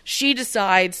table, she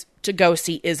decides to go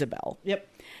see Isabel. Yep.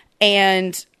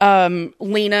 And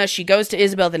Lena, she goes to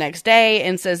Isabel the next day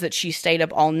and says that she stayed up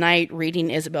all night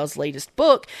reading Isabel's latest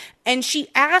book. And she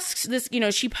asks this,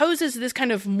 she poses this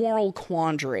kind of moral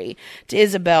quandary to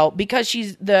Isabel, because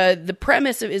she's the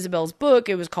premise of Isabel's book,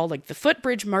 it was called like The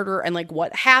Footbridge Murder. And like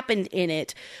what happened in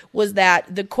it was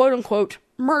that the quote unquote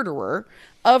murderer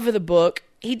of the book,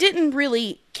 he didn't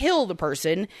really kill the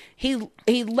person.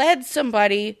 He led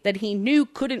somebody that he knew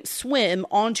couldn't swim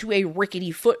onto a rickety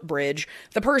footbridge.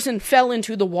 The person fell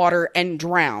into the water and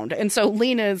drowned. And so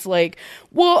Lena is like,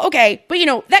 well, okay, but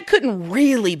that couldn't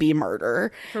really be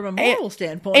murder. From a moral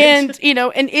standpoint. And,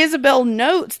 and Isabel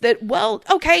notes that, well,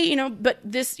 okay, but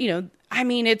this, I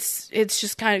mean, it's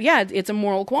just kind of, it's a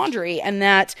moral quandary.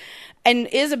 And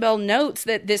Isabel notes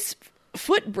that this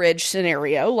footbridge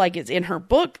scenario, like it's in her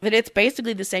book, that it's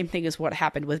basically the same thing as what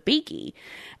happened with Beaky.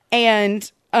 And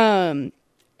that,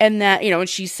 and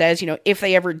she says, if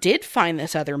they ever did find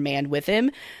this other man with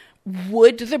him,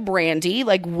 would the brandy,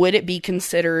 like, would it be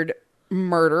considered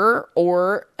murder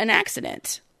or an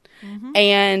accident? Mm-hmm.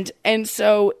 And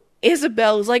so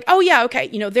Isabel is like, oh yeah, okay,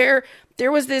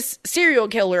 there was this serial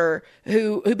killer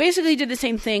who basically did the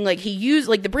same thing. Like, he used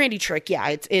like the brandy trick.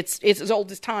 Yeah, it's as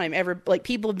old as time.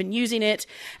 People have been using it.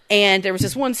 And there was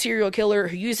this one serial killer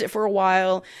who used it for a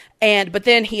while, but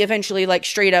then he eventually like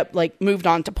straight up like moved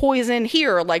on to poison.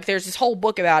 Here, like, there's this whole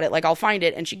book about it. Like, I'll find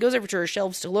it. And she goes over to her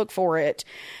shelves to look for it.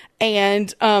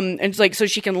 And it's like, so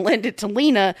she can lend it to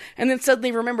Lena, and then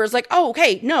suddenly remembers, like, oh,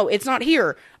 okay, no, it's not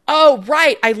here. Oh,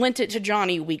 right, I lent it to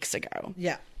Johnny weeks ago.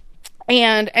 Yeah.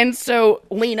 And so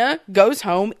Lena goes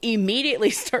home, immediately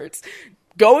starts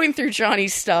going through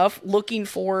Johnny's stuff, looking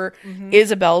for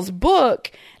Isabel's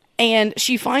book, and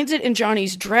she finds it in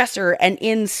Johnny's dresser, and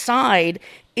inside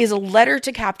is a letter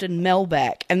to Captain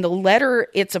Melbeck. And the letter,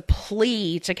 it's a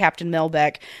plea to Captain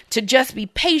Melbeck to just be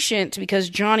patient, because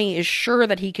Johnny is sure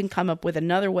that he can come up with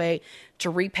another way to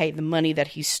repay the money that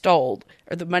he stole,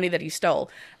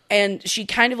 And she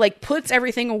kind of like puts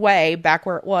everything away back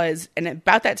where it was. And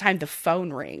about that time, the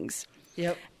phone rings.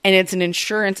 Yep. And it's an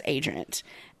insurance agent.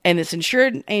 And this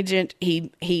insurance agent,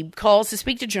 he calls to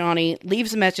speak to Johnny,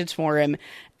 leaves a message for him,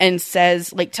 and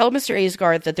says, like, tell Mr.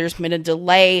 Asgard that there's been a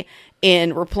delay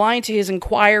in replying to his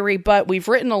inquiry, but we've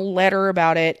written a letter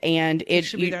about it, and it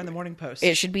should be there in the Morning Post.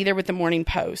 It should be there with the Morning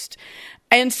Post.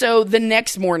 And so the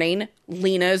next morning,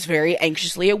 Lena is very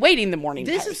anxiously awaiting the Morning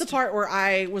Post. This is the part where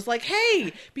I was like,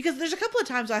 hey, because there's a couple of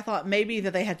times I thought maybe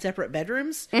that they had separate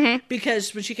bedrooms,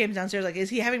 because when she came downstairs, like, is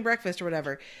he having breakfast or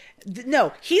whatever?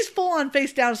 No, he's full on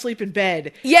face down asleep in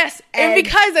bed. Yes, and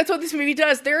because that's what this movie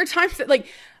does. There are times that, like,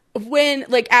 when,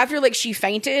 like, after, like, she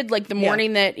fainted, like, the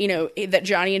morning that, that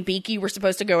Johnny and Beaky were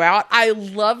supposed to go out, I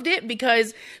loved it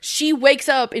because she wakes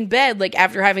up in bed, like,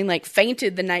 after having, like,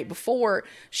 fainted the night before.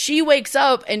 She wakes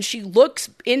up and she looks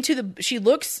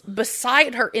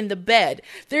beside her in the bed.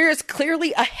 There is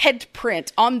clearly a head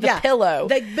print on the pillow.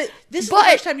 But this is the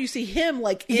first time you see him,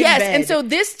 like, in bed. And so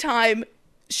this time,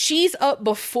 she's up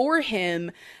before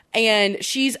him, and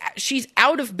she's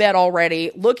out of bed already,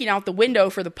 looking out the window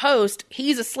for the post.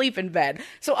 He's asleep in bed.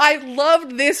 So I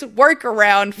loved this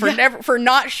workaround for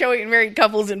not showing married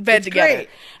couples in bed together. Great.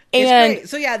 And great.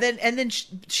 So yeah, then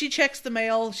she checks the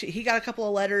mail. He got a couple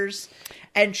of letters,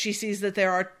 and she sees that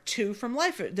there are two from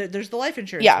life. There's the life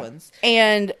insurance ones,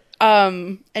 and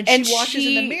she watches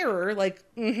in the mirror, like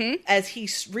as he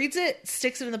reads it,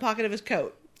 sticks it in the pocket of his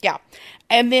coat. Yeah,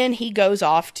 and then he goes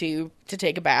off to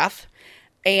take a bath.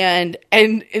 And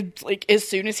it's like, as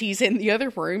soon as he's in the other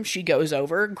room, she goes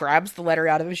over, grabs the letter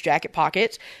out of his jacket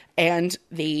pocket, and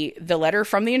the letter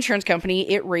from the insurance company,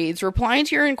 it reads, replying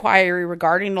to your inquiry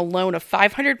regarding a loan of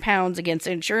 £500 against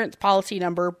insurance policy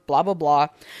number, blah, blah, blah.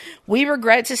 We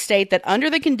regret to state that under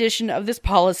the condition of this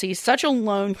policy, such a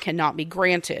loan cannot be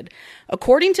granted.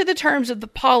 According to the terms of the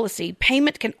policy,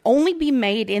 payment can only be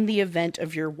made in the event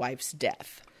of your wife's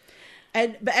death.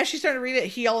 But as she's starting to read it,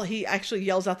 he actually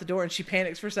yells out the door, and she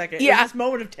panics for a second. Yeah, it was this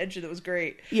moment of tension that was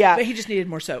great. Yeah, but he just needed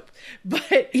more soap.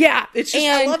 But yeah, it's just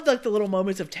I love like the little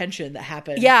moments of tension that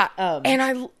happen. Yeah,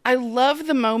 and I love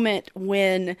the moment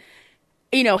when,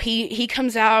 you know, he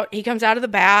comes out of the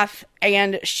bath,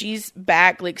 and she's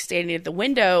back like standing at the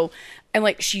window, and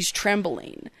like she's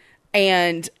trembling.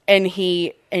 And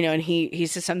he, you know, and he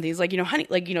says something. He's like, you know, honey,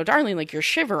 like, you know, darling, like you're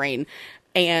shivering.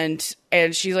 And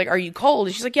she's like, are you cold?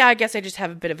 And she's like, yeah, I guess I just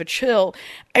have a bit of a chill.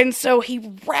 And so he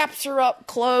wraps her up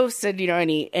close, and, you know, and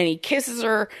he kisses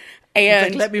her,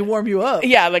 and like, let me warm you up.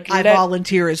 Yeah. Like, I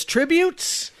volunteer as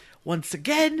tributes once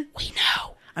again. We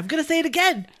know. I'm going to say it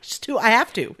again. I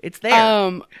have to. It's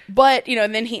there. But, you know,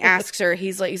 and then he asks her,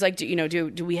 he's like,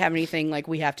 do we have anything like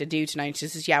we have to do tonight? She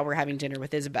says, yeah, we're having dinner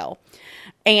with Isabel.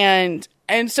 And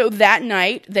so that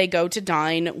night they go to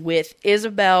dine with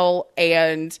Isabel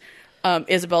and,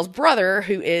 Isabel's brother,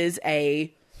 who is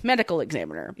a medical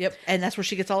examiner. Yep. And that's where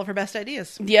she gets all of her best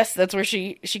ideas. Yes, that's where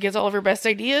she gets all of her best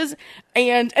ideas.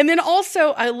 And then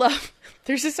also I love,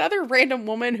 there's this other random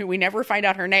woman who we never find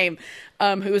out her name,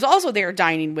 who is also there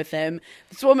dining with them.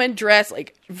 This woman dressed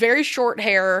like very short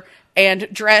hair and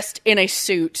dressed in a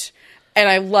suit. And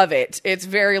I love it. It's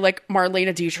very like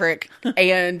Marlene Dietrich.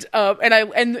 And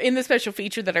in the special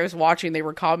feature that I was watching, they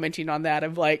were commenting on that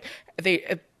of like,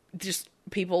 just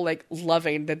people like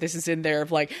loving that this is in there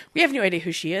of like, we have no idea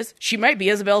who she is. She might be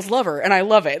Isabel's lover. And I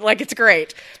love it. Like, it's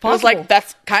great. I was like,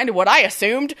 that's kind of what I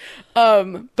assumed.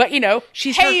 But you know,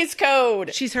 she's Hays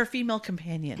Code. She's her female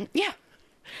companion. Yeah.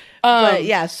 But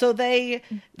yeah, so they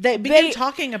begin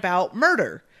talking about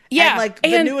murder. Yeah. And like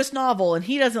the newest novel, and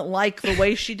he doesn't like the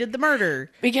way she did the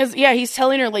murder. Because, yeah, he's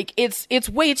telling her, like, it's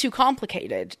way too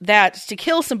complicated, that to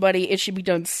kill somebody, it should be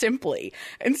done simply.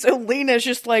 And so Lena's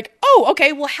just like, oh,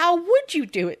 okay, well, how would you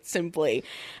do it simply?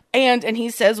 And he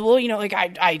says, well, you know, like,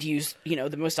 I'd use, you know,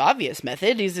 the most obvious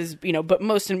method is, you know, but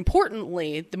most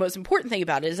importantly, the most important thing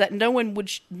about it is that no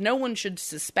one should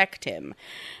suspect him.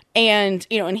 And,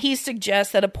 you know, and he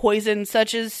suggests that a poison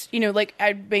such as, you know, like,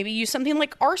 I'd maybe use something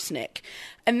like arsenic.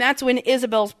 And that's when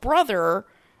Isabel's brother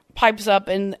pipes up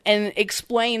and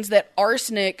explains that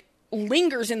arsenic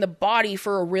lingers in the body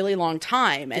for a really long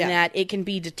time, and that it can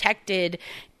be detected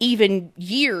even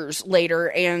years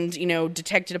later and, you know,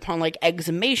 detected upon like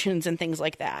exhumations and things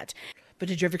like that. But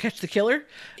did you ever catch the killer?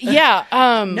 Yeah.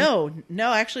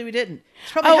 No, actually we didn't.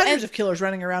 There's probably hundreds of killers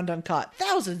running around uncaught.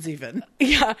 Thousands even.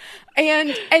 Yeah.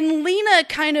 And Lena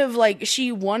kind of like,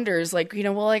 she wonders like, you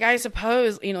know, well, like I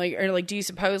suppose, you know, like, or like, do you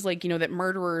suppose like, you know, that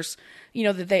murderers, you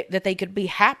know, that they could be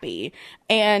happy?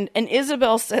 And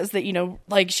Isabel says that, you know,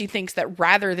 like she thinks that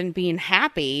rather than being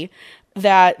happy,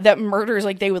 that murderers,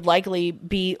 like they would likely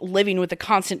be living with a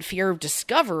constant fear of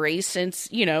discovery, since,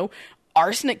 you know,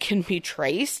 arsenic can be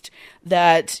traced,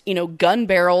 that, you know, gun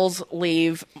barrels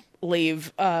leave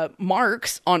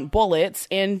marks on bullets,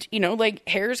 and, you know, like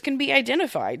hairs can be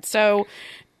identified. So,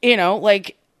 you know,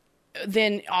 like,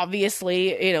 then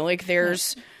obviously, you know, like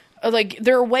there's like,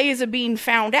 there are ways of being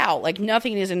found out, like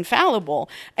nothing is infallible.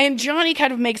 And Johnny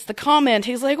kind of makes the comment,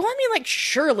 he's like, well, I mean, like,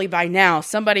 surely by now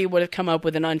somebody would have come up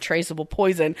with an untraceable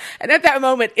poison. And at that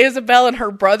moment, Isabel and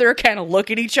her brother kind of look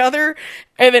at each other,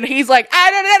 and then he's like,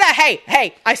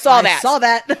 hey, I saw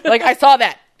that. Like, I saw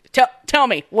that. Tell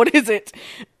me, what is it?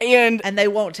 And they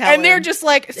won't tell him. And they're just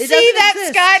like, see that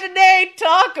sky today?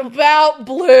 Talk about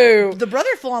blue. The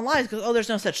brother full on lies because, there's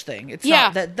no such thing. It's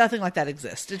not that, nothing like that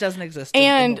exists. It doesn't exist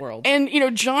in the world. And, you know,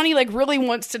 Johnny like really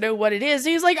wants to know what it is.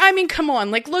 And he's like, I mean, come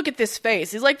on, like, look at this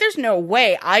face. He's like, there's no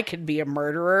way I could be a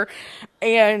murderer.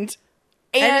 And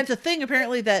it's a thing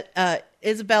apparently that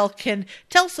Isabel can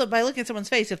tell by looking at someone's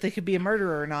face if they could be a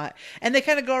murderer or not. And they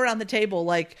kind of go around the table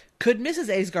like, could Mrs.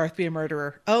 Aysgarth be a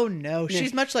murderer? Oh no,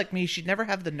 she's much like me. She'd never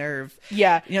have the nerve.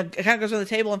 Yeah. You know, it kind of goes around the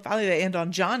table, and finally they end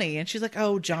on Johnny. And she's like,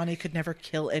 oh, Johnny could never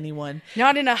kill anyone.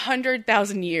 Not in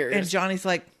 100,000 years. And Johnny's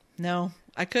like, no,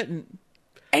 I couldn't.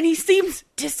 And he seems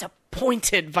disappointed.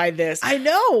 disappointed by this. I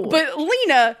know. But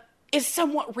Lena is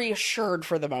somewhat reassured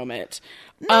for the moment.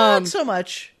 Not so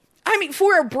much. I mean,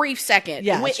 for a brief second.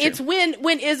 Yeah, it's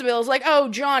when Isabel's like, oh,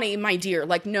 Johnny, my dear.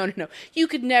 Like, no. You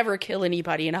could never kill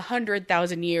anybody in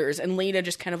 100,000 years. And Lena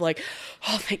just kind of like,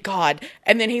 oh, thank God.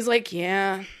 And then he's like,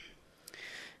 yeah,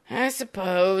 I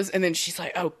suppose. And then she's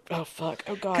like, oh, fuck.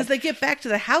 Oh, God. Because they get back to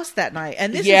the house that night.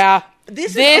 And this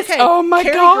is okay. Oh, my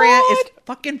Cary God. Grant is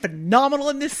fucking phenomenal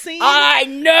in this scene. I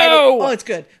know. It's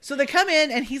good. So they come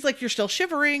in and he's like, you're still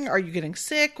shivering. Are you getting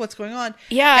sick? What's going on?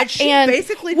 Yeah. And she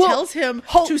basically tells him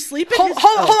to sleep in his...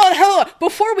 Hold on.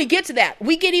 Before we get to that,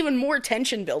 we get even more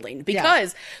tension building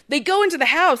because they go into the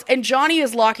house and Johnny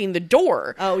is locking the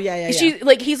door. Oh, yeah.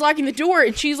 He's locking the door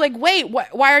and she's like, wait,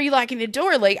 why are you locking the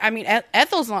door? Like, I mean,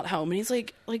 Ethel's not home. And he's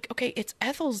like, okay, it's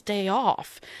Ethel's day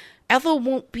off. Ethel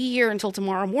won't be here until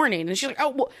tomorrow morning. And she's like,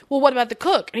 oh, well, what about the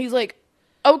cook? And he's like,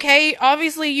 okay,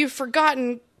 obviously you've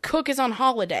forgotten Cook is on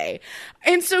holiday.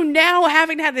 And so now,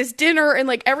 having had this dinner and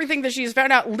like everything that she's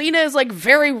found out, Lena is like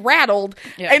very rattled.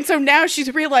 Yeah. And so now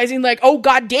she's realizing like, oh,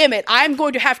 God damn it, I'm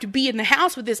going to have to be in the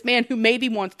house with this man who maybe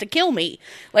wants to kill me.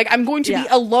 Like, I'm going to be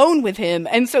alone with him.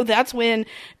 And so that's when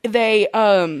they,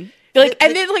 and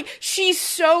then like, she's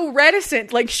so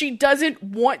reticent. Like, she doesn't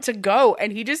want to go.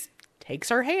 And he just takes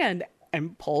her hand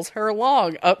and pulls her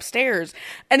along upstairs.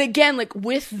 And again, like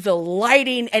with the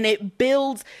lighting, and it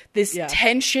builds this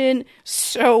tension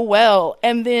so well.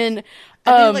 And then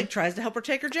like tries to help her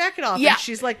take her jacket off. Yeah. And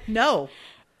she's like, no.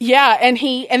 Yeah. And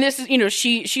this is,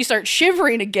 she starts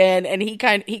shivering again. And he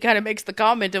kind of makes the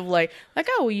comment of like,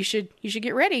 oh, well, you should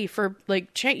get ready for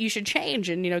like, you should change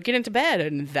and, get into bed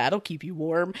and that'll keep you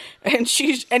warm. And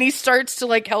he starts to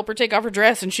like help her take off her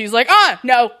dress. And she's like,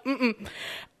 no.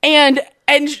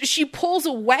 And she pulls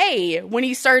away when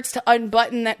he starts to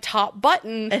unbutton that top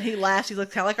button. And he laughs. He's like,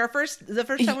 kind of like the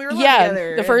first time we were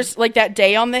together. The first, like that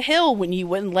day on the hill when you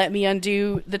wouldn't let me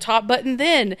undo the top button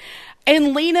then.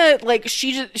 And Lena, like,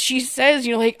 she says,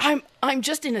 like, I'm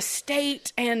just in a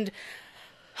state and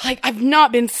like, I've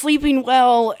not been sleeping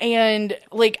well, and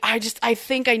like, I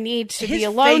think I need to be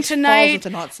alone tonight. Falls into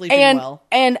not sleeping well.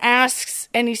 And asks,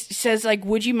 and he says, like,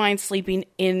 would you mind sleeping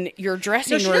in your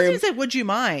dressing room? No, she doesn't even say, would you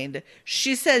mind?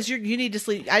 She says, you need to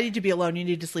sleep. I need to be alone. You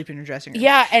need to sleep in your dressing room.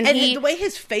 Yeah, and the way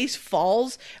his face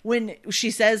falls when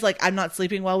she says, like, I'm not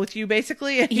sleeping well with you,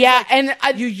 basically. And yeah,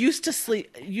 like, you used to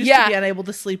sleep. To be unable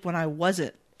to sleep when I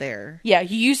wasn't there. Yeah,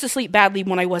 you used to sleep badly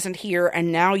when I wasn't here,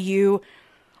 and now you.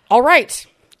 All right.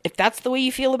 If that's the way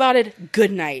you feel about it,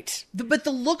 good night. But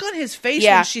the look on his face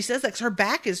when she says that, 'cause her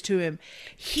back is to him,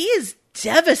 he is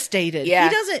devastated. Yeah.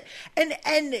 He doesn't,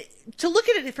 and to look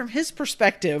at it from his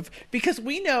perspective, because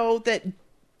we know that,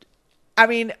 I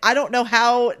mean, I don't know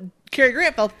how Cary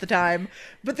Grant felt at the time,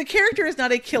 but the character is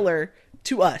not a killer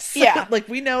to us. Yeah. Like,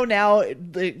 we know now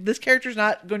this character's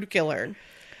not going to kill her.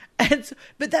 And so,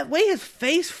 but that way his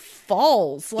face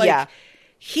falls, like,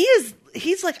 he's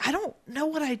like, I don't know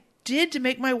what I did to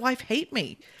make my wife hate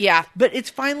me. Yeah. But it's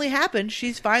finally happened.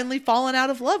 She's finally fallen out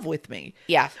of love with me.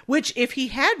 Yeah. Which, if he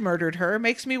had murdered her,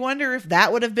 makes me wonder if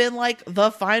that would have been like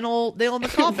the final nail in the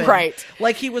coffin. Right.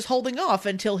 Like he was holding off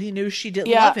until he knew she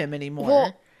didn't love him anymore.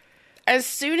 Well, as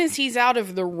soon as he's out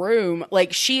of the room,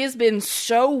 like, she has been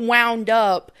so wound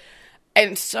up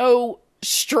and so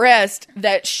stressed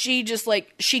that she just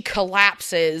like, she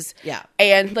collapses. Yeah.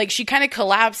 And like, she kind of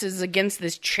collapses against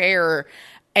this chair,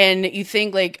 and you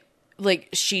think like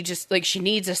she just like, she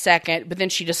needs a second, but then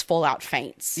she just full out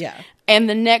faints. Yeah. And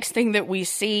the next thing that we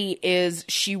see is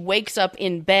she wakes up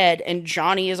in bed, and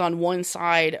Johnny is on one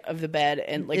side of the bed,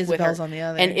 and like Isabel's with her, on the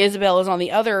other, and Isabel is on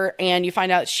the other, and you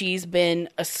find out she's been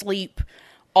asleep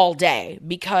all day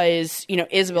because,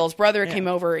 Isabel's brother came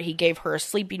over. He gave her a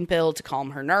sleeping pill to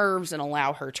calm her nerves and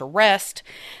allow her to rest.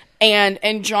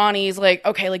 And Johnny's like,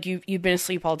 okay, like you've been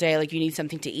asleep all day, like you need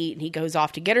something to eat, and he goes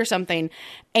off to get her something.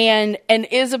 And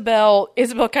Isabel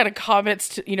kind of comments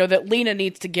to, that Lena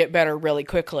needs to get better really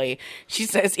quickly. She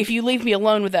says, if you leave me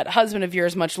alone with that husband of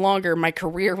yours much longer, my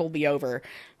career will be over.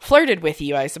 Flirted with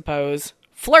you, I suppose.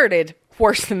 Flirted.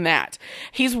 Worse than that.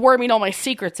 He's worming all my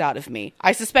secrets out of me.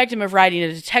 I suspect him of writing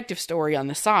a detective story on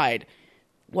the side.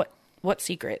 What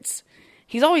secrets?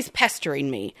 He's always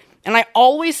pestering me. And I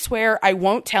always swear I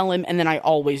won't tell him, and then I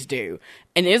always do.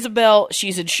 And Isabel,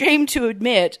 she's ashamed to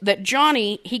admit that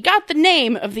Johnny, he got the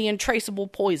name of the untraceable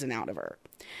poison out of her.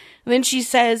 Then she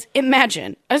says,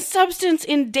 imagine, a substance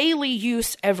in daily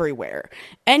use everywhere.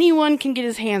 Anyone can get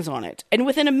his hands on it. And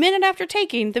within a minute after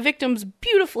taking, the victim's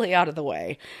beautifully out of the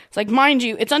way. It's like, mind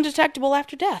you, it's undetectable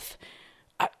after death.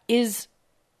 Is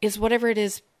whatever it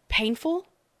is painful?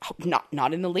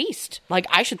 Not in the least. Like,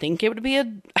 I think it'd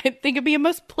be a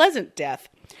most pleasant death.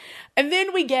 And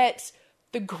then we get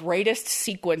the greatest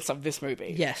sequence of this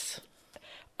movie. Yes.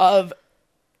 Oh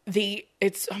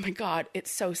my God,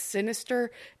 it's so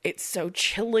sinister. It's so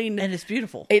chilling. And it's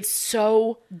beautiful. It's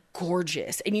so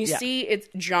gorgeous. And you see it's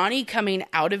Johnny coming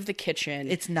out of the kitchen.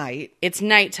 It's night. It's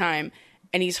nighttime.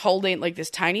 And he's holding like this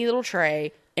tiny little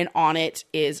tray, and on it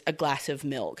is a glass of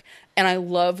milk. And I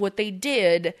love what they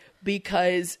did,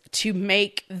 because to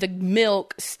make the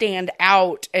milk stand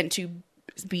out and to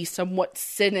be somewhat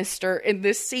sinister in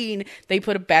this scene, they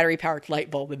put a battery-powered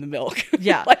light bulb in the milk.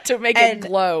 Yeah. Like, to make it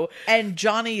glow. And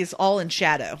Johnny is all in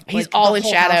shadow. He's like, all the in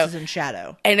whole shadow. House is in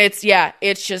shadow. And it's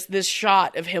just this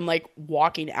shot of him like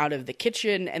walking out of the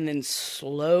kitchen and then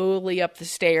slowly up the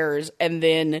stairs, and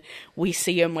then we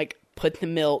see him like put the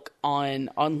milk on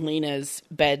Lena's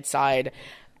bedside,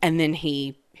 and then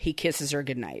he kisses her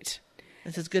goodnight.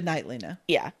 It says, "Good night, Lena."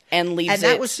 Yeah, and leaves. And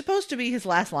that was supposed to be his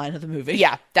last line of the movie.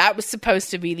 Yeah, that was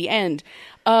supposed to be the end.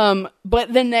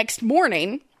 But the next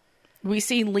morning, we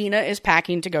see Lena is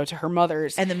packing to go to her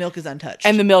mother's, and the milk is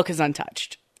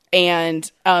untouched. And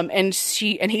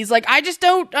he's like, I just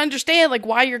don't understand, like,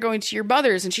 why you're going to your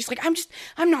mother's. And she's like,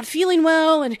 I'm not feeling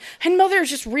well. And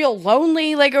mother's just real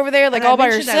lonely, like, over there, like, all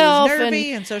by herself. I was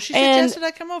nervy, and so she suggested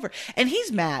I come over. And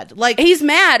he's mad. Like, he's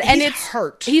mad. And it's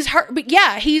hurt. He's hurt. But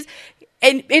yeah,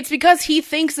 and it's because he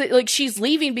thinks that, like, she's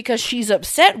leaving because she's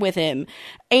upset with him.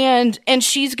 And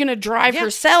she's going to drive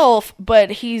herself,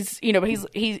 but he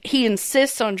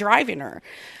insists on driving her.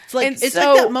 It's like, like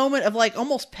that moment of, like,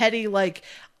 almost petty, like,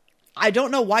 I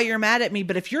don't know why you're mad at me,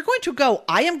 but if you're going to go,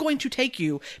 I am going to take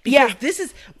you,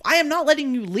 because I am not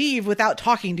letting you leave without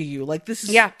talking to you. Like, this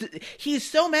is, he's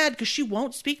so mad because she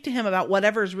won't speak to him about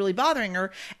whatever is really bothering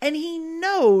her. And he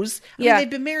knows, I mean, they've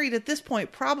been married at this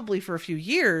point probably for a few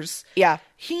years. Yeah.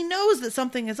 He knows that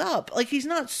something is up. Like, he's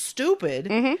not stupid.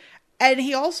 Mm-hmm. And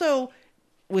he also,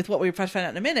 with what we're about to find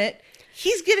out in a minute,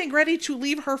 he's getting ready to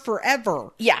leave her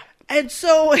forever. Yeah. And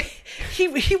so he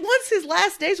wants his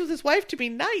last days with his wife to be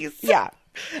nice. Yeah.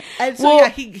 And so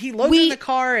he loads in the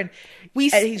car, and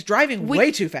he's driving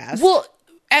way too fast. Well,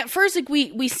 at first, like,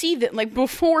 we see that, like,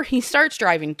 before he starts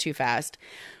driving too fast,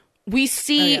 we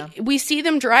see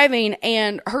them driving,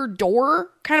 and her door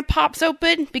kind of pops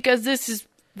open, because this is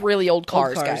really old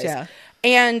cars, guys. Yeah.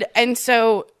 And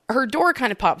so her door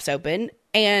kind of pops open,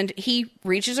 and he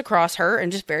reaches across her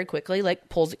and just very quickly, like,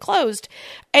 pulls it closed.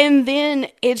 And then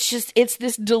it's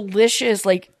this delicious,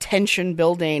 like, tension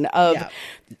building of,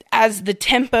 as the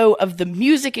tempo of the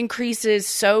music increases,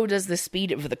 so does the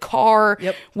speed of the car.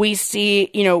 Yep. We see,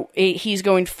 he's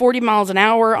going 40 miles an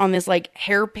hour on this, like,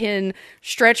 hairpin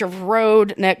stretch of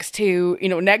road next to,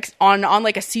 on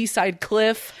like a seaside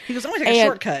cliff. He goes, I'm going to take a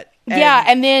shortcut.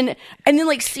 And then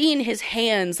like seeing his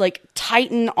hands like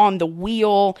tighten on the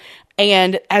wheel,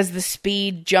 and as the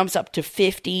speed jumps up to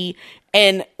 50,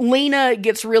 and Lena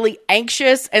gets really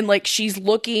anxious, and like she's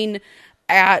looking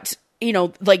at,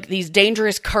 like these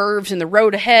dangerous curves in the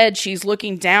road ahead. She's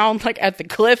looking down like at the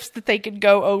cliffs that they could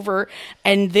go over.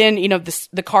 And then,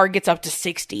 the car gets up to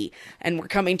 60, and we're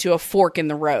coming to a fork in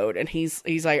the road. And he's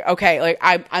like, okay, like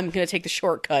I'm going to take the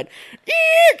shortcut.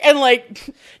 And like,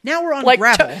 now we're on like,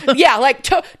 gravel.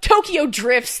 Tokyo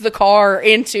drifts the car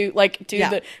into like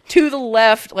to the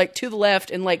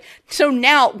left. And like, so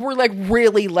now we're like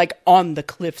really like on the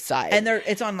cliffside, and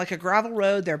it's on like a gravel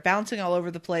road. They're bouncing all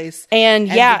over the place. And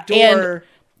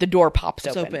the door pops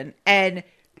open. And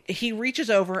he reaches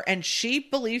over, and she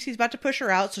believes he's about to push her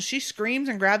out, so she screams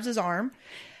and grabs his arm,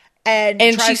 and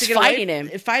tries she's to get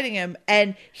fighting him.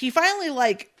 And he finally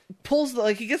like pulls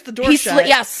he gets the door shut.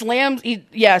 Slams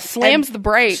the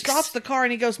brakes, stops the car,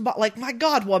 and he goes like, "My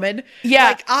God, woman!" Yeah,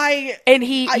 like I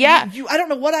don't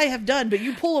know what I have done, but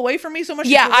you pull away from me so much.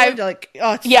 Yeah, I've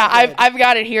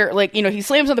got it here. Like, he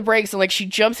slams on the brakes, and like she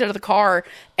jumps out of the car,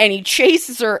 and he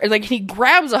chases her, and like he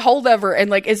grabs a hold of her, and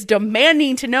like is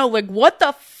demanding to know like what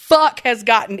the fuck has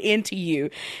gotten into you.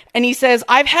 And he says,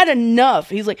 I've had enough.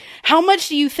 He's like, how much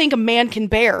do you think a man can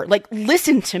bear? Like,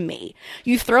 listen to me.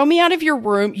 You throw me out of your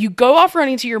room, you go off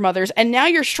running to your mother's, and now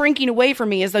you're shrinking away from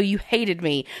me as though you hated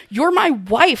me. You're my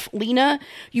wife, Lena.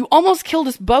 You almost killed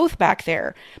us both back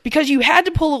there because you had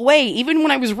to pull away even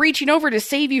when I was reaching over to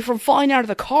save you from falling out of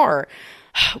the car.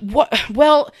 What?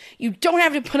 Well, you don't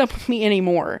have to put up with me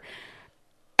anymore.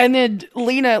 And then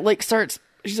Lena like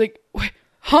she's like,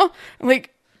 huh? Like,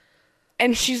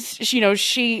 and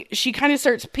she kind of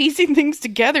starts piecing things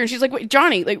together. And she's like, wait,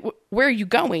 Johnny, like, where are you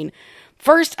going?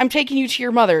 First, I'm taking you to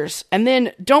your mother's. And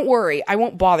then, don't worry, I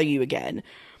won't bother you again.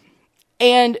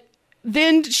 And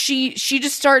then she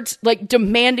just starts like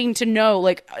demanding to know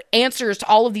like answers to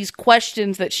all of these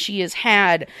questions that she has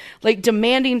had, like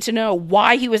demanding to know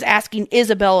why he was asking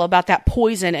Isabel about that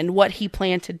poison and what he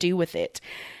planned to do with it.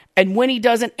 And when he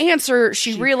doesn't answer,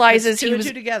 she realizes he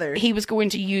was going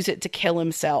to use it to kill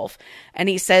himself. And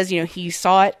he says, you know, he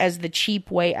saw it as the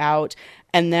cheap way out,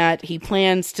 and that he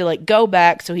plans to like go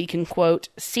back so he can, quote,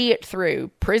 see it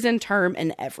through, prison term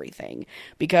and everything,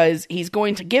 because he's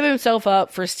going to give himself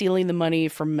up for stealing the money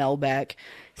from Melbeck.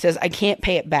 He says, I can't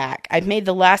pay it back. I've made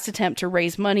the last attempt to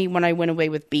raise money when I went away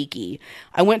with Beaky.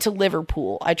 I went to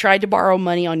Liverpool. I tried to borrow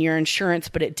money on your insurance,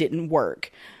 but it didn't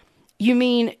work. You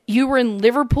mean you were in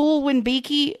Liverpool when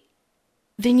Beaky?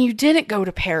 Then you didn't go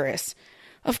to Paris.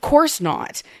 Of course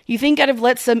not. You think I'd have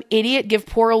let some idiot give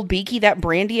poor old Beaky that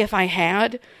brandy if I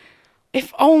had?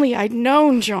 If only I'd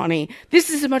known, Johnny. This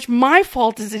is as much my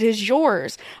fault as it is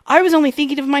yours. I was only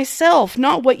thinking of myself,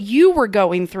 not what you were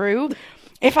going through.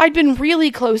 If I'd been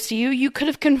really close to you, you could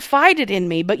have confided in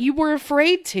me, but you were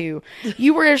afraid to.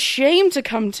 You were ashamed to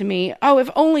come to me. Oh, if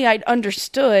only I'd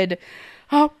understood.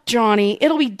 Oh, Johnny,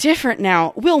 it'll be different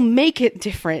now. We'll make it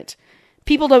different.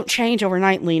 People don't change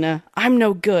overnight, Lena. I'm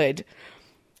no good.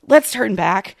 Let's turn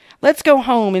back. Let's go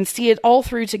home and see it all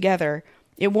through together.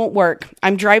 It won't work.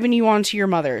 I'm driving you on to your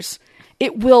mother's.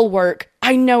 It will work.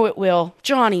 I know it will.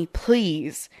 Johnny,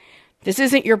 please. This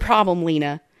isn't your problem,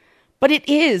 Lena. But it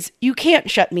is. You can't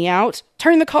shut me out.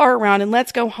 Turn the car around and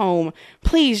let's go home.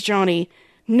 Please, Johnny.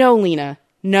 No, Lena.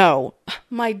 No.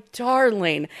 My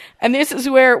darling. And this is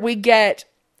where we get,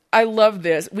 I love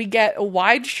this, we get a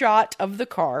wide shot of the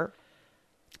car.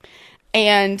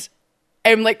 And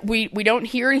like, we don't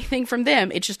hear anything from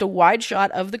them. It's just a wide shot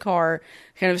of the car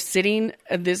kind of sitting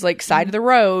at this like side of the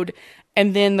road.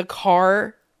 And then the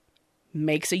car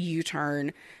makes a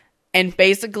U-turn. And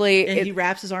basically... And he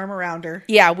wraps his arm around her.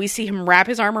 Yeah, we see him wrap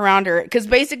his arm around her. Because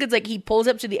basically it's like he pulls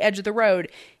up to the edge of the road.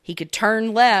 He could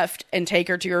turn left and take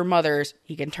her to her mother's.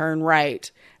 He can turn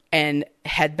right and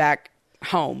head back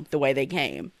home the way they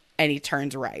came. And he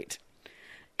turns right.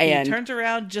 And he turns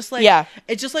around just like... Yeah.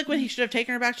 It's just like when he should have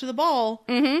taken her back to the ball.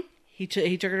 Mm-hmm. He took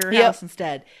her to her house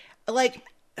instead. Like...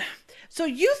 So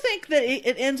you think that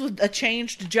it ends with a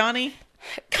changed Johnny?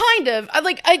 Kind of.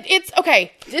 It's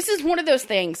okay. This is one of those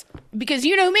things because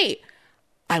you know me.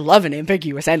 I love an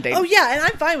ambiguous ending. Oh yeah, and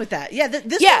I'm fine with that. Yeah, this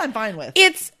one I'm fine with.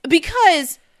 It's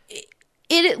because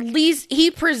it at least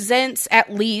he presents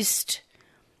at least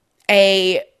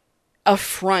a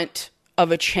front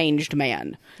of a changed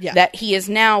man. Yeah. That he is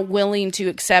now willing to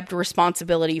accept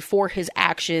responsibility for his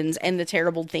actions and the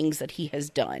terrible things that he has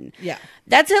done. Yeah.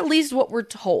 That's at least what we're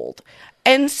told.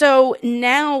 And so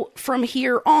now from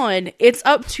here on, it's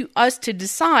up to us to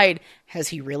decide, has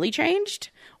he really changed?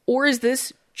 Or is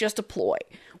this just a ploy?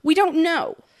 We don't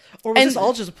know. Or was this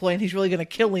all just a ploy and he's really going to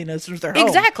kill Lena as soon as they're home?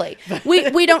 Exactly.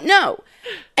 we don't know.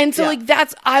 And so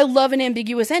I love an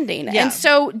ambiguous ending. Yeah. And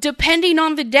so depending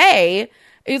on the day,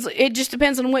 it just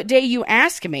depends on what day you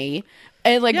ask me.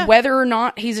 And whether or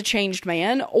not he's a changed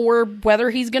man or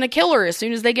whether he's going to kill her as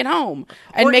soon as they get home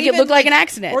and make it look like an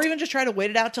accident. Or even just try to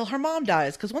wait it out till her mom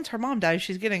dies. Because once her mom dies,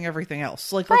 she's getting everything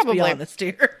else. Like, let's be honest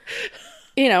here.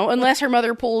 You know, unless her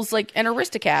mother pulls like an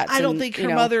Aristocats. I don't think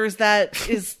her mother is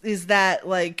that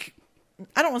like,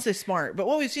 I don't want to say smart, but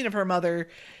what we've seen of her mother.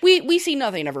 We see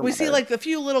nothing of her mother. We see like the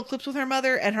few little clips with her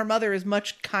mother, and her mother is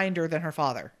much kinder than her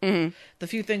father. Mm-hmm. The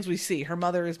few things we see, her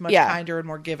mother is much kinder and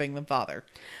more giving than father.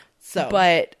 So,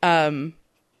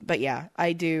 but yeah,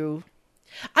 I do.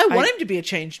 I want him to be a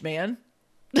changed man.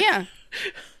 Yeah,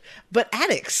 but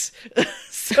addicts.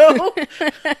 So,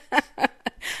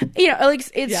 you know, like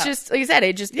it's just like I said,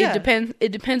 it depends.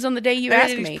 It depends on the day you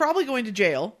ask me. He's probably going to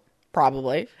jail.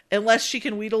 Probably, unless she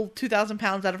can wheedle 2,000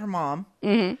 pounds out of her mom,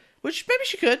 which maybe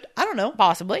she could. I don't know.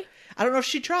 Possibly. I don't know if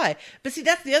she'd try. But see,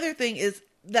 that's the other thing is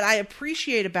that I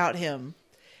appreciate about him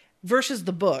versus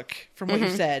the book. From what you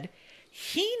said.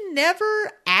 He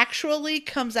never actually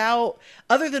comes out,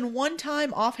 other than one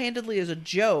time offhandedly as a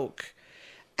joke,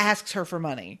 asks her for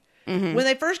money. Mm-hmm. When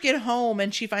they first get home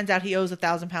and she finds out he owes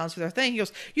 1,000 pounds for their thing, he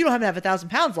goes, "You don't have to have 1,000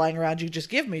 pounds lying around you just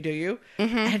give me, do you?"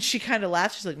 Mm-hmm. And she kind of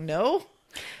laughs. She's like, "No."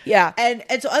 Yeah. And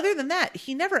so other than that,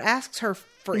 he never asks her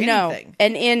for anything.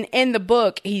 And in the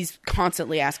book, he's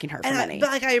constantly asking her for money.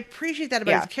 But I appreciate that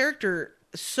about his character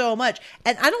so much.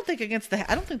 And I don't think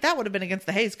that would have been against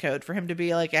the Hays Code for him to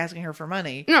be like asking her for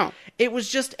money. No. It was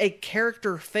just a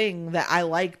character thing that I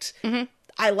liked. Mm-hmm.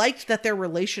 I liked that their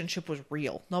relationship was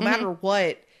real. No matter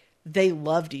what, they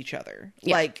loved each other.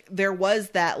 Yeah. Like there was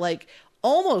that like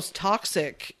almost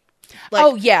toxic Like,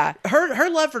 oh yeah, her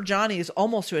love for Johnny is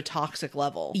almost to a toxic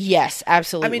level. yes,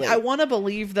 absolutely. I mean, I want to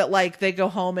believe that, like, they go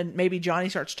home and maybe Johnny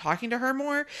starts talking to her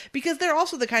more, because they're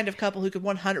also the kind of couple who could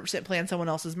 100% plan someone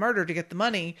else's murder to get the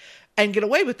money and get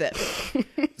away with it.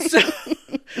 So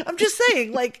I'm just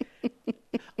saying, like,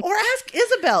 or ask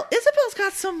Isabel. Isabel's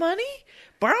got some money.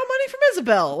 Borrow money from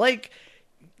Isabel. Like,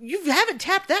 you haven't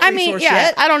tapped that resource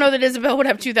yet. I don't know that Isabel would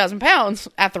have 2,000 pounds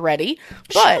at the ready,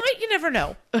 but you never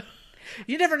know.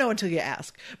 You never know until you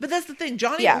ask. But that's the thing.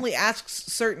 Johnny only asks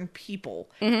certain people,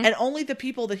 and only the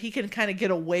people that he can kind of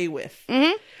get away with.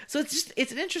 So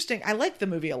it's an interesting. I like the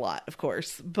movie a lot, of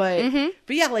course, but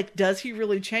yeah, like, does he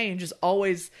really change? Is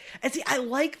always. And see, I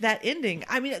like that ending.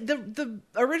 I mean, the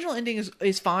original ending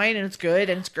is fine and it's good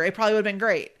and it's great. Probably would have been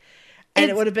great, and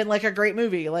it would have been like a great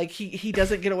movie. Like, he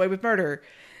doesn't get away with murder,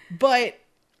 but.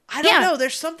 I don't know.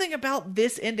 There's something about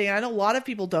this ending. I know a lot of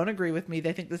people don't agree with me.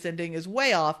 They think this ending is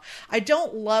way off. I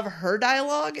don't love her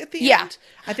dialogue at the end.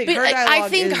 I think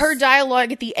her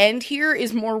dialogue at the end here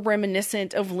is more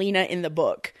reminiscent of Lena in the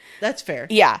book. That's fair.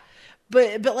 Yeah.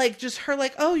 But like, just her,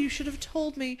 like, oh, you should have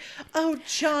told me. Oh,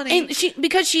 Johnny. And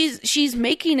because she's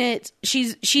making it,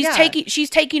 she's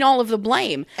taking all of the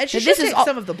blame. And she should take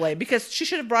some of the blame, because she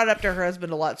should have brought it up to her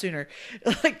husband a lot sooner.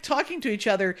 Like, talking to each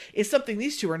other is something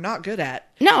these two are not good at.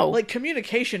 No. Like,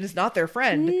 communication is not their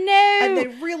friend. No. And they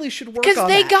really should work on that. Because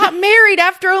they got married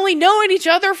after only knowing each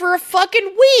other for a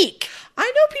fucking week. I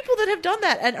know people that have done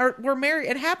that and were married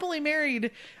and happily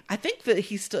married. I think that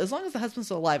he's still, as long as the husband's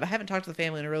still alive. I haven't talked to the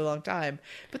family in a really long time,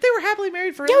 but they were happily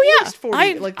married for at least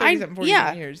 37,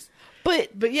 40 years.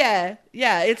 But yeah,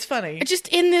 it's funny. Just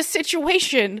in this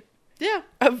situation. Yeah.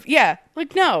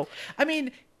 Like, no. I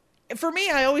mean, for me,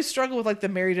 I always struggle with, like, the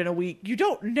married in a week. You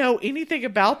don't know anything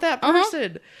about that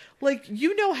person. Like,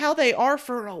 you know how they are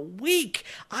for a week.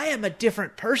 I am a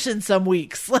different person some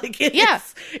weeks. Like, it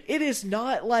is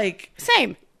not like...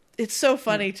 Same. It's so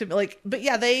funny to me. Like, but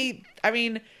yeah, I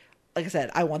mean, like I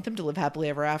said, I want them to live happily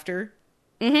ever after.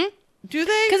 Mm-hmm. Do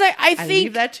they? Because I think...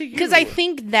 leave that to you. Because I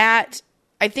think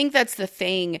that's the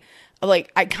thing.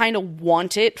 Like, I kind of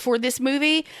want it for this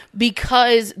movie,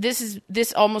 because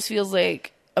this almost feels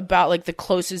like about, like, the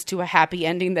closest to a happy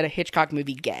ending that a Hitchcock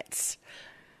movie gets.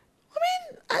 I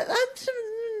mean,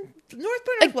 North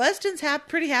by Northwest ends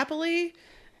pretty happily.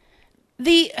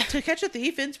 To Catch a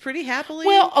Thief ends pretty happily.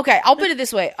 Well, okay, I'll put it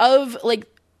this way: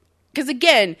 because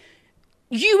again,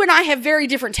 you and I have very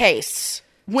different tastes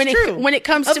when it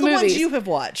comes to movies. Of the ones you have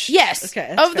watched, yes,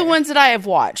 okay, of the ones that I have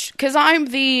watched, because I'm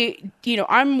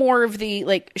more of the,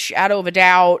 like, shadow of a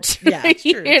doubt. Yeah, it's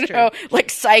true, it's true. Like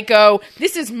Psycho.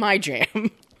 This is my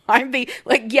jam. I'm the,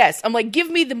 like, yes, I'm like, give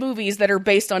me the movies that are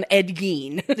based on Ed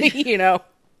Gein,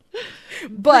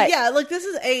 But yeah, like, this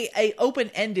is a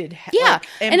open-ended,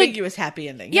 ambiguous happy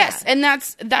ending. Yes, and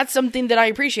that's something that I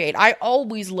appreciate. I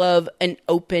always love an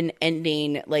open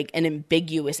ending, like an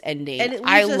ambiguous ending. And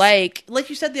like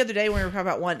you said the other day when we were talking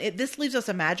about one. This leaves us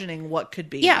imagining what could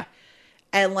be. Yeah,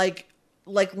 and like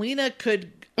Lena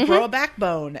could grow a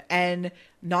backbone and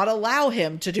not allow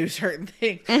him to do certain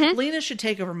things. Lena should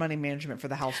take over money management for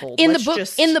the household. In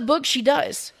the book, she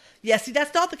does. Yeah, see,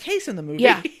 that's not the case in the movie.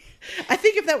 Yeah. I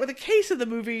think if that were the case in the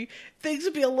movie, things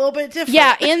would be a little bit different.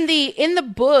 Yeah, in the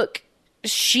book,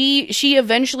 she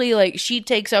eventually, like, she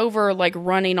takes over, like,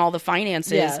 running all the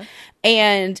finances.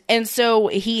 Yeah. And so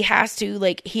he has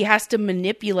to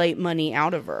manipulate money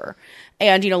out of her.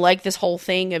 And, like, this whole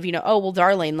thing of, oh, well,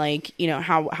 darling, like,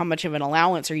 how much of an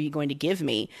allowance are you going to give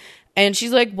me? And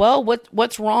she's like, well,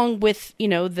 what's wrong with,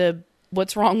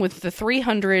 what's wrong with the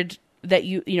 300 that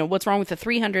what's wrong with the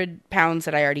 300 pounds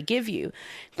that I already give you?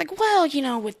 Like, well,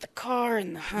 with the car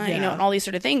and the, and all these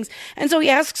sort of things. And so he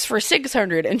asks for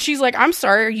 600, and she's like, I'm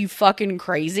sorry, are you fucking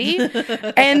crazy?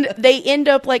 And they end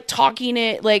up, like, talking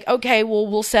it like, okay, well,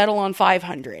 we'll settle on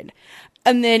 500.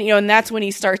 And then, and that's when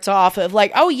he starts off of,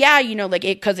 like, oh yeah, like,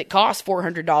 because it costs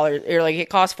 $400, or, like, it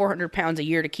costs 400 pounds a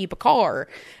year to keep a car.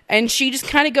 And she just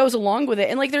kind of goes along with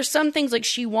it. And, like, there's some things, like,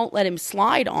 she won't let him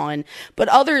slide on, but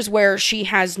others where she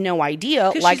has no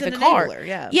idea, like the car.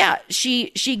 Enabler, yeah,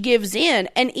 she gives in.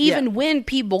 And even when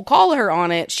people call her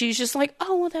on it, she's just like,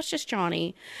 oh, well, that's just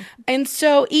Johnny. And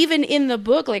so even in the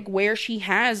book, like, where she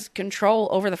has control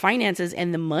over the finances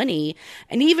and the money,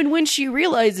 and even when she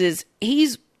realizes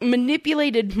he's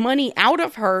manipulated money out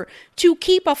of her to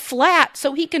keep a flat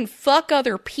so he can fuck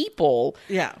other people.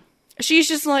 Yeah. She's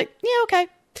just like, yeah, okay.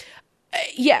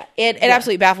 It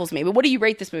absolutely baffles me. But what do you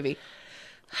rate this movie?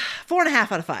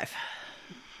 4.5 out of 5.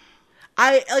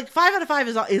 I like 5 out of 5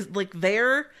 is like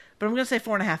there, but I'm gonna say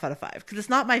 4.5 out of 5 because it's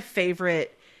not my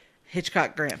favorite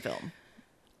Hitchcock Grant film.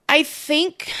 I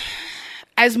think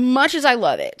as much as I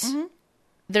love it,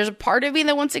 there's a part of me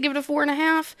that wants to give it a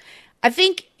 4.5. I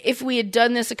think if we had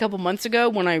done this a couple months ago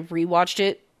when I rewatched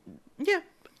it,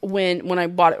 when I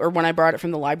bought it or when I brought it from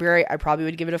the library, I probably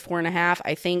would give it a 4.5.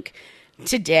 I think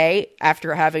today,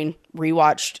 after having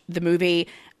rewatched the movie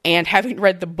and having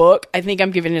read the book, I think I'm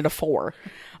giving it a 4.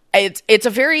 It's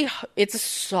a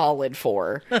solid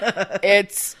 4.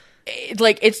 It's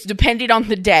depending on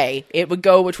the day, it would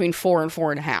go between 4 and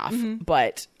 4.5.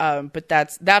 But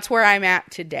that's where I'm at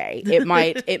today. It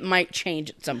might change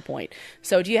at some point.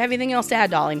 So, do you have anything else to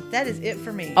add, darling? That is it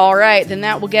for me. All right, then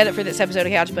that will get it for this episode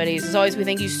of Couch Buddies. As always, we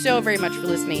thank you so very much for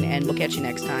listening, and we'll catch you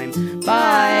next time.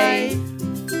 Bye.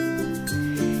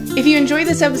 If you enjoyed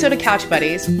this episode of Couch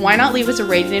Buddies, why not leave us a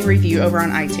rating and review over on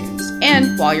iTunes?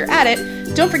 And while you're at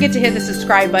it, don't forget to hit the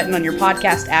subscribe button on your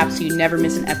podcast app so you never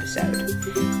miss an episode.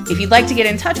 If you'd like to get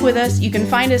in touch with us, you can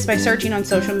find us by searching on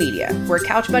social media. We're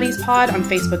Couch Buddies Pod on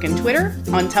Facebook and Twitter,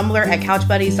 on Tumblr at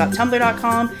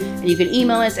couchbuddies.tumblr.com, and you can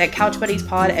email us at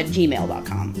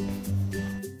couchbuddiespod@gmail.com.